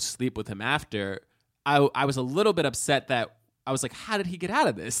then they both sleep with him after. I was a little bit upset that I was like, how did he get out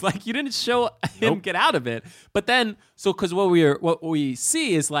of this? Like, you didn't show him get out of it. But then, because what we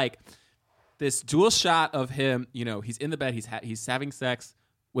see is like this dual shot of him. He's in the bed. He's having sex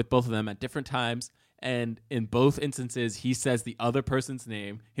with both of them at different times. And in both instances, he says the other person's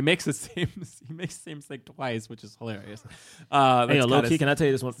name. He makes the same mistake twice, which is hilarious. Hey, low key, can I tell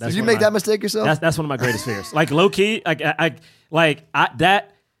you this one? Did you make that mistake yourself? That's one of my greatest fears. Like, low key,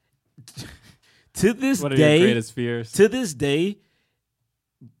 that. To this what are day, your greatest fears? To this day,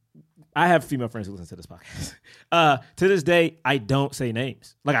 I have female friends who listen to this podcast. To this day, I don't say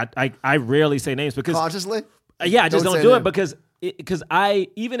names. Like, I rarely say names because consciously. Yeah, I just don't do it because I,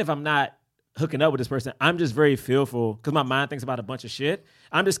 even if I'm not hooking up with this person, I'm just very fearful because my mind thinks about a bunch of shit.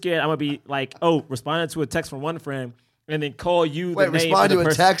 I'm just scared I'm gonna be like, responding to a text from one friend and then call you. Wait, the name respond of the to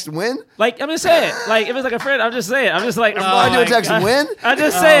a text when? Like, I'm just saying, like, if it's like a friend, I'm just saying, I'm just like, respond to a text when? I'm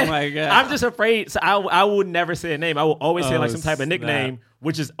just saying, oh my God. I'm just afraid. So I would never say a name. I will always say like some type of nickname,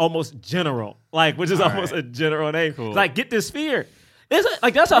 which is almost general, almost a general name. Cool. Like, get this fear.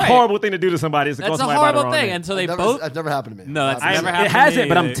 That's a horrible thing to do to somebody. Is to that's call a horrible thing. Name. And so that's never happened to me. No, that's never happened. It hasn't,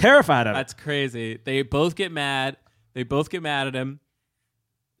 but I'm terrified of it. That's crazy. They both get mad. They both get mad at him.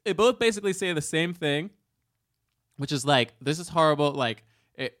 They both basically say the same thing, which is like, "This is horrible." Like,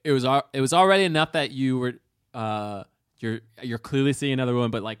 it was already enough that you were you're clearly seeing another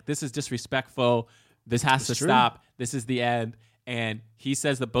woman, but like, this is disrespectful. This has to stop. This is the end. And he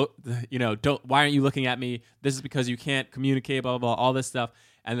says don't. Why aren't you looking at me? This is because you can't communicate. Blah blah blah. All this stuff.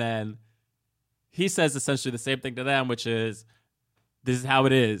 And then he says essentially the same thing to them, which is, "This is how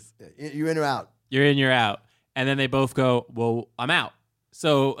it is. You're in or out. You're in, you're out." And then they both go, "Well, I'm out."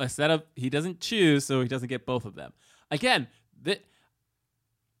 So instead of, he doesn't choose, so he doesn't get both of them. Again,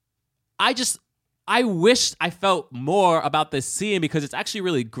 I wish I felt more about this scene because it's actually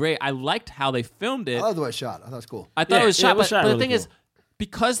really great. I liked how they filmed it. I love the way it shot. I thought it was cool. I thought it was shot, but the thing is,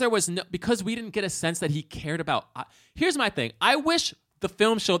 because we didn't get a sense that he cared about. Here's my thing. I wish the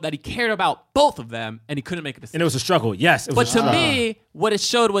film showed that he cared about both of them and he couldn't make a decision. And it was a struggle. Yes. But to me, what it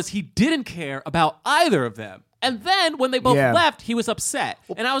showed was he didn't care about either of them. And then when they both left, he was upset.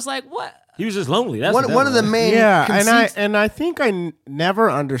 And I was like, what? He was just lonely. That's one of the main and I think I never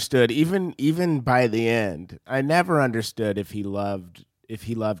understood, even by the end, I never understood if he loved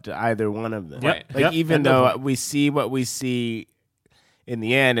either one of them. Yep. Like, even though we see what we see in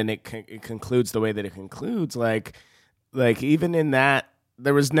the end, and it concludes the way that it concludes, like even in that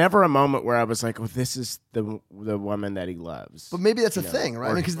there was never a moment where I was like, "Oh, this is the woman that he loves." But maybe that's a thing,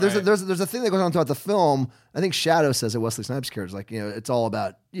 right? Because there's a thing that goes on throughout the film. I think Shadow says it. Wesley Snipes' character is like, it's all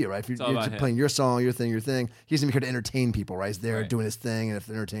about you, right? If you're playing your song, your thing. He's gonna be here to entertain people, right? He's there doing his thing, and if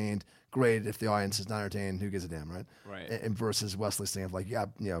they're entertained, great. If the audience is not entertained, who gives a damn, right? Right. And versus Wesley's thing of like, you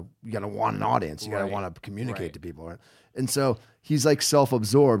gotta want an audience, you gotta want to communicate to people, right? And so he's like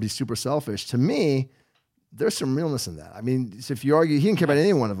self-absorbed. He's super selfish. To me, there's some realness in that. I mean, if you argue, he didn't care about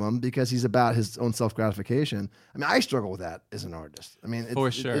any one of them because he's about his own self-gratification. I mean, I struggle with that as an artist. I mean,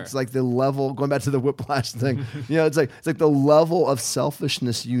 it's like the level, going back to the Whiplash thing, it's like the level of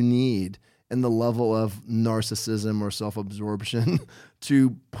selfishness you need and the level of narcissism or self-absorption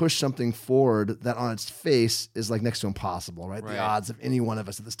to push something forward that on its face is like next to impossible, right? The odds of any one of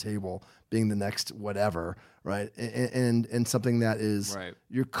us at this table being the next whatever, right? And something that is,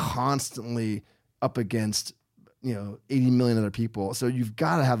 you're constantly up against 80 million other people, so you've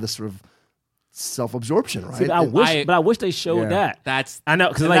got to have this sort of self-absorption, right? See, I wish they showed that. I know,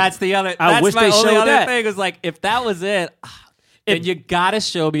 because that's the other. I wish they showed that thing. Is like, if that was it, then you gotta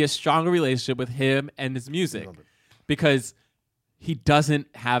show me a stronger relationship with him and his music, because he doesn't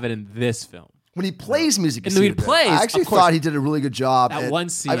have it in this film. When he plays music, I actually thought he did a really good job. That one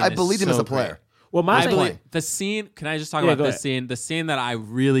scene, I believed him as a player. Well, the scene. Can I just talk about this scene? The scene that I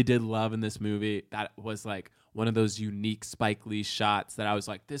really did love in this movie, that was like one of those unique Spike Lee shots that I was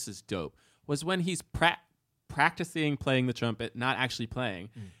like, "This is dope." Was when he's practicing playing the trumpet, not actually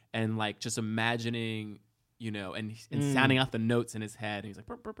playing, and like just imagining, and sounding out the notes in his head. And he's like,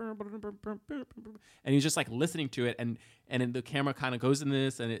 and he's just like listening to it, and then the camera kind of goes in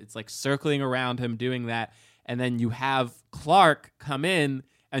this, and it's like circling around him doing that, and then you have Clark come in,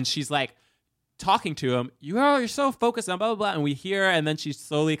 and she's like talking to him, you're so focused on blah blah blah, and we hear her, and then she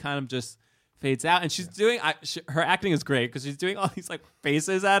slowly kind of just fades out, and she's doing her acting is great because she's doing all these like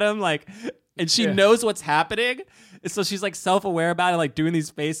faces at him, like, and she knows what's happening, and so she's like self-aware about it, like doing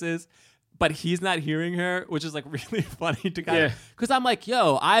these faces, but he's not hearing her, which is like really funny to kind of, because I'm like,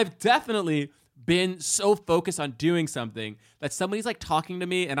 I've definitely been so focused on doing something that somebody's like talking to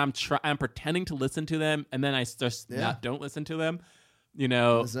me, and I'm pretending to listen to them, and then I just don't listen to them. And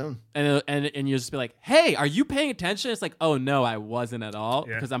you just be like, hey, are you paying attention? It's like, oh no, I wasn't at all,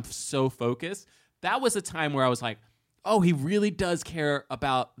 because I'm so focused. That was a time where I was like, oh, he really does care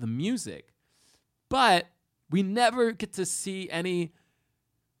about the music. But we never get to see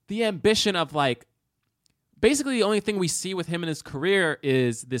the ambition of like, basically the only thing we see with him in his career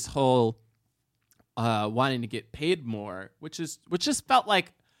is this whole wanting to get paid more, which just felt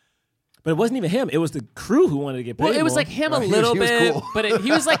like. But it wasn't even him. It was the crew who wanted to get paid. Well, it was more. like him a little bit, cool. But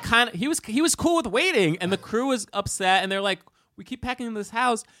he was like he was cool with waiting, and the crew was upset, and they're like, we keep packing in this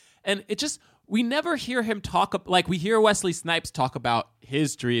house, and it just, we never hear him talk, like we hear Wesley Snipes talk about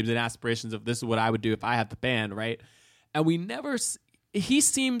his dreams and aspirations of this is what I would do if I had the band, right? And we never, he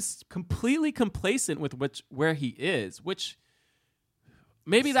seems completely complacent with where he is, which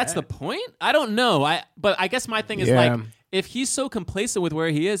maybe that's the point. I don't know. But I guess my thing is like, if he's so complacent with where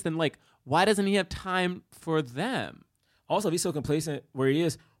he is, then like, why doesn't he have time for them? Also, if he's so complacent where he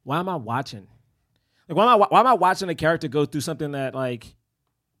is, why am I watching? Like, why am I watching a character go through something that like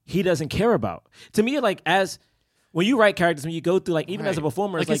he doesn't care about? To me, like, as when you write characters, when you go through, like, even as a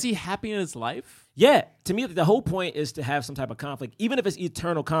performer, like, it's like, is he happy in his life? Yeah. To me, the whole point is to have some type of conflict, even if it's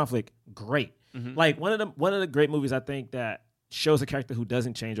eternal conflict. Great. Mm-hmm. Like one of the great movies I think that shows a character who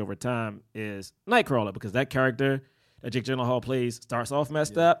doesn't change over time is Nightcrawler, because that character that Jake Gyllenhaal plays starts off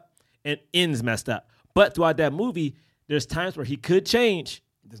messed up and ends messed up. But throughout that movie, there's times where he could change,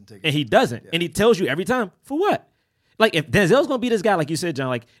 and he doesn't. And he tells you every time, for what? Like, if Denzel's going to be this guy, like you said, John,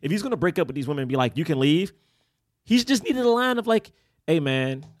 like, if he's going to break up with these women and be like, you can leave, he's just needed a line of like, hey,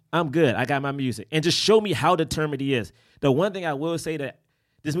 man, I'm good. I got my music. And just show me how determined he is. The one thing I will say that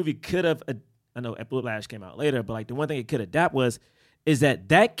this movie could have, I know Whiplash came out later, but like the one thing it could adapt is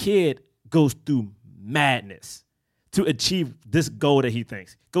that kid goes through madness to achieve this goal that he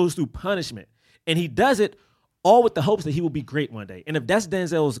thinks, goes through punishment. And he does it all with the hopes that he will be great one day. And if that's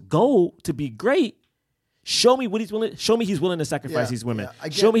Denzel's goal, to be great, show me what he's willing. Show me he's willing to sacrifice these women.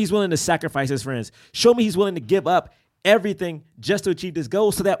 Show me he's willing to sacrifice his friends. Show me he's willing to give up everything just to achieve this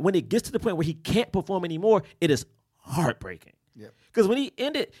goal, so that when it gets to the point where he can't perform anymore, it is heartbreaking. Because when he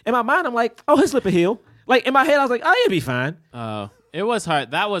ended, in my mind, I'm like, oh, he'll slip a heel. Like, in my head, I was like, oh, he'll be fine. It was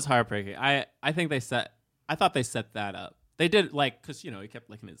hard. That was heartbreaking. I thought they set that up. They did, like, because, he kept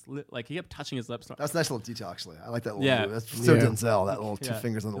licking his lip, like, he kept touching his lips. That's a nice little detail, actually. I like that little move. That's so Denzel, that little two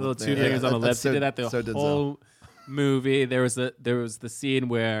fingers on the lip. Little two fingers on the lips. He did that the whole movie. There was the scene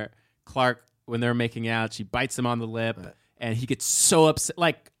where Clark, when they're making out, she bites him on the lip, and he gets so upset,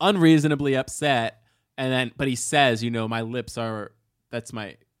 like unreasonably upset, but he says, my lips are, that's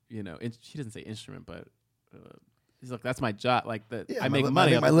my, he doesn't say instrument, but he's like, that's my job. Like I make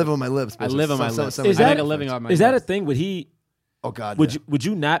money. I live on my lips. I live on my lips. Is I that make a living on my lips. Is that a thing? Oh God! Would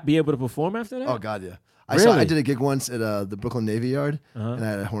you not be able to perform after that? Oh God, yeah. Really? I did a gig once at the Brooklyn Navy Yard, and I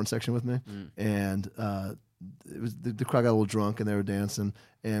had a horn section with me, and it was the crowd got a little drunk and they were dancing,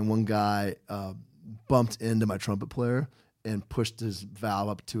 and one guy bumped into my trumpet player and pushed his valve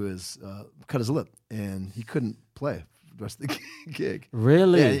up to his cut his lip, and he couldn't play for the rest of the gig.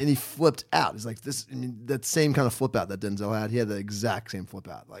 Really? Yeah, and he flipped out. He's like, this. I mean, that same kind of flip out that Denzel had. He had the exact same flip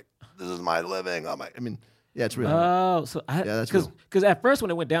out. Like, this is my living. Yeah, it's real. Oh, so that's real. Because at first when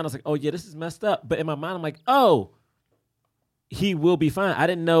it went down, I was like, oh yeah, this is messed up. But in my mind, I'm like, oh, he will be fine. I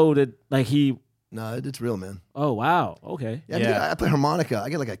didn't know that he. No, it's real, man. Oh wow, okay. Yeah, I play harmonica. I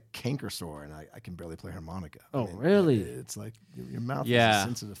get like a canker sore, and I can barely play harmonica. Really? It's like your mouth is a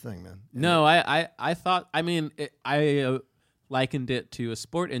sensitive thing, man. No, I thought. I mean, I likened it to a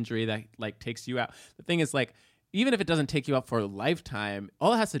sport injury that like takes you out. The thing is, like, even if it doesn't take you out for a lifetime,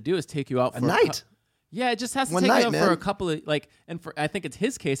 all it has to do is take you out for a night. Yeah, it just has to One take night, you out man. for a couple of I think it's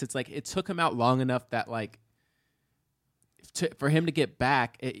his case. It's like it took him out long enough that like for him to get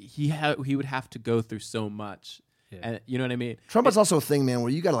back, he would have to go through so much. Yeah. And you know what I mean? Trumpet's also a thing, man, where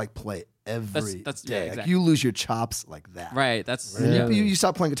you got to like play every day. Yeah, exactly. Like, you lose your chops like that. Right. That's you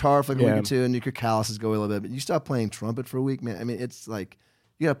stop playing guitar for like a week or two, and your calluses go a little bit. But you stop playing trumpet for a week, man. I mean, it's like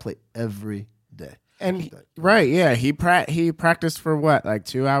you got to play every day. And he practiced for what, like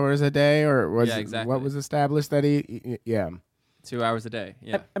 2 hours a day, or was what was established that he 2 hours a day.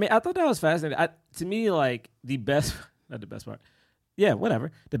 Yeah, I mean, I thought that was fascinating. To me, like not the best part. Yeah,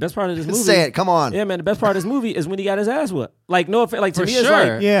 whatever. The best part of this movie. Say it. Come on. Yeah, man. The best part of this movie is when he got his ass whooped. Like no offense. Like to me, sure.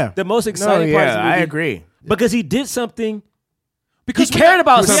 it's like the most exciting part of the movie. I agree because he did something. Because he cared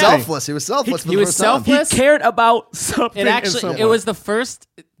about something. He was selfless. He was selfless. He cared about something. It was the first.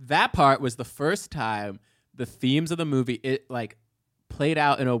 That part was the first time the themes of the movie played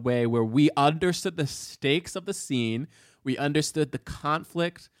out in a way where we understood the stakes of the scene. We understood the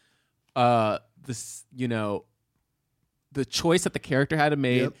conflict. The choice that the character had to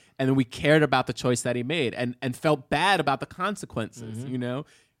make, and then we cared about the choice that he made, and felt bad about the consequences.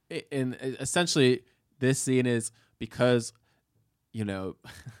 And essentially, this scene is because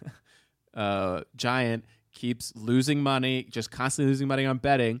Giant keeps losing money, just constantly losing money on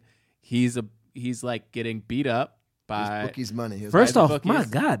betting. He's like getting beat up by bookies' money. First off, my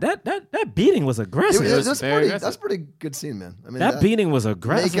God, that beating was aggressive. That's pretty good scene, man. I mean, that beating was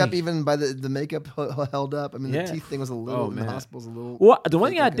aggressive. Makeup, even by the makeup held up. I mean, the teeth thing was a little. The hospital's a little. Well, the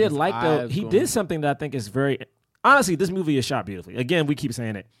one thing I did like though, he did something that I think is very. Honestly, this movie is shot beautifully. Again, we keep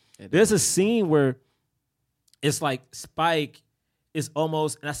saying it. There's a scene where it's like Spike is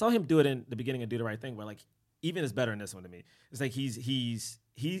almost, and I saw him do it in the beginning of Do the Right Thing, where like even it's better in this one to me. It's like he's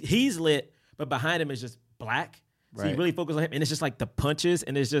lit, but behind him is just black. So you really focus on him, and it's just like the punches,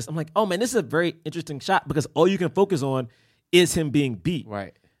 and it's just I'm like, oh man, this is a very interesting shot because all you can focus on is him being beat.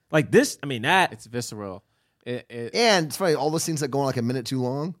 Right. Like this, I mean it's visceral. And it's funny, all the scenes that go on like a minute too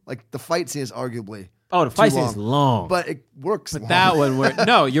long. Like the fight scene is arguably the fight scene is long, but it works. But that one works.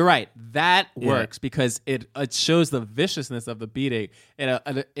 No, you're right. That works because it shows the viciousness of the beating.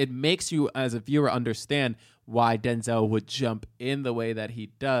 It makes you as a viewer understand why Denzel would jump in the way that he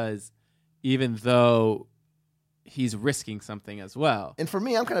does, even though he's risking something as well. And for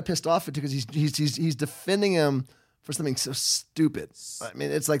me, I'm kind of pissed off because he's defending him for something so stupid. I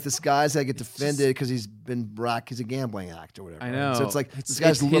mean, it's like this guy's that get defended because he's a gambling act or whatever. I know. So it's like this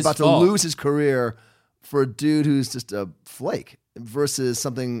guy's about to lose his career for a dude who's just a flake versus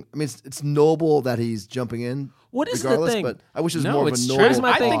something. I mean, it's noble that he's jumping in. What is regardless, the thing? But I wish it was more of a noble.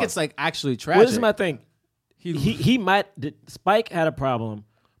 I think it's like actually tragic. What is my thing? Spike had a problem,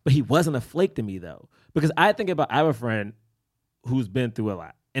 but he wasn't a flake to me though. Because I have a friend who's been through a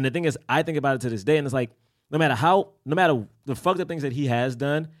lot. And the thing is, I think about it to this day, and it's like, no matter the fucked up things that he has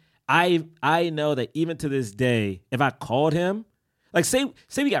done, I know that even to this day, if I called him, like say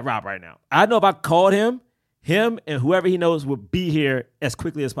we got robbed right now. I know if I called him and whoever he knows would be here as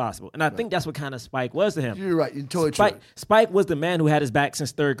quickly as possible. And I think that's what kind of Spike was to him. You're right. You're totally true. Spike was the man who had his back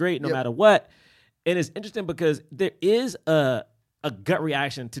since third grade, no matter what. And it's interesting because there is a gut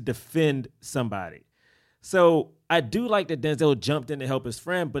reaction to defend somebody. So I do like that Denzel jumped in to help his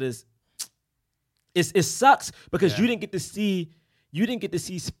friend, but it sucks because you didn't get to see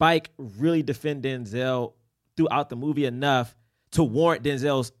Spike really defend Denzel throughout the movie enough to warrant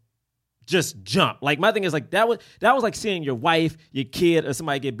Denzel's just jump. Like my thing is like that was like seeing your wife, your kid, or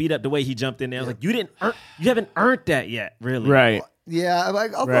somebody get beat up the way he jumped in there. I was like, you haven't earned that yet, really. Right. Yeah,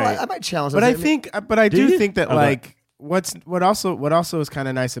 I might challenge. But I do think that Okay. like what also is kind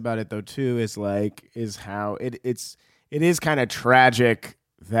of nice about it though too is how it is kind of tragic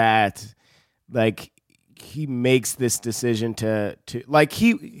that like he makes this decision to like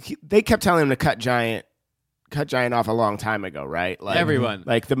they kept telling him to cut Giant off a long time ago, right? Like Everyone.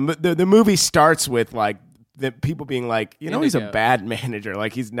 like the movie starts with like the people being like, he's a Indigo. bad manager,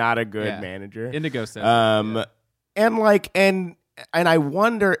 like he's not a good manager. Indigo says and I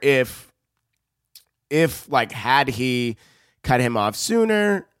wonder if like had he cut him off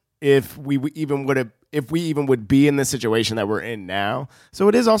sooner, if we even would be in the situation that we're in now. So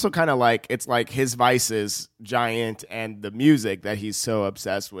it is also kind of like it's like his vices, Giant, and the music that he's so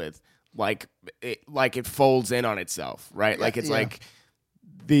obsessed with, like it folds in on itself, right? Like it's like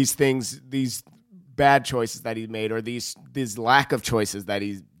these things, these bad choices that he made, or these lack of choices that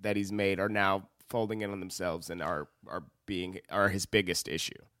he's made, are now folding in on themselves and are his biggest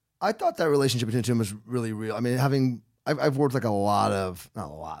issue. I thought that relationship between them was really real. I mean, I've worked like not a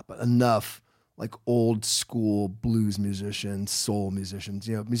lot, but enough like old school blues musicians, soul musicians,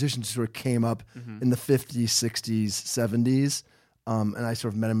 musicians who sort of came up in the 50s, 60s, 70s. And I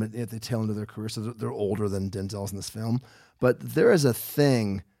sort of met them at the tail end of their career, so they're older than Denzel's in this film. But there is a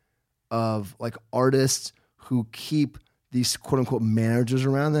thing of like artists who keep these quote unquote managers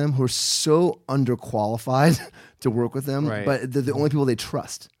around them who are so underqualified to work with them, but they're the only people they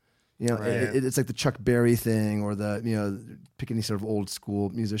trust. It's like the Chuck Berry thing, or the pick any sort of old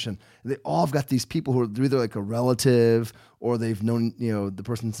school musician. They all have got these people who are either like a relative or they've known the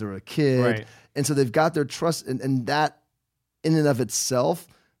person since they were a kid, and so they've got their trust, and that in and of itself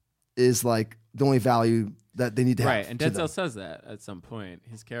is like the only value that they need to have. Right, and Denzel says that at some point.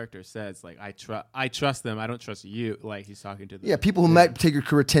 His character says, like, I trust them, I don't trust you. Like, he's talking to them. Yeah, people who might take your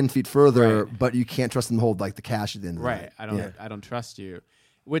career 10 feet further, but you can't trust them to hold, like, the cash at the end of the night. I don't trust you.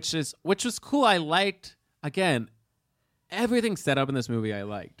 Which was cool. I liked, again, everything set up in this movie I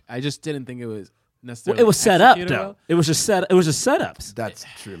liked. I just didn't think it was necessarily it was set up, though. well. It was just setups. That's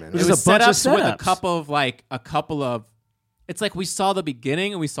true, man. It was just a bunch of setups. With a couple of it's like we saw the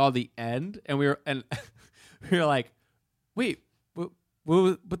beginning and we saw the end, and we were like, wait,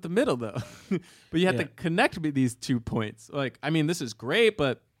 but the middle though. But you have to connect with these 2 points. Like, I mean, this is great,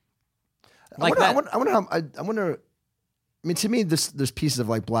 but like I wonder. I mean, to me, there's pieces of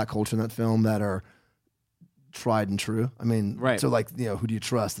like black culture in that film that are tried and true. I mean, so like who do you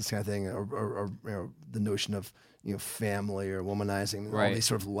trust? This kind of thing, or the notion of family or womanizing, all these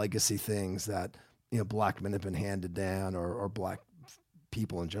sort of legacy things that black men have been handed down, or black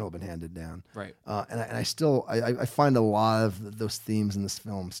people in general have been handed down. Right. And I find a lot of those themes in this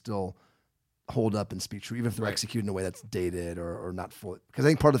film still hold up and speak true, even if they're executed in a way that's dated or not fully. Because I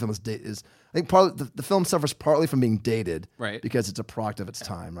think part of the film I think part of the film suffers partly from being dated, because it's a product of its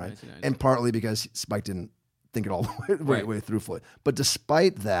time, right? And partly because Spike didn't think it all the way through fully. But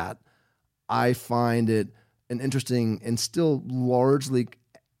despite that, I find it an interesting and still largely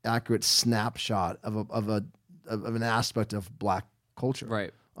accurate snapshot of an aspect of black culture,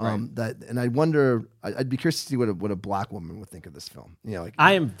 right? And I wonder, I'd be curious to see what a black woman would think of this film.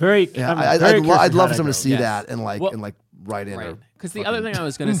 I am very. I'd love someone to see that and write in. Because the other thing I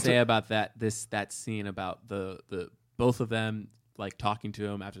was going to say about that scene about the both of them like talking to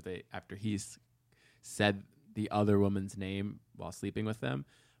him after he's said the other woman's name while sleeping with them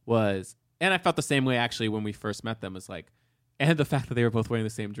was, and I felt the same way actually when we first met them, was like, and the fact that they were both wearing the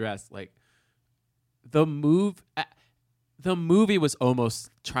same dress, like the movie was almost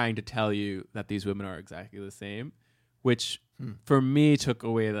trying to tell you that these women are exactly the same, which for me took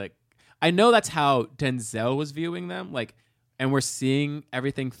away, like, I know that's how Denzel was viewing them, like, and we're seeing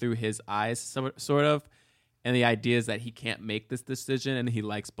everything through his eyes, sort of, and the idea is that he can't make this decision and he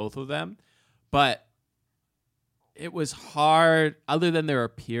likes both of them, but it was hard, other than their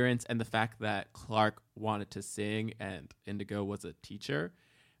appearance and the fact that Clark wanted to sing and Indigo was a teacher.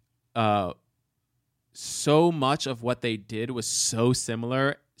 So much of what they did was so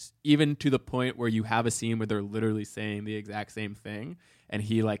similar, even to the point where you have a scene where they're literally saying the exact same thing, and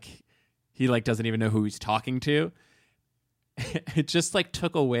he doesn't even know who he's talking to. It just like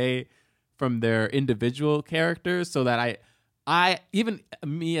took away from their individual characters, so that I even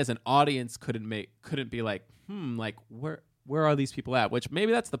me as an audience couldn't be like, like where are these people at? Which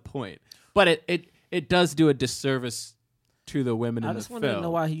maybe that's the point, but it does do a disservice to the women in the film. I just want to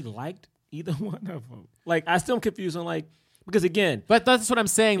know why he liked either one of them. Like, I still am confused on, like, Because again, but that's what I'm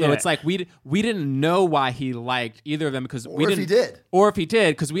saying though. It's like we didn't know why he liked either of them because or if he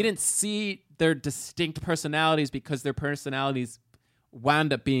did, because we didn't see their distinct personalities because their personalities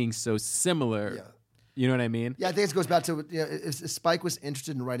wound up being so similar. Yeah. You know what I mean? Yeah, I think it goes back to if Spike was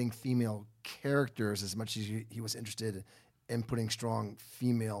interested in writing female characters as much as he was interested in putting strong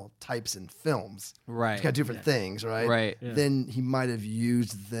female types in films, right? Kind of different things, right? Right. Yeah. Then he might have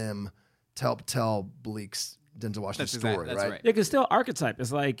used them to help tell Bleak's Denzel Washington story, that's right? right? Yeah, because still archetype.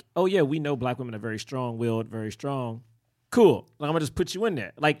 It's like, oh yeah, we know black women are very strong-willed, very strong. Cool. Like I'm gonna just put you in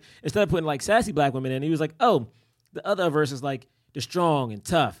there. Like instead of putting like sassy black women in, he was like, oh, the other verse is like they're strong and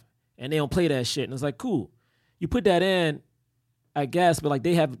tough, and they don't play that shit. And it's like, cool. You put that in, I guess, but like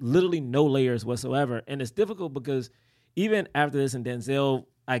they have literally no layers whatsoever, and it's difficult because even after this, and Denzel,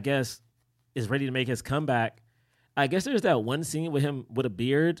 I guess, is ready to make his comeback. I guess there's that one scene with him with a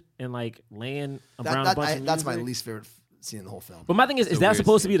beard and like laying around a bunch of music. That's my least favorite scene in the whole film. But my thing is that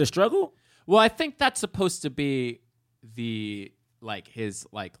supposed to be the struggle? Well, I think that's supposed to be the like his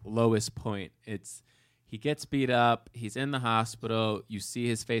like lowest point. It's he gets beat up, he's in the hospital, you see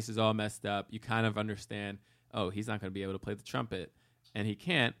his face is all messed up, you kind of understand, oh, he's not going to be able to play the trumpet, and he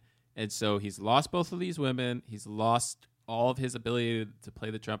can't. And so he's lost both of these women. He's lost all of his ability to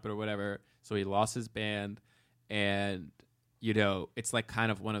play the trumpet or whatever. So he lost his band. And, you know, it's like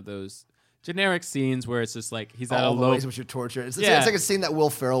kind of one of those generic scenes where it's just like he's at a low... ways which you torture. It's like a scene that Will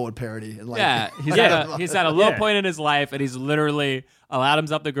Ferrell would parody. And like, he's at a low point in his life, and he's literally allowed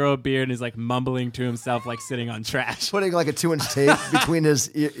himself to grow a beard, and he's like mumbling to himself like sitting on trash. Putting like a 2-inch tape between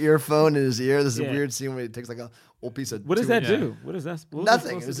his earphone and his ear. This is a weird scene where he takes like a old piece of... What does that do? What is that?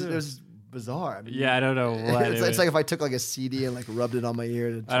 Nothing. It was bizarre. I mean, I don't know what it's like if I took like a CD and like rubbed it on my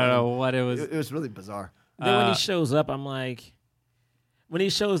ear. I don't know what it was. It was really bizarre. Then when he shows up, I'm like, what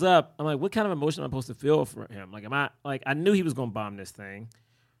kind of emotion am I supposed to feel for him? Like, I knew he was going to bomb this thing.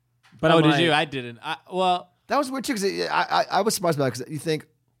 But did you? I didn't. Well, that was weird too, because I was surprised by it, because you think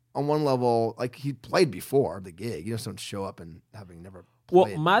on one level, like he played before the gig. You just don't show up and having never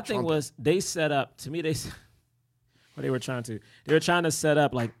played. Well, my thing was they set up, to me, they were trying to set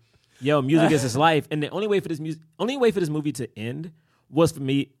up like, yo, music is his life. And the only way for this movie to end was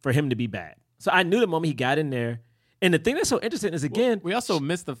for him to be bad. So I knew the moment he got in there. And the thing that's so interesting is, again... we also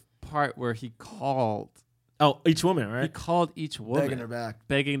missed the part where he called... Oh, each woman, right? He called each woman. Begging her back.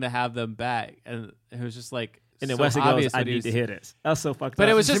 Begging to have them back. And it was just like... And then so Wesley goes, I need to hear this. That's so fucked up. But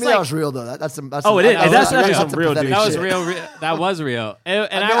it was just that was real, though. That's it is. That's actually some real dude. That was real. That was real. And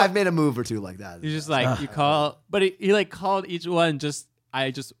I've made a move or two like that. He's just like, you call... But he like called each one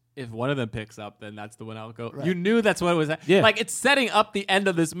if one of them picks up, then that's the one I'll go. Right. You knew that's what it was. Yeah. Like, it's setting up the end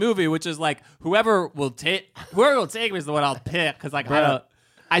of this movie, which is like whoever will take me is the one I'll pick, because like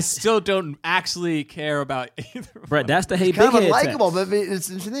I still don't actually care about either. Right, that's the Hey Big kind of Head unlikable, but it's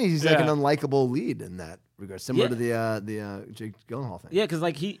interesting. He's like an unlikable lead in that regard, similar to the Jake Gyllenhaal thing. Yeah, because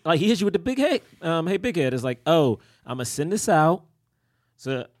like he hits you with the big Hey Big Head. It's like, oh, I'm gonna send this out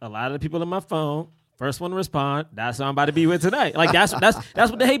to a lot of the people on my phone. First one to respond, that's who I'm about to be with tonight. Like that's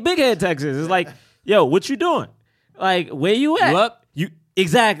what the Hey Big Head text is. It's like, yo, what you doing? Like, where you at? You up? You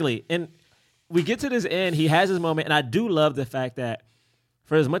exactly. And we get to this end, he has his moment, and I do love the fact that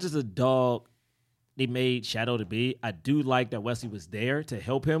for as much as a dog they made Shadow to be, I do like that Wesley was there to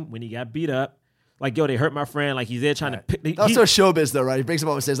help him when he got beat up. Like, yo, they hurt my friend. Like, he's there trying to pick. That's so showbiz, though, right? He brings him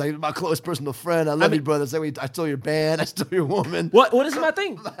up and says, like, my close personal friend. I love you, brother. It's like, I stole your band. I stole your woman. What is my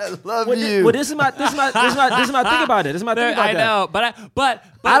thing? I love you. Well, this is my thing about it. I know, but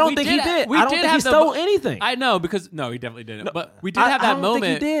I don't think he did. I don't think he stole anything. I know, because he definitely didn't. No, but we did have that moment.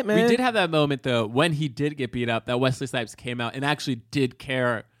 Think he did, man. We did have that moment though when he did get beat up, that Wesley Snipes came out and actually did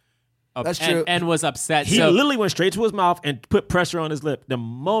care. That's true. And was upset. He literally went straight to his mouth and put pressure on his lip. The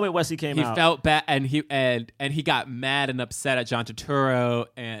moment Wesley came out, he felt bad, and he got mad and upset at John Turturro,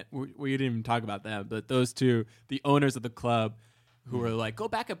 and we didn't even talk about them, but those two, the owners of the club, who were like, "Go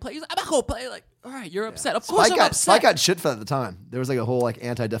back and play." He's like, "I'm not gonna play." Like, all right, you're upset. Of course, I'm upset. Spike got shit for that at the time. There was like a whole like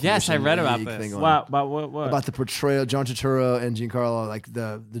anti-defamation. Yes, I read about this. Thing about what? About the portrayal of John Turturro and Giancarlo, like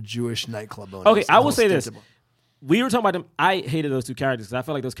the Jewish nightclub owners. Okay, I will say this. We were talking about them. I hated those two characters because I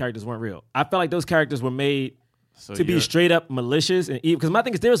felt like those characters weren't real. I felt like those characters were made to be straight up malicious and evil. Because my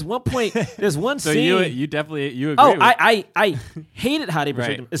thing is, there's one point, there's one scene. You definitely agree. Oh, I hated how they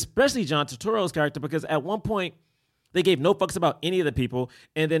portrayed them, especially John Turturro's character, because at one point they gave no fucks about any of the people.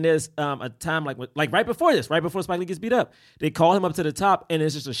 And then there's a time like right before Spike Lee gets beat up, they call him up to the top, and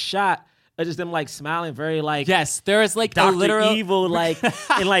it's just a shot. Just them like smiling, very like there is like Dr. a literal Evil, like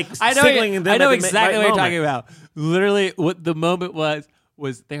and like I know signaling them. I know exactly what you're talking about. Literally, what the moment was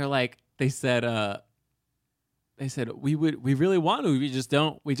they were like they said they said we really want to.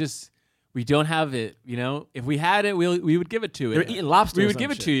 We don't have it. You know, if we had it, we would give it to you. They're eating lobster. We would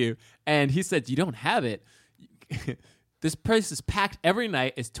give it to you. And he said, you don't have it. This place is packed every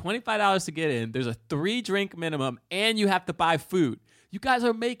night. It's $25 to get in. There's a 3-drink minimum, and you have to buy food. You guys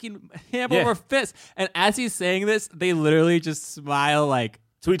are making ham over fist. And as he's saying this, they literally just smile like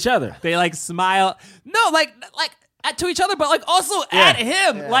to each other. They like smile. No, like to each other, but like also at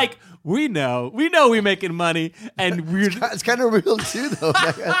him. Yeah. Like we know we're making money, and it's kind of real too, though.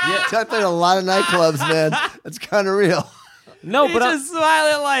 I played a lot of nightclubs, man. It's kind of real. No, he but just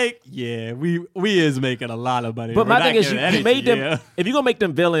smiling like, yeah, we is making a lot of money. But my thing is, you made them. If you're gonna make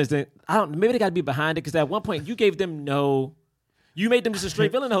them villains, then maybe they got to be behind it because at one point you gave them you made them just a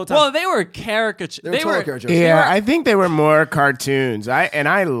straight villain the whole time. Well, they were caricatures. They were caricatures. Yeah, I think they were more cartoons.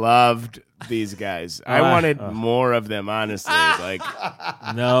 I loved these guys. I wanted more of them, honestly. Like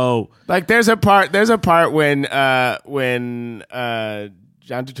no, like there's a part when John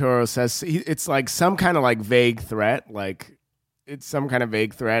Turturro says it's like some kind of like vague threat, like. It's some kind of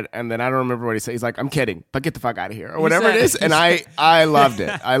vague threat, and then I don't remember what he said. He's like, "I'm kidding, but get the fuck out of here," or whatever it is. And I loved it.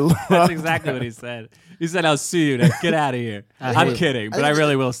 That's exactly what he said. He said, "I'll sue you. Now get out of here." I'm kidding, but I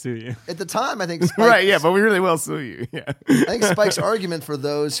really will sue you. At the time, I think right, yeah, but we really will sue you. Yeah, I think Spike's argument for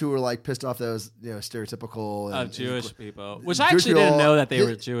those who were like pissed off those stereotypical of Jewish people, which I actually didn't know that they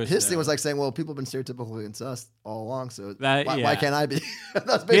were Jewish. His thing was like saying, "Well, people have been stereotypical against us all along, so why can't I be?"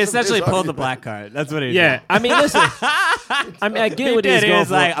 He essentially pulled the black card. That's what he did. Yeah, I mean, listen. I get what he's going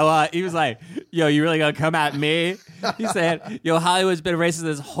for. He was like, yo, you really gonna come at me? He said, yo, Hollywood's been racist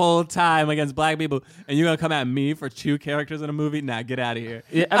this whole time against black people, and you're gonna come at me for 2 characters in a movie? Nah, get out of here.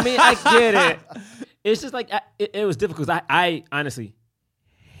 Yeah, I mean, I get it. It's just like, it was difficult because I honestly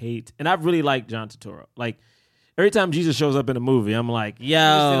hate, and I really like John Turturro. Like, every time Jesus shows up in a movie, I'm like, yo.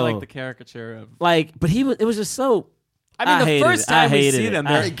 I just like the caricature of. Like, but it was just so. I mean, the first time we see them,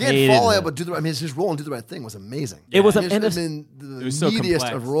 again, fall out, but his role and Do the Right Thing was amazing. It was, the neediest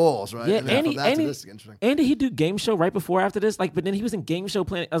of roles, right? Yeah, and did he do Game Show right before after this? Like, but then he was in Game Show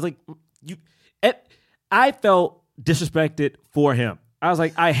Planet. I was like, I felt disrespected for him. I was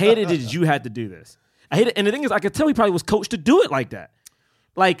like, I hated that you had to do this. I hated, and the thing is, I could tell he probably was coached to do it like that.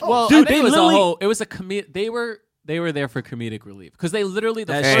 Like, dude, it was a comedic. They were there for comedic relief because they literally.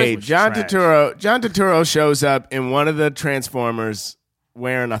 John Turturro shows up in one of the Transformers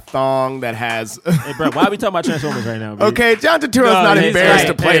wearing a thong that has. Hey, bro, why are we talking about Transformers right now? Bro? Okay, John Turturro's not embarrassed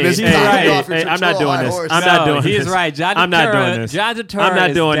to play this. I'm not doing this. I'm not doing this. He's right. I'm not doing this. John Turturro I'm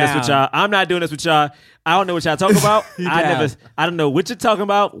not doing this with y'all. I'm not doing this with y'all. I don't know what y'all talking about. I don't know what you're talking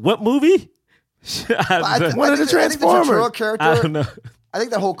about. What movie? One of the Transformers. I think the Turturro character. I don't know. I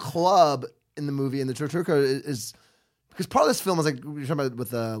think that whole club in the movie and the Turturro is because part of this film is like you're talking about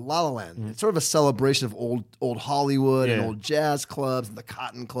with La La Land. Mm-hmm. It's sort of a celebration of old Hollywood and old jazz clubs and the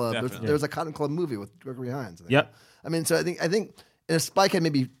Cotton Club. There was a Cotton Club movie with Gregory Hines. Yep. I mean, so I think if Spike had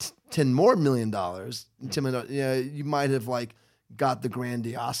maybe $10 more million, you might have like got the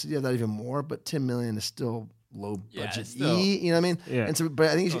grandiosity of that even more. But $10 million is still low budget. You know what I mean? Yeah. And so, but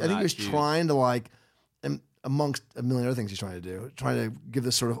I think he was trying to like. Amongst a million other things he's trying to give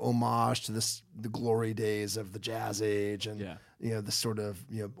this sort of homage to the glory days of the jazz age and this sort of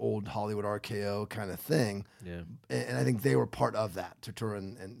old Hollywood RKO kind of thing. Yeah, and I think they were part of that. Turturro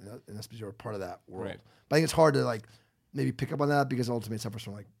and SPG were part of that world. Right. But I think it's hard to like maybe pick up on that because ultimately it suffers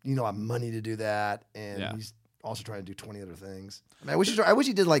from like I have money to do that, and he's also trying to do 20 other things. I mean, I wish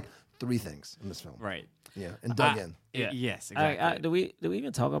he did like 3 things in this film. Right. Yeah, and dug in. Yeah. Yes, exactly. Do we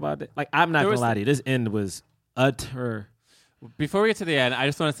even talk about it? Like, I'm not gonna lie to you. This end was utter. Before we get to the end, I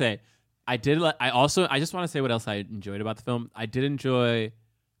just want to say, I just want to say what else I enjoyed about the film. I did enjoy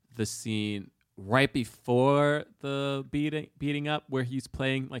the scene right before the beating up where he's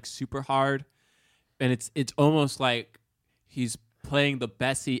playing like super hard, and it's almost like he's playing the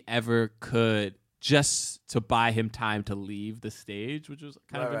best he ever could just to buy him time to leave the stage, which was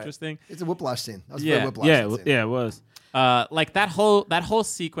kind of interesting. It's a whiplash scene. That was yeah, a whiplash scene. Yeah, it was. Like that whole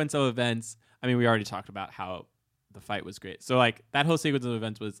sequence of events. I mean, we already talked about how the fight was great. So like that whole sequence of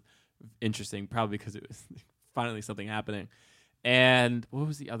events was interesting, probably because it was finally something happening. And what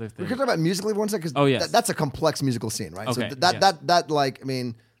was the other thing? We could talk about musically for one second, because that's a complex musical scene, right? Okay, so that like, I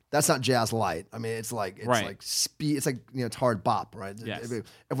mean, that's not jazz light. I mean, it's like speed. It's like it's hard bop, right? Yes.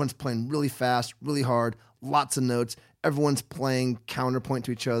 Everyone's playing really fast, really hard, lots of notes. Everyone's playing counterpoint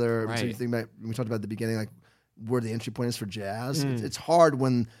to each other. Right. So you think about we talked about at the beginning, like where the entry point is for jazz. It's hard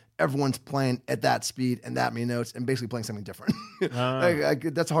when everyone's playing at that speed and that many notes and basically playing something different.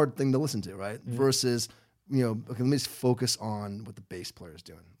 That's a hard thing to listen to, right? Versus okay, let me just focus on what the bass player is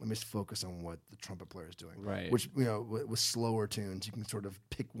doing. Let me just focus on what the trumpet player is doing. Right. Which, with slower tunes, you can sort of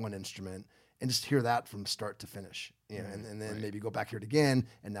pick one instrument and just hear that from start to finish. And then maybe go back here again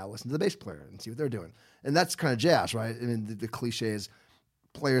and now listen to the bass player and see what they're doing. And that's kind of jazz, right? I mean, the cliche is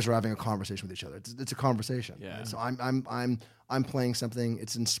players are having a conversation with each other. It's a conversation. Yeah. Right? So I'm playing something.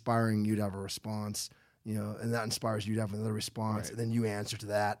 It's inspiring you to have a response. And that inspires you to have another response, and then you answer to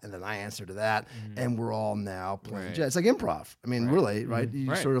that, and then I answer to that, and we're all now playing jazz. It's like improv. I mean, really, right?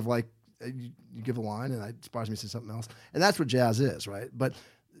 You sort of like, you give a line, and it inspires me to say something else. And that's what jazz is, right? But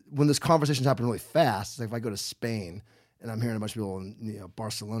when those conversations happen really fast, it's like if I go to Spain, and I'm hearing a bunch of people in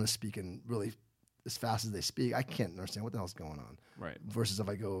Barcelona speaking really as fast as they speak, I can't understand what the hell's going on. Right. Versus if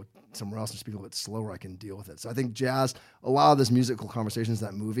I go somewhere else and speak a little bit slower, I can deal with it. So I think jazz, a lot of those musical conversations in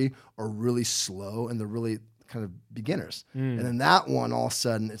that movie are really slow and they're really kind of beginners. And then that one, all of a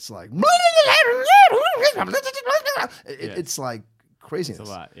sudden, it's like, it's like craziness. It's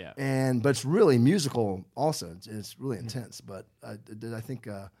a lot, yeah. But it's really musical also. It's really intense. But I think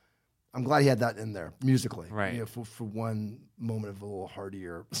I'm glad he had that in there musically. Right. For one moment of a little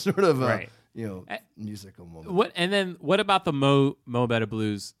heartier sort of musical moment. What about the Mo Better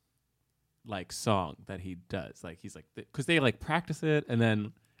Blues like song that he does? Like he's like, because they like practice it and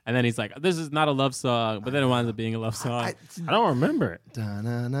then he's like, this is not a love song, but then it winds up being a love song. I don't remember it.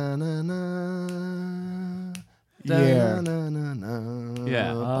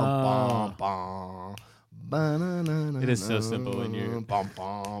 It is so simple when you're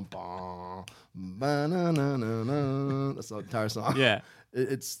that's the entire song. Yeah.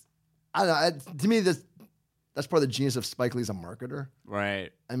 It's I don't know. To me, that's part of the genius of Spike Lee as a marketer. Right.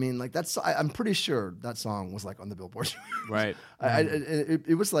 I mean, like I'm pretty sure that song was like on the Billboard. Right.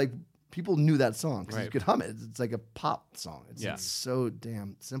 It was like people knew that song because you could hum it. It's like a pop song. It's so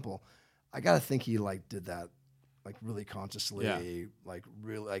damn simple. I gotta think he like did that like really consciously, like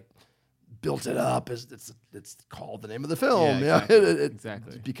really like built it up as it's called the name of the film. Yeah,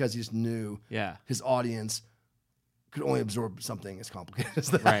 exactly. Because he just knew his audience could only absorb something as complicated as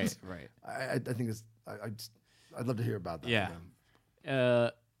that. Right. I think it's I'd love to hear about that. Yeah.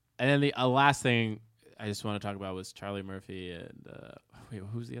 And then the last thing I just want to talk about was Charlie Murphy and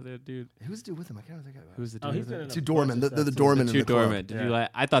who's the other dude? Who's the dude with him? I can't think of it. Who's the dude? The two doormen. The doormen. The two doormen. Did you like?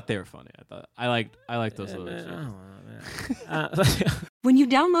 I thought they were funny. I liked those little shit. When you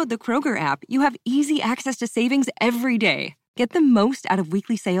download the Kroger app, you have easy access to savings every day. Get the most out of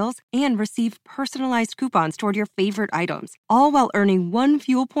weekly sales and receive personalized coupons toward your favorite items, all while earning 1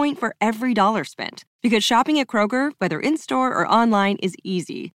 fuel point for every $1 spent. Because shopping at Kroger, whether in-store or online, is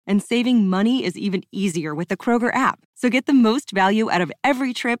easy. And saving money is even easier with the Kroger app. So get the most value out of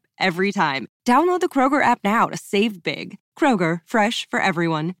every trip, every time. Download the Kroger app now to save big. Kroger, fresh for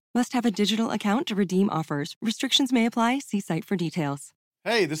everyone. Must have a digital account to redeem offers. Restrictions may apply. See site for details.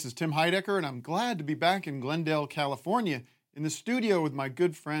 Hey, this is Tim Heidecker, and I'm glad to be back in Glendale, California, in the studio with my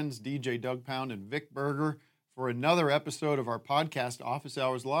good friends DJ Doug Pound and Vic Berger for another episode of our podcast, Office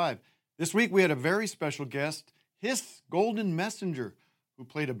Hours Live. This week we had a very special guest, Hiss Golden Messenger, who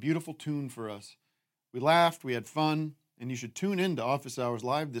played a beautiful tune for us. We laughed, we had fun, and you should tune in to Office Hours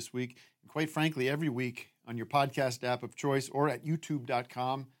Live this week, and quite frankly, every week on your podcast app of choice or at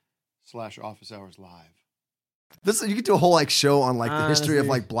youtube.com/Office Hours Live. You could do a whole like show on like the history of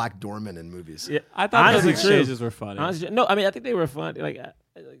like black doormen in movies. Yeah, I thought those exchanges were funny. Honestly, no, I mean I think they were fun. Like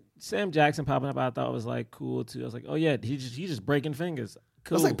Sam Jackson popping up, I thought was like cool too. I was like, oh yeah, he's just breaking fingers.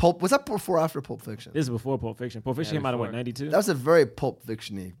 Cool. It was like Pulp. Was that before or after Pulp Fiction? This is before Pulp Fiction. Pulp Fiction came out in what, 92? That was a very Pulp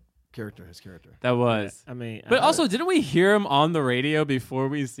Fiction-y character. His character. That was. I mean, but also, didn't we hear him on the radio before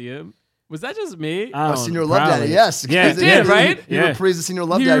we see him? Was that just me? Senior Love Daddy, yes. Yeah, it did, right? He praised the Senior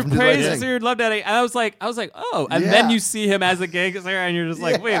Love Daddy from praised the Senior Love Daddy. And I was like, oh. And then you see him as a gangster, and you're just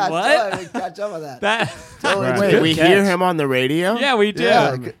like, wait, what? Totally catch up on that. Totally. Wait, we hear him on the radio? Yeah, we do.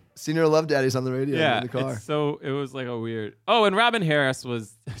 Yeah, Senior Love Daddy's on the radio in the car. So it was like a weird. Oh, and Robin Harris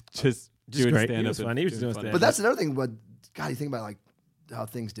was just doing great. stand-up. He was funny. He was doing stand-up. But that's another thing. But God, you think about like how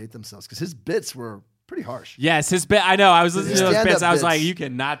things date themselves because his bits were pretty harsh. Yes, his bit. I know. I was listening to those bits. I was like, you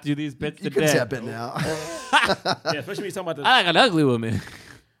cannot do these bits today. You can tap it now. Yeah, especially when you talking about the. I like an ugly woman.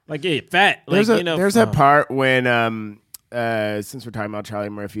 Like, yeah, fat. Like, there's a part when, since we're talking about Charlie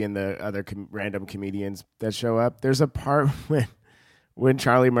Murphy and the other random comedians that show up, there's a part when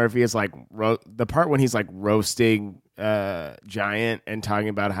Charlie Murphy is like the part when he's like roasting Giant and talking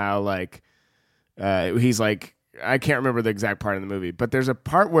about how like he's like. I can't remember the exact part in the movie, but there's a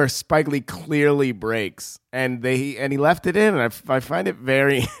part where Spike Lee clearly breaks, and he left it in, and I find it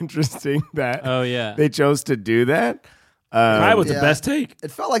very interesting that they chose to do that. Probably was the best take.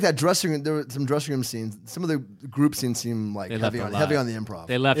 It felt like that dressing room. There were some dressing room scenes. Some of the group scenes seemed like heavy on the improv.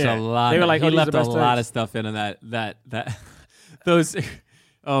 They left a lot. They were like, he left a lot takes. of stuff in that those.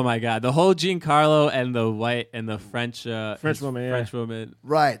 Oh my God! The whole Giancarlo and the white and the French woman.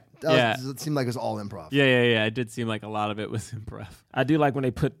 Right. It seemed like it was all improv. Yeah. It did seem like a lot of it was improv. I do like when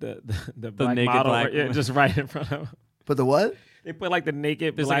they put the black naked model black woman. just right in front of him. But the what? They put like the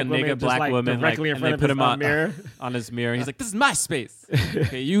naked There's black like a woman, naked just, black woman directly in and front they of put his him mirror. on his mirror. He's like, "This is my space.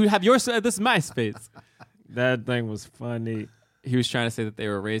 Okay, you have your this is my space." That thing was funny. He was trying to say that they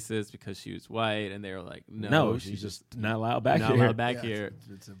were racist because she was white, and they were like, "No, she's just not allowed back not here." Allowed back here.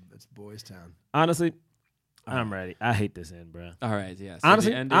 It's boys' town. Honestly, I'm ready. I hate this end, bro. All right, yeah. So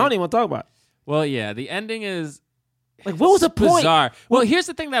honestly, I don't even want to talk about it. Well, yeah, the ending is like, what was the point? Bizarre. Well, here's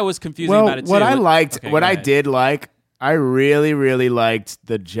the thing that was confusing about it too. What I liked, okay, what I did like, I really, really liked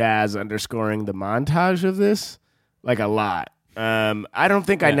the jazz underscoring the montage of this, like a lot. I don't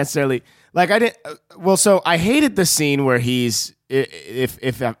think I necessarily like. I didn't. So I hated the scene where he's.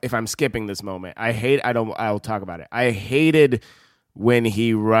 If I'm skipping this moment, I'll talk about it. I hated when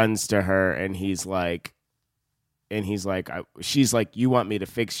he runs to her and he's like, she's like, "You want me to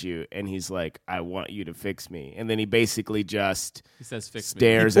fix you?" And he's like, "I want you to fix me." And then he basically just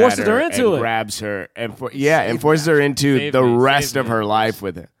stares at her and grabs her and forces her into the rest of her life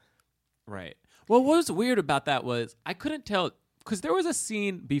with it. Right. Well, what was weird about that was I couldn't tell because there was a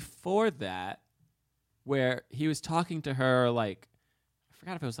scene before that where he was talking to her like I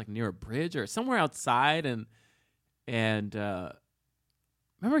forgot if it was like near a bridge or somewhere outside and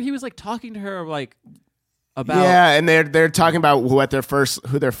remember he was like talking to her like. About and they're talking about who their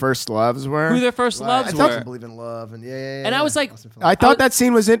first loves were. Who their first loves were. I believe in love and And I was like, I thought that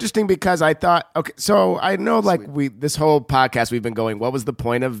scene was interesting because I thought, okay, so I know like this whole podcast we've been going, what was the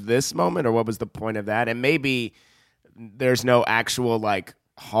point of this moment or what was the point of that? And maybe there's no actual like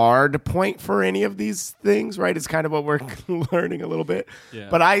hard point for any of these things, right? It's kind of what we're learning a little bit. Yeah.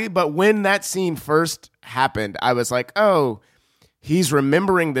 But when that scene first happened, I was like, oh, he's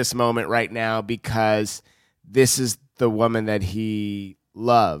remembering this moment right now because this is the woman that he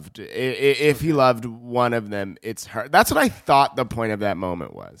loved. If he loved one of them, it's her. That's what I thought the point of that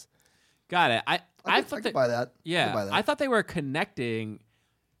moment was. Got it. I thought buy that. Yeah, I thought they were connecting.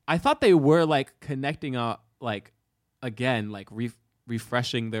 I thought they were like connecting up, like again, like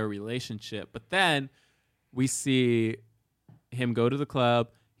refreshing their relationship. But then we see him go to the club.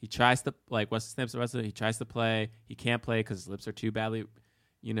 He tries to what's his name's the rest of it. He tries to play. He can't play because his lips are too badly,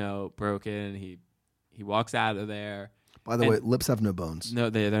 broken. He walks out of there. By the way, lips have no bones. No,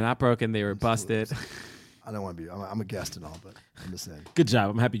 they're not broken. They were busted. I don't want to be. I'm a guest and all, but I'm just saying. Good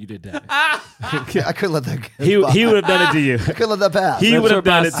job. I'm happy you did that. I couldn't let that. He would have done it to you. I couldn't let that pass. He would have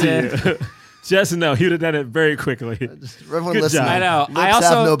done it to you. Just know he would have done it very quickly. Everyone listen. I know. Lips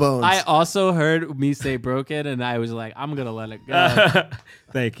have no bones. I also heard me say broken, and I was like, I'm gonna let it go.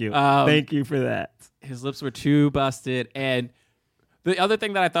 Thank you. Thank you for that. His lips were too busted, and the other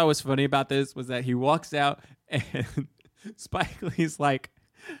thing that I thought was funny about this was that he walks out, and Spike Lee's like,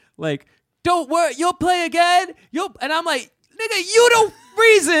 don't worry, you'll play again. And I'm like, nigga, you the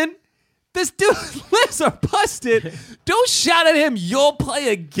reason. This dude's lips are busted. Don't shout at him, you'll play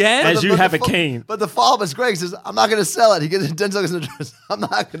again. As you have a cane. But the follow-up is Greg says, I'm not going to sell it. He gets Denzel in the dress. I'm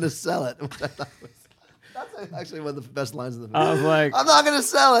not going to sell it. That's actually one of the best lines of the movie. I was like, I'm not going to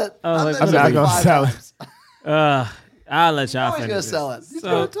sell it. I'm not going to sell it. I'll let y'all finish. He's going to sell it. He's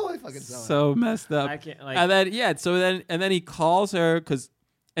going to totally fucking sell it. So messed up. I can't, and then he calls her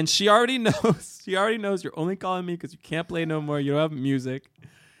and she already knows. She already knows you're only calling me because you can't play no more. You don't have music.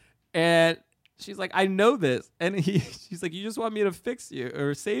 And she's like, I know this. And she's like, you just want me to fix you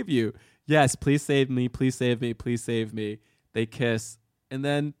or save you. Yes, please save me. Please save me. Please save me. They kiss. And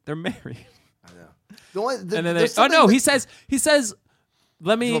then they're married. I know. He says,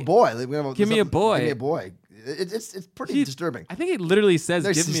 let me. Give a boy. Give me a boy. Give me a boy. It's pretty disturbing. I think he literally says,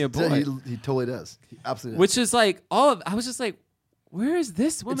 give me a boy. He totally does. He absolutely does. Which is like, I was just like, where is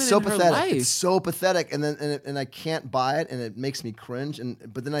this woman so in pathetic. her life? It's so pathetic, and I can't buy it, and it makes me cringe.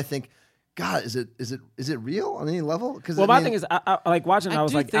 But then I think, God, is it real on any level? Because my thing is, I like watching. I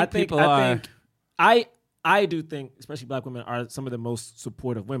was like, I do think, especially black women are some of the most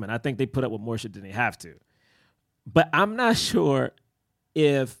supportive women. I think they put up with more shit than they have to. But I'm not sure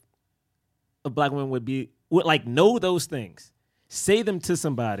if a black woman would like know those things, say them to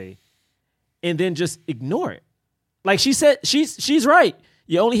somebody, and then just ignore it. Like she said, she's right.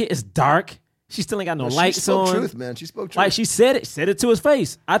 You only hear it's dark. She still ain't got no lights on. She spoke truth, man. She spoke truth. Like she said it to his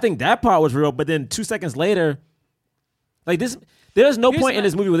face. I think that part was real. But then 2 seconds later, like this, there's no point in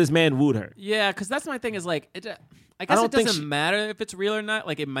this movie where this man wooed her. Yeah, because that's my thing. Is like, I guess it doesn't matter if it's real or not.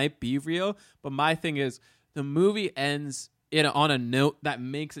 Like, it might be real, but my thing is the movie ends on a note that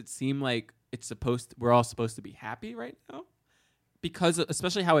makes it seem like we're all supposed to be happy right now, because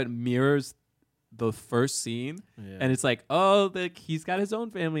especially how it mirrors the first scene, and it's like, oh, he's got his own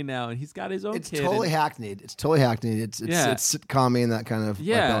family now, and he's got his own kid. Totally hackneyed. It's totally hackneyed. It's sitcom-y and that kind of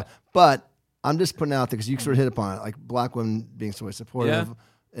like, but I'm just putting out there because you sort of hit upon it, like black women being so supportive,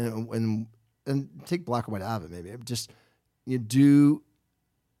 and take black and white out of it. Maybe just do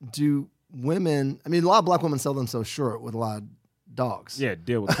women. I mean, a lot of black women sell themselves short with a lot of dogs. Yeah,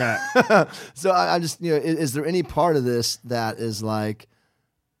 deal with that. So I just is there any part of this that is like,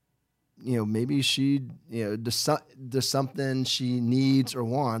 maybe she does something she needs or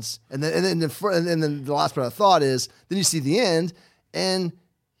wants, and then the last part of the thought is then you see the end and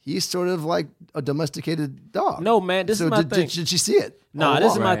he's sort of like a domesticated dog. No, man, this is my thing. Did she see it? No,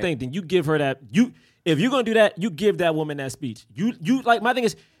 this is my thing. Then you give her that. If you're gonna do that, you give that woman that speech. You like, my thing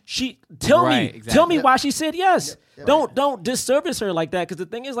is, tell me why she said yes. Don't disservice her like that, because the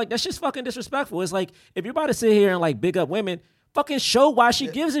thing is, like, that's just fucking disrespectful. It's like, if you're about to sit here and like big up women, fucking show why she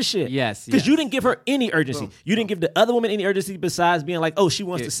gives a shit. Yes, because you didn't give her any urgency. You didn't give the other woman any urgency besides being like, oh, she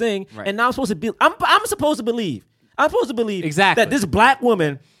wants to sing, and now I'm supposed to believe exactly that this black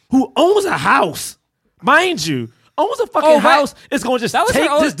woman who owns a house, mind you, owns a fucking house, is going to just take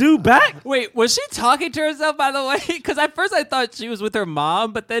this dude back. Wait, was she talking to herself, by the way? Because at first I thought she was with her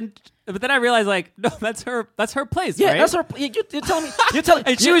mom, but then I realized, like, no, that's her place, right? That's her. You're telling me.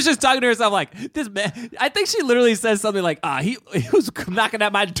 And she was just talking to herself like, this man. I think she literally says something like, he was knocking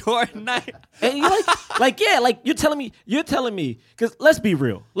at my door at night. And you're like, you're telling me, because let's be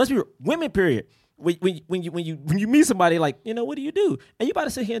real. Women, period. When you meet somebody, like, what do you do? And you about to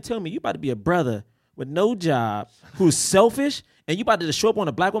sit here and tell me you about to be a brother with no job who's selfish, and you about to just show up on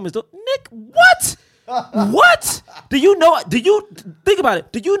a black woman's door? Nick, what? What? Do you think about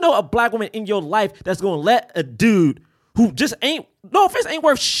it? Do you know a black woman in your life that's gonna let a dude who just ain't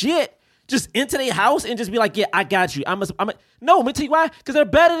worth shit just into their house and just be like, yeah, I got you. No, let me tell you why. Because they're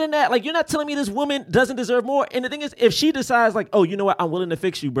better than that. Like, you're not telling me this woman doesn't deserve more. And the thing is, if she decides like, oh, you know what, I'm willing to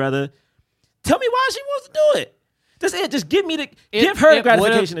fix you, brother, tell me why she wants to do it. That's it. Just give her the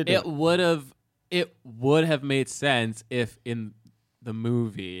gratification to do it. It would have made sense if in the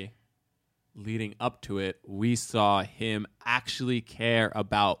movie leading up to it, we saw him actually care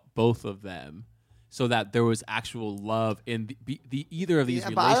about both of them, so that there was actual love in the either of these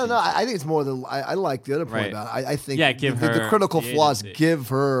relationships. But I don't know. I think it's more than I like the other point about it. I think the critical flaws give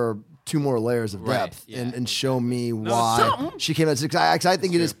her two more layers of depth and show me why she came out. Because I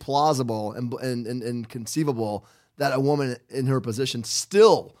think it is plausible and conceivable that a woman in her position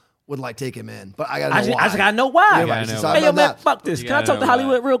still would like take him in, but I gotta know why. I just gotta know why. Hey, yo, man, fuck this. Can I talk to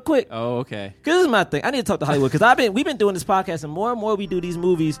Hollywood real quick? Oh, okay. Because this is my thing. I need to talk to Hollywood because we've been doing this podcast, and more we do these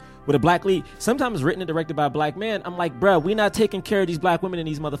movies with a black lead, sometimes written and directed by a black man. I'm like, bruh, we not taking care of these black women in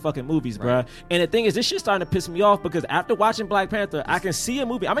these motherfucking movies, bruh. And the thing is, this shit's starting to piss me off because after watching Black Panther, I can see a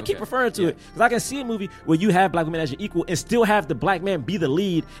movie. I'm gonna keep referring to it because I can see a movie where you have black women as your equal and still have the black man be the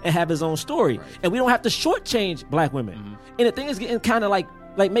lead and have his own story, and we don't have to shortchange black women. And the thing is getting kind of like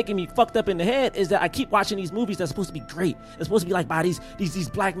making me fucked up in the head is that I keep watching these movies that's supposed to be great. It's supposed to be like by these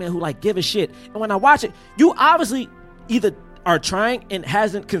black men who like give a shit. And when I watch it, you obviously either are trying and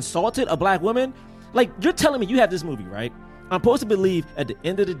hasn't consulted a black woman. Like, you're telling me you have this movie, right? I'm supposed to believe at the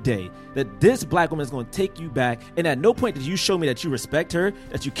end of the day that this black woman is going to take you back, and at no point did you show me that you respect her,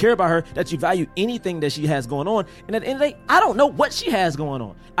 that you care about her, that you value anything that she has going on. And at the end of the day, I don't know what she has going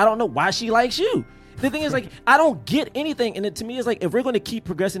on. I don't know why she likes you. The thing is, like, I don't get anything. And to me, it's like, if we're going to keep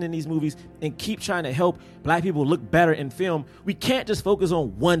progressing in these movies and keep trying to help black people look better in film, we can't just focus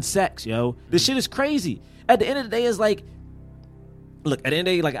on one sex, yo. This shit is crazy. At the end of the day, it's like, look, at the end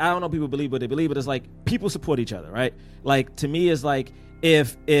of the day, like, I don't know if people believe what they believe, but it's like, people support each other, right? Like, to me, it's like,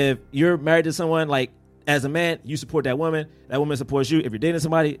 if you're married to someone, like, as a man, you support that woman supports you. If you're dating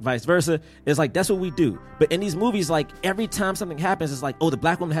somebody, vice versa. It's like, that's what we do. But in these movies, like, every time something happens, it's like, oh, the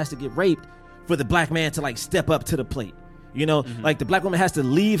black woman has to get raped for the black man to like step up to the plate. You know, like the black woman has to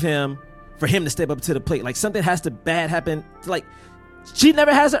leave him for him to step up to the plate. Like something has to bad happen. Like she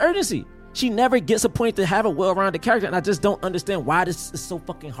never has an urgency. She never gets a point to have a well-rounded character. And I just don't understand why this is so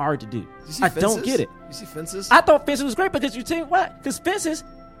fucking hard to do. I don't get it. You see Fences? I thought Fences was great because you think what? Because Fences,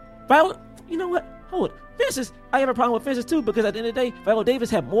 you know what? Hold it. Fences, I have a problem with Fences too, because at the end of the day, Viola Davis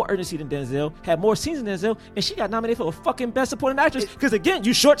had more urgency than Denzel, had more scenes than Denzel, and she got nominated for a fucking Best Supporting Actress. Because again,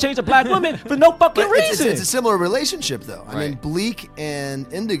 you shortchanged a black woman for no fucking reason. It's a similar relationship, though. I mean, Bleak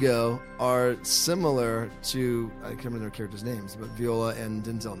and Indigo are similar to, I can't remember their characters' names, but Viola and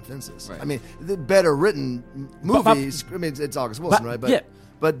Denzel and Fences. Right. I mean, the better written movies. I mean, it's August Wilson, right?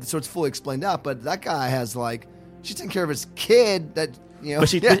 But so it's fully explained out. But that guy has she's taking care of his kid that. You know,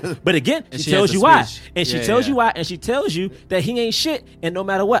 but again, she tells you why. And she tells you why, and she tells you that he ain't shit, and no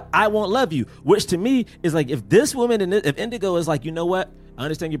matter what, I won't love you. Which to me is like, if this woman, if Indigo is like, you know what, I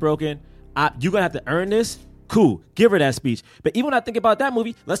understand you're broken, you're going to have to earn this, cool, give her that speech. But even when I think about that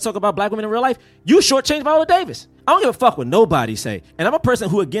movie, let's talk about black women in real life, you shortchanged Viola Davis. I don't give a fuck what nobody say. And I'm a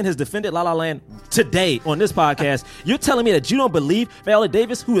person who, again, has defended La La Land today on this podcast. You're telling me that you don't believe Viola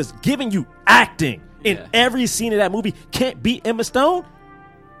Davis, who is giving you acting in every scene of that movie, can't beat Emma Stone?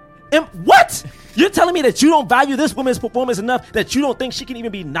 What? You're telling me that you don't value this woman's performance enough that you don't think she can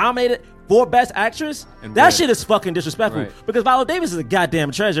even be nominated for Best Actress? That shit is fucking disrespectful. Because Viola Davis is a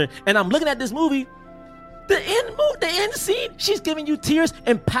goddamn treasure. And I'm looking at this movie, the end scene, she's giving you tears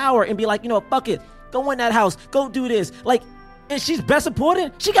and power and be like, you know, fuck it. Go in that house. Go do this. And she's Best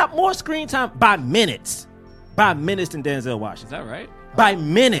Supporting. She got more screen time by minutes than Denzel Washington. Is that right? By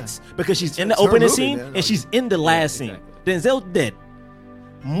minutes. Because she's in the opening scene and she's in the last scene. Denzel did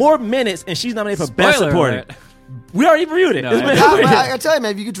more minutes, and she's nominated for Best Supporting. We already reviewed it. I tell you,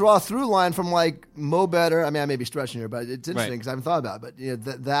 man, if you could draw a through line from Mo Better, I mean, I may be stretching here, but it's interesting because I haven't thought about it. But you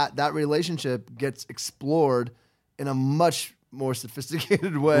know, that relationship gets explored in a much more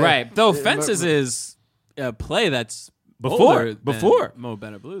sophisticated way. Right. Though Fences is a play that's before Mo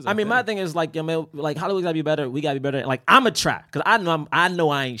Better Blues. I mean, my thing is Hollywood gotta be better. We gotta be better. I'm a try because I know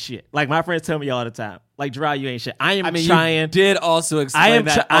I ain't shit. Like my friends tell me all the time. Like Gerard, you ain't shit. I am trying. You did also explain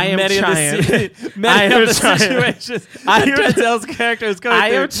that. I am trying. Many of the situations Denzel's character is going through. I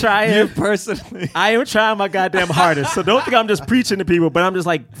am trying. You personally. I am trying my goddamn hardest. So don't think I'm just preaching to people, but I'm just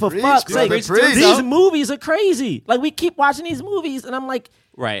like, for fuck's sake, these movies are crazy. Like we keep watching these movies, and I'm like,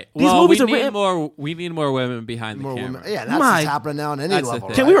 right. These movies are we need more women behind the camera. Women. Yeah, that's what's happening now on any level.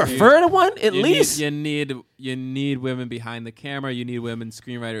 Can we refer to one at least? You need women behind the camera. You need women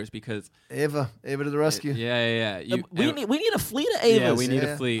screenwriters because Ava to the rescue. Yeah. We need a fleet of Avas. Yeah, we need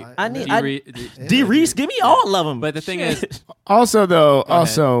a fleet. I need D. Reese. Give me all of them. But the thing is,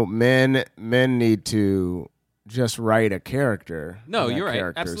 also men need to just write a character. No, you're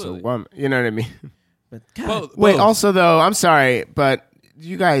right. Absolutely. You know what I mean? But God, wait. Also, though, I'm sorry, but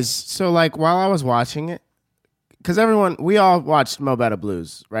you guys. So, while I was watching it, because we all watched Mo Better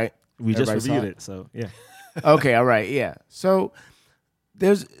Blues, right? We just reviewed it, so yeah. Okay, all right, yeah. So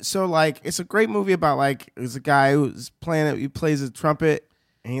it's a great movie about there's a guy who's playing it. He plays the trumpet,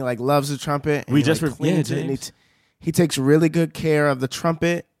 and he loves the trumpet. And he takes really good care of the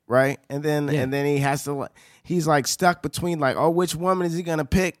trumpet, right? And then he has to he's stuck between which woman is he gonna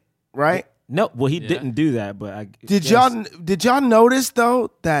pick, right? No, well he didn't do that, but did y'all notice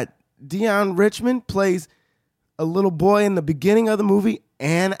though that Dion Richmond plays a little boy in the beginning of the movie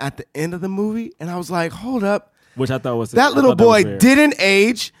and at the end of the movie, and I was like, hold up. Which I thought was that little boy didn't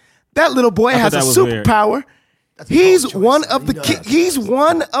age. That little boy has a superpower. He's one of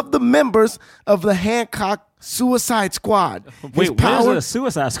the members of the Hancock Suicide Squad. Wait, where's the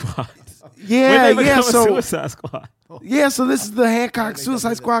Suicide Squad? So Suicide Squad. Yeah, so this is the Hancock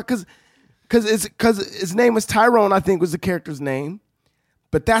Suicide Squad because his name was Tyrone, I think was the character's name.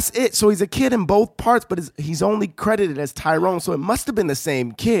 But that's it. So he's a kid in both parts, but he's only credited as Tyrone. So it must have been the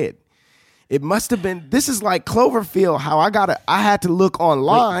same kid. It must have been. This is like Cloverfield. How I had to look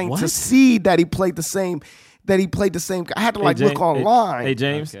online to see that he played the same. I had to look online. Hey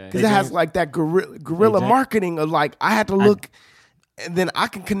James, because it has that guerrilla marketing of I had to look, and then I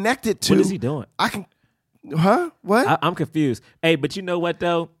can connect it to. What is he doing? I can. Huh? What? I'm confused. Hey, but you know what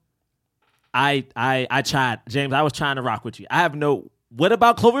though? I tried, James. I was trying to rock with you. I have no. What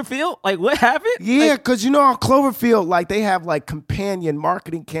about Cloverfield? What happened? Yeah, because on Cloverfield, they have companion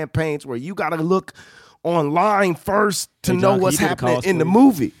marketing campaigns where you got to look online first to know what's happening in the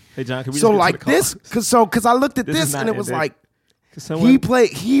movie. Hey John, can we this? Because I looked at this and it was he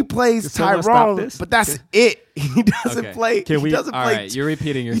plays Tyrone, but that's it. He doesn't play. Can we? He doesn't all play. Right, you're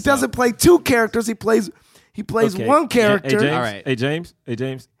repeating yourself. He doesn't play two characters. He plays one character. Hey James.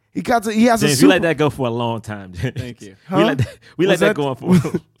 He has James, we let that go for a long time, James. Thank you. Huh? We let that go on for.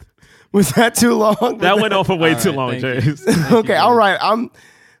 Was that too long? That went on for way too long, James. Okay, all right.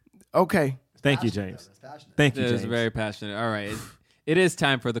 Okay. Thank you, James. Thank you, James. It was very passionate. All right. It is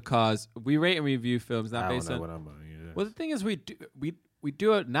time for the cause. We rate and review films not based on. Well, the thing is, we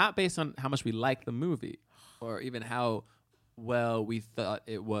do it not based on how much we like the movie. or even how well we thought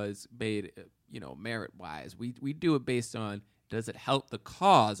it was made, merit-wise. We do it based on, does it help the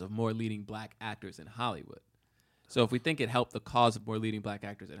cause of more leading black actors in Hollywood? So if we think it helped the cause of more leading black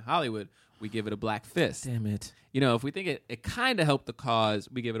actors in Hollywood, we give it a black fist. Damn it. If we think it kind of helped the cause,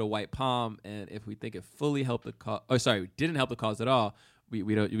 we give it a white palm. And if we think it fully helped the cause, didn't help the cause at all, we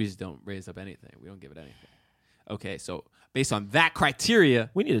just don't raise up anything. We don't give it anything. Okay, so based on that criteria,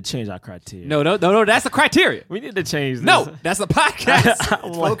 we need to change our criteria. No, that's the criteria. We need to change this. No, that's the podcast.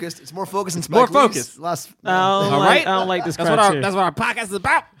 It's focused. It's more focused and more focused. I don't like this criteria. That's what our podcast is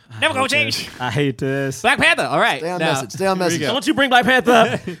about. Never gonna change. I hate this. Black Panther. All right. Stay on message. Don't you bring Black Panther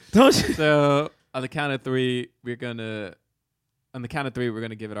up. Don't you? So on the count of three, we're gonna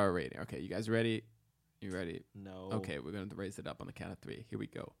give it our rating. Okay, you guys ready? You ready? No. Okay, we're gonna raise it up on the count of three. Here we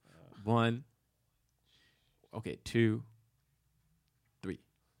go. 1. Okay, 2, 3.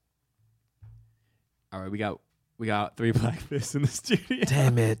 All right, we got 3 black fists in the studio.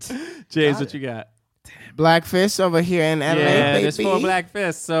 Damn it, James, what you got? Black fists over here in LA, yeah, baby. there's 4 black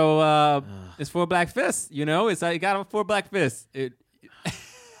fists. So it's 4 black fists. It's like you got them 4 black fists. You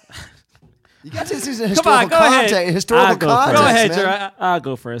got to see historical context. Historical context. Go ahead, Gerard. I'll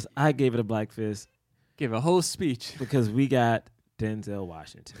go first. I gave it a black fist. Give a whole speech because we got Denzel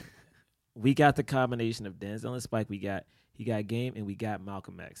Washington. We got the combination of Denzel and Spike. He got Game, and we got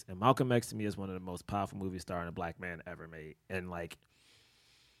Malcolm X. And Malcolm X to me is one of the most powerful movies starring a black man ever made. And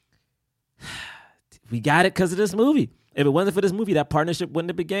we got it because of this movie. If it wasn't for this movie, that partnership wouldn't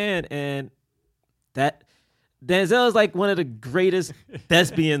have began. And that Denzel is like one of the greatest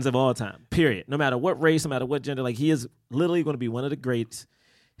thespians of all time, period. No matter what race, no matter what gender, he is literally going to be one of the greats.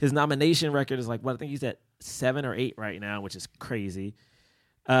 His nomination record is I think he's at 7 or 8 right now, which is crazy.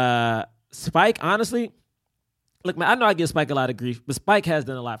 Spike, honestly, look, man, I know I give Spike a lot of grief, but Spike has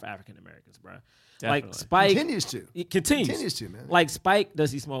done a lot for African Americans, bro. Definitely. Spike continues to. It continues to, man. Spike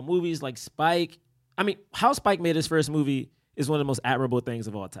does these small movies. Spike, how Spike made his first movie is one of the most admirable things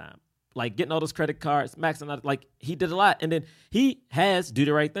of all time. Getting all those credit cards, maxing out, he did a lot. And then he has Do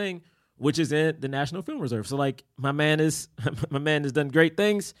the Right Thing, which is in the National Film Reserve. So my man has done great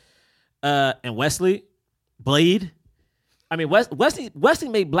things. And Wesley, Blade. Wesley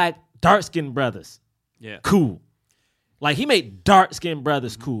made black dark-skinned brothers cool. He made dark-skinned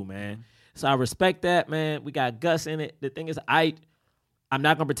brothers cool, man. So I respect that, man. We got Gus in it. The thing is, I'm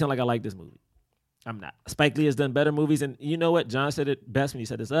not going to pretend like I like this movie. I'm not. Spike Lee has done better movies. And you know what? John said it best when he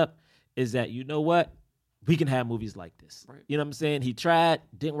set this up, is that, you know what? We can have movies like this. Right. You know what I'm saying? He tried,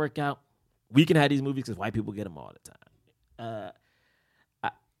 didn't work out. We can have these movies because white people get them all the time.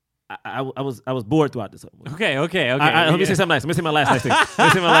 I was bored throughout this whole movie. Okay. Let me say something nice. Let me say my last nice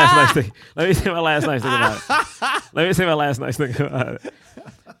thing. Let me say my last nice thing about it.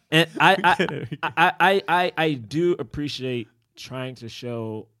 And I do appreciate trying to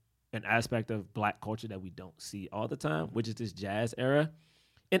show an aspect of black culture that we don't see all the time, which is this jazz era.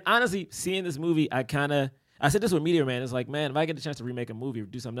 And honestly, seeing this movie, I said this with Meteor Man. It's man, if I get the chance to remake a movie or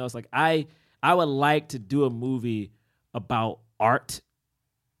do something else, I would like to do a movie about art.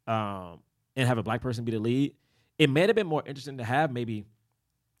 And have a black person be the lead. It may have been more interesting to have maybe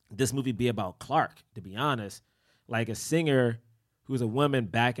this movie be about Clark, to be honest. A singer who's a woman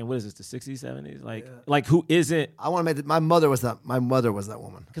back in, the 60s, 70s? Who isn't... I want to make my mother was that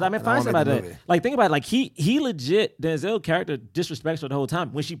woman. Because find something about that. Think about it. He legit, Denzel character disrespects her the whole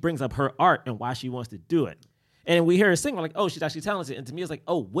time when she brings up her art and why she wants to do it. And we hear her sing, oh, she's actually talented. And to me, it's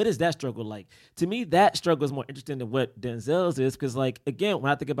what is that struggle like? To me, that struggle is more interesting than what Denzel's is. Because, again,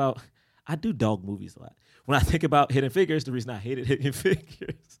 when I think about, I do dog movies a lot. When I think about Hidden Figures, the reason I hated Hidden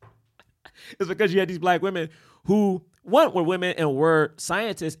Figures is because you had these black women who, one, were women and were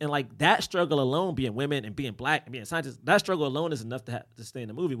scientists. And, that struggle alone, being women and being black and being scientists, that struggle alone is enough to stay in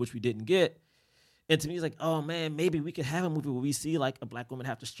the movie, which we didn't get. And to me, it's oh, man, maybe we could have a movie where we see, a black woman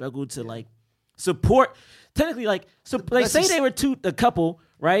have to struggle to, support, technically, say they were a couple,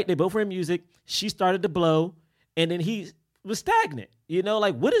 right? They both were in music. She started to blow, and then he was stagnant.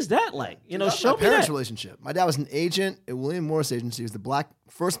 What is that like? Show me that. My parents' relationship. My dad was an agent at William Morris Agency. He was the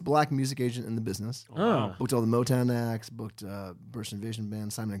first black music agent in the business. Oh. Booked all the Motown acts, booked Burst Invasion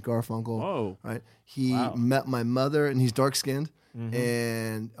Band, Simon and Garfunkel. Whoa. Right? He met my mother, and he's dark-skinned,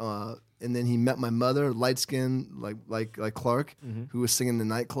 and then he met my mother, light-skinned, like Clark, who was singing in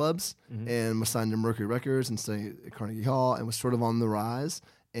the nightclubs and was signed to Mercury Records and sang at Carnegie Hall and was sort of on the rise.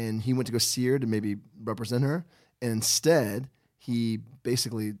 And he went to go see her to maybe represent her. And instead, he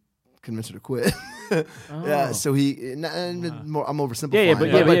basically convinced her to quit. Yeah, so I'm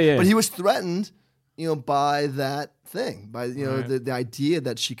oversimplifying. Yeah, but he was threatened, by that thing, by the idea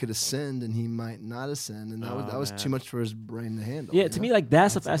that she could ascend and he might not ascend, and that was too much for his brain to handle. Yeah, to me, like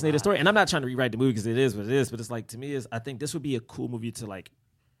that's a fascinating story, and I'm not trying to rewrite the movie because it is what it is, but it's like to me I think this would be a cool movie to like,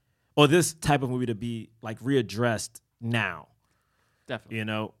 or this type of movie to be like readdressed now.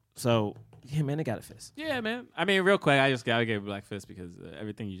 Definitely, So yeah, man, they got a fist. Yeah, man. I mean, real quick, I just gotta give a black fist because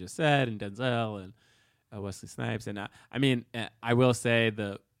everything you just said, and Denzel and Wesley Snipes, and I will say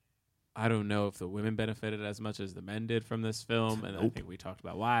I don't know if the women benefited as much as the men did from this film, and I think we talked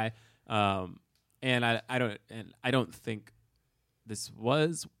about why. And I don't think this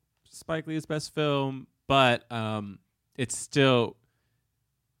was Spike Lee's best film, but it's still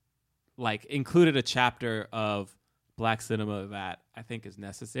like included a chapter of black cinema that I think is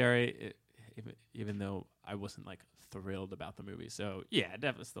necessary, even though I wasn't like thrilled about the movie. So yeah, I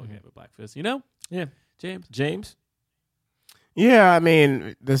definitely still gave it black fist. Yeah, James. Yeah, I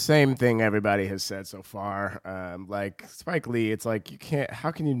mean, the same thing everybody has said so far. Like Spike Lee, it's like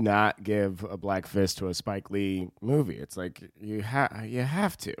how can you not give a black fist to a Spike Lee movie? It's like you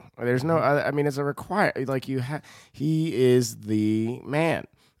have to. There's no other, I mean, it's a require, like he is the man.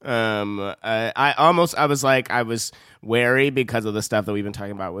 I was wary because of the stuff that we've been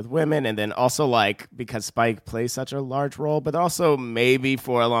talking about with women, and then also like because Spike plays such a large role, but also maybe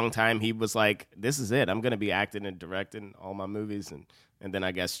for a long time he was like, this is it, I'm gonna be acting and directing all my movies, and then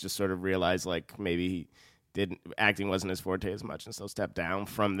I guess just sort of realized like maybe acting wasn't his forte as much, and so stepped down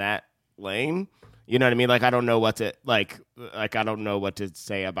from that lane. You know what I mean? Like I don't know what to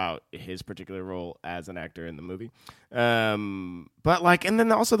say about his particular role as an actor in the movie. But like, and then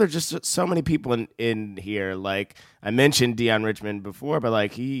also there's just so many people in here. Like I mentioned Dion Richmond before, but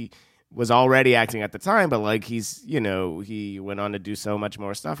like he was already acting at the time, but like he went on to do so much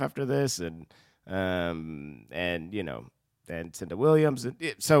more stuff after this, and then Cinda Williams.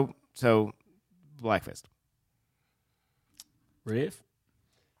 So Black Fist. Riff?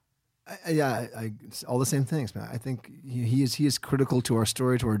 It's all the same things, man. I think he is critical to our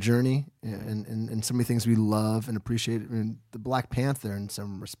story, to our journey, and so many things we love and appreciate. I mean, the Black Panther, in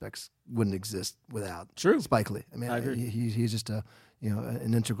some respects, wouldn't exist without Spike Lee. I mean, I agree. He's just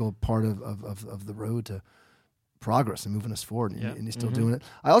an integral part of the road to progress and moving us forward, and he's still doing it.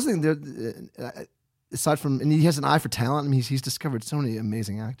 I also think aside from, and he has an eye for talent. I mean, he's discovered so many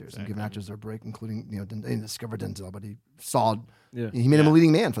amazing actors and given actors their break, including he discovered Denzel, but he saw. Yeah. He made him a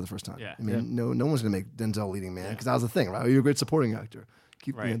leading man for the first time. Yeah. I mean, no one's going to make Denzel a leading man because that was the thing, right? You're a great supporting actor.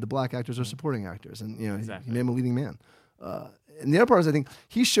 The black actors are supporting actors, and exactly. he made him a leading man. And the other part is, I think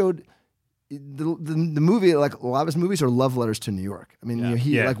he showed the movie, like a lot of his movies are love letters to New York. I mean,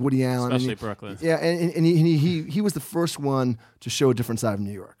 like Woody Allen, especially Brooklyn. Yeah, and he was the first one to show a different side of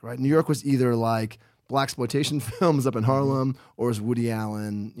New York, right? New York was either like blaxploitation films up in Harlem, or was Woody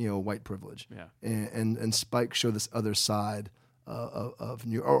Allen, white privilege. Yeah, and Spike showed this other side of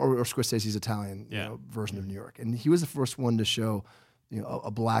New York, or Scorsese's Italian version of New York, and he was the first one to show a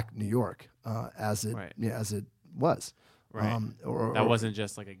black New York as it was. Right. That wasn't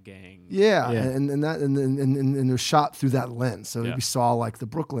just like a gang. Yeah. And it was shot through that lens. So we saw like the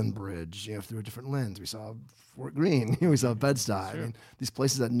Brooklyn Bridge, through a different lens. We saw Fort Greene, we saw Bed-Stuy. I mean, these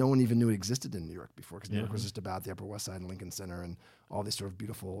places that no one even knew existed in New York before, because New York was just about the Upper West Side and Lincoln Center and all these sort of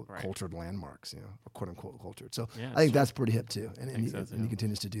beautiful cultured landmarks, or quote unquote cultured. So I think that's pretty hip too, and he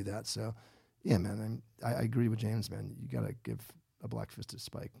continues to do that. So yeah, man, I agree with James, man. You got to give a black fist to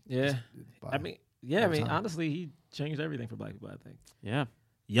Spike. Yeah, honestly, he changed everything for black people, I think. Yeah.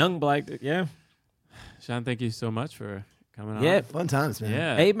 Young black, Shawn, thank you so much for coming on. Yeah, fun times, man.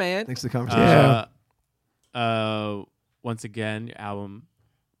 Yeah. Hey, man. Thanks for the conversation. Once again, your album,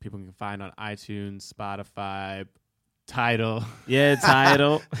 people can find on iTunes, Spotify, Tidal. Yeah,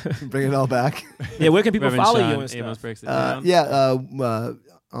 Tidal. Bring it all back. Yeah, where can people Reverend follow Shawn, you and stuff? Amos breaks it down.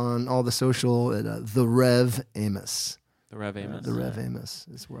 On all the social, at the Rev Amos. The Rev Amos. The Rev Amos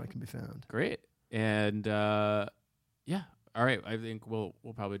is where I can be found. Great. And all right. I think we'll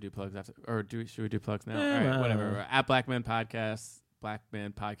probably do plugs after, or should we do plugs now? All right, whatever. At Black Man Podcast,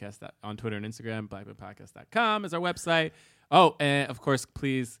 on Twitter and Instagram. BlackmanPodcast.com is our website. Oh, and of course,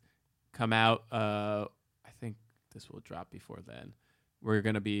 please come out. I think this will drop before then. We're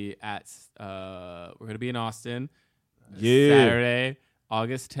gonna be in Austin. Saturday,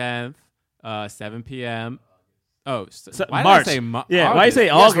 August 10th, 7 p.m. Oh, why March. Did I say why you say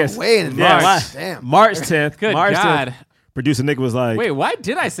August? Way in March. Damn. March 10th. Good March God. 10th. Producer Nick was like, wait, why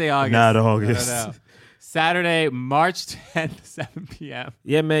did I say August? Not August. No. Saturday, March 10th, 7 p.m.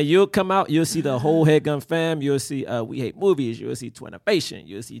 Yeah, man, you'll come out. You'll see the whole Headgun fam. You'll see We Hate Movies. You'll see Twinnovation.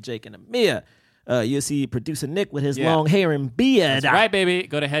 You'll see Jake and Amir. You'll see producer Nick with his long hair and beard. That's right, baby.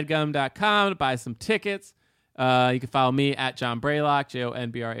 Go to headgum.com to buy some tickets. You can follow me at John Braylock,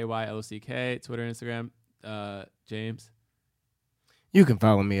 JonBraylock, Twitter, Instagram. James. You can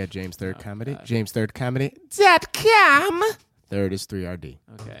follow me at James Third Comedy, JamesThirdComedy.com. Third is 3RD.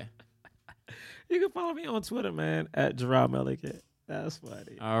 Okay. You can follow me on Twitter, man, at Gerard Mellicat. That's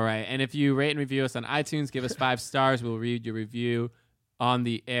funny. All right. And if you rate and review us on iTunes, give us 5 stars. We'll read your review on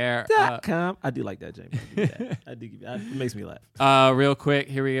the air. .com. I do like that, James. I do. It makes me laugh. Real quick,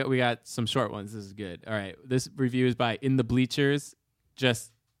 here we go. We got some short ones. This is good. All right. This review is by In the Bleachers.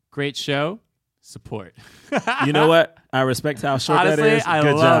 Just great show. Support. You know what? I respect how short Honestly, that is. I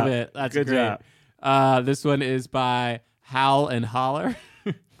Good love job. it. That's Good great. job. This one is by Howl and Holler.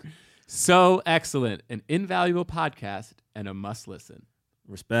 So excellent. An invaluable podcast and a must listen.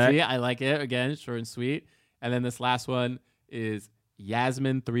 Respect. See, I like it. Again, short and sweet. And then this last one is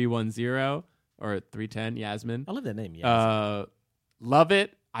Yasmin 310 or 310 Yasmin. I love that name, Yasmin. Love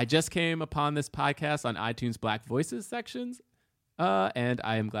it. I just came upon this podcast on iTunes Black Voices sections. And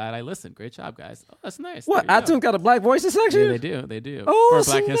I am glad I listened. Great job, guys. Oh, that's nice. What? iTunes got a Black Voices section? Yeah, they do. Oh, for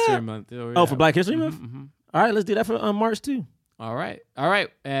Black History Month. For Black History Month? Mm-hmm. All right, let's do that for March too. All right.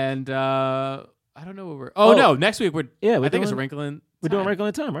 And I don't know what we're... no. Next week I think it's Wrinkle in Time. We're doing Wrinkle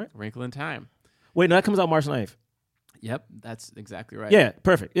in Time, right? Wrinkle in Time. Wait, no, that comes out March 9th. Yep, that's exactly right. Yeah,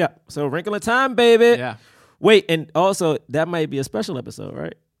 perfect. Yeah. So Wrinkle in Time, baby. Yeah. Wait, and also that might be a special episode,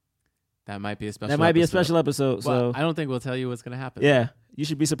 right? That might be a special episode. Well, So I don't think we'll tell you what's going to happen. Yeah. You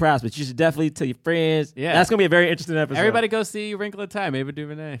should be surprised, but you should definitely tell your friends. Yeah. That's going to be a very interesting episode. Everybody go see Wrinkle in Time. Ava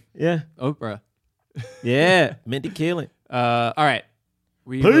DuVernay. Yeah. Oprah. Yeah. Mindy Kaling. All right.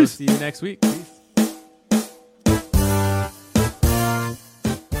 We Peace. will see you next week. Peace.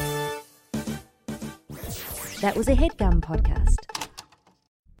 That was a HeadGum podcast.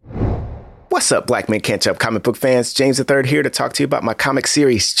 What's up, Black Men Can't Jump comic book fans? James III here to talk to you about my comic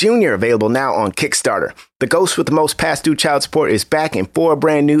series, Junior, available now on Kickstarter. The ghost with the most past due child support is back in 4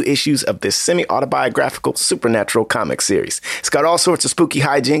 brand new issues of this semi-autobiographical supernatural comic series. It's got all sorts of spooky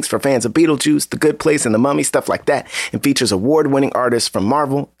hijinks for fans of Beetlejuice, The Good Place, and The Mummy, stuff like that, and features award-winning artists from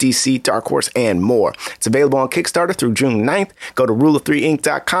Marvel, DC, Dark Horse, and more. It's available on Kickstarter through June 9th. Go to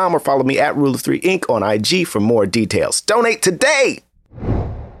rule3inc.com or follow me at rule3inc on IG for more details. Donate today!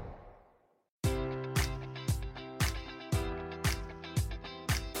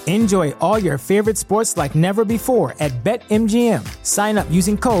 Enjoy all your favorite sports like never before at BetMGM. Sign up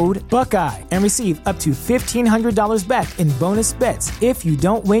using code Buckeye and receive up to $1,500 back in bonus bets if you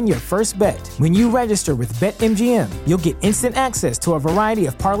don't win your first bet. When you register with BetMGM, you'll get instant access to a variety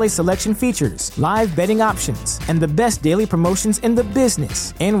of parlay selection features, live betting options, and the best daily promotions in the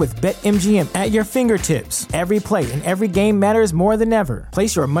business. And with BetMGM at your fingertips, every play and every game matters more than ever.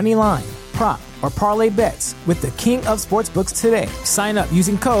 Place your money line, prop, or parlay bets with the king of sportsbooks today. Sign up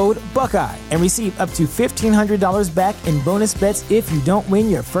using code Buckeye and receive up to $1,500 back in bonus bets if you don't win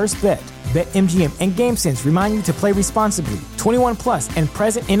your first bet. BetMGM and GameSense remind you to play responsibly. 21 plus and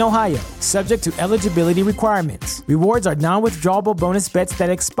present in Ohio, subject to eligibility requirements. Rewards are non-withdrawable bonus bets that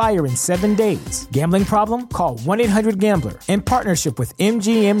expire in 7 days. Gambling problem? Call 1-800-GAMBLER in partnership with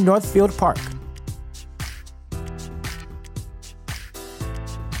MGM Northfield Park.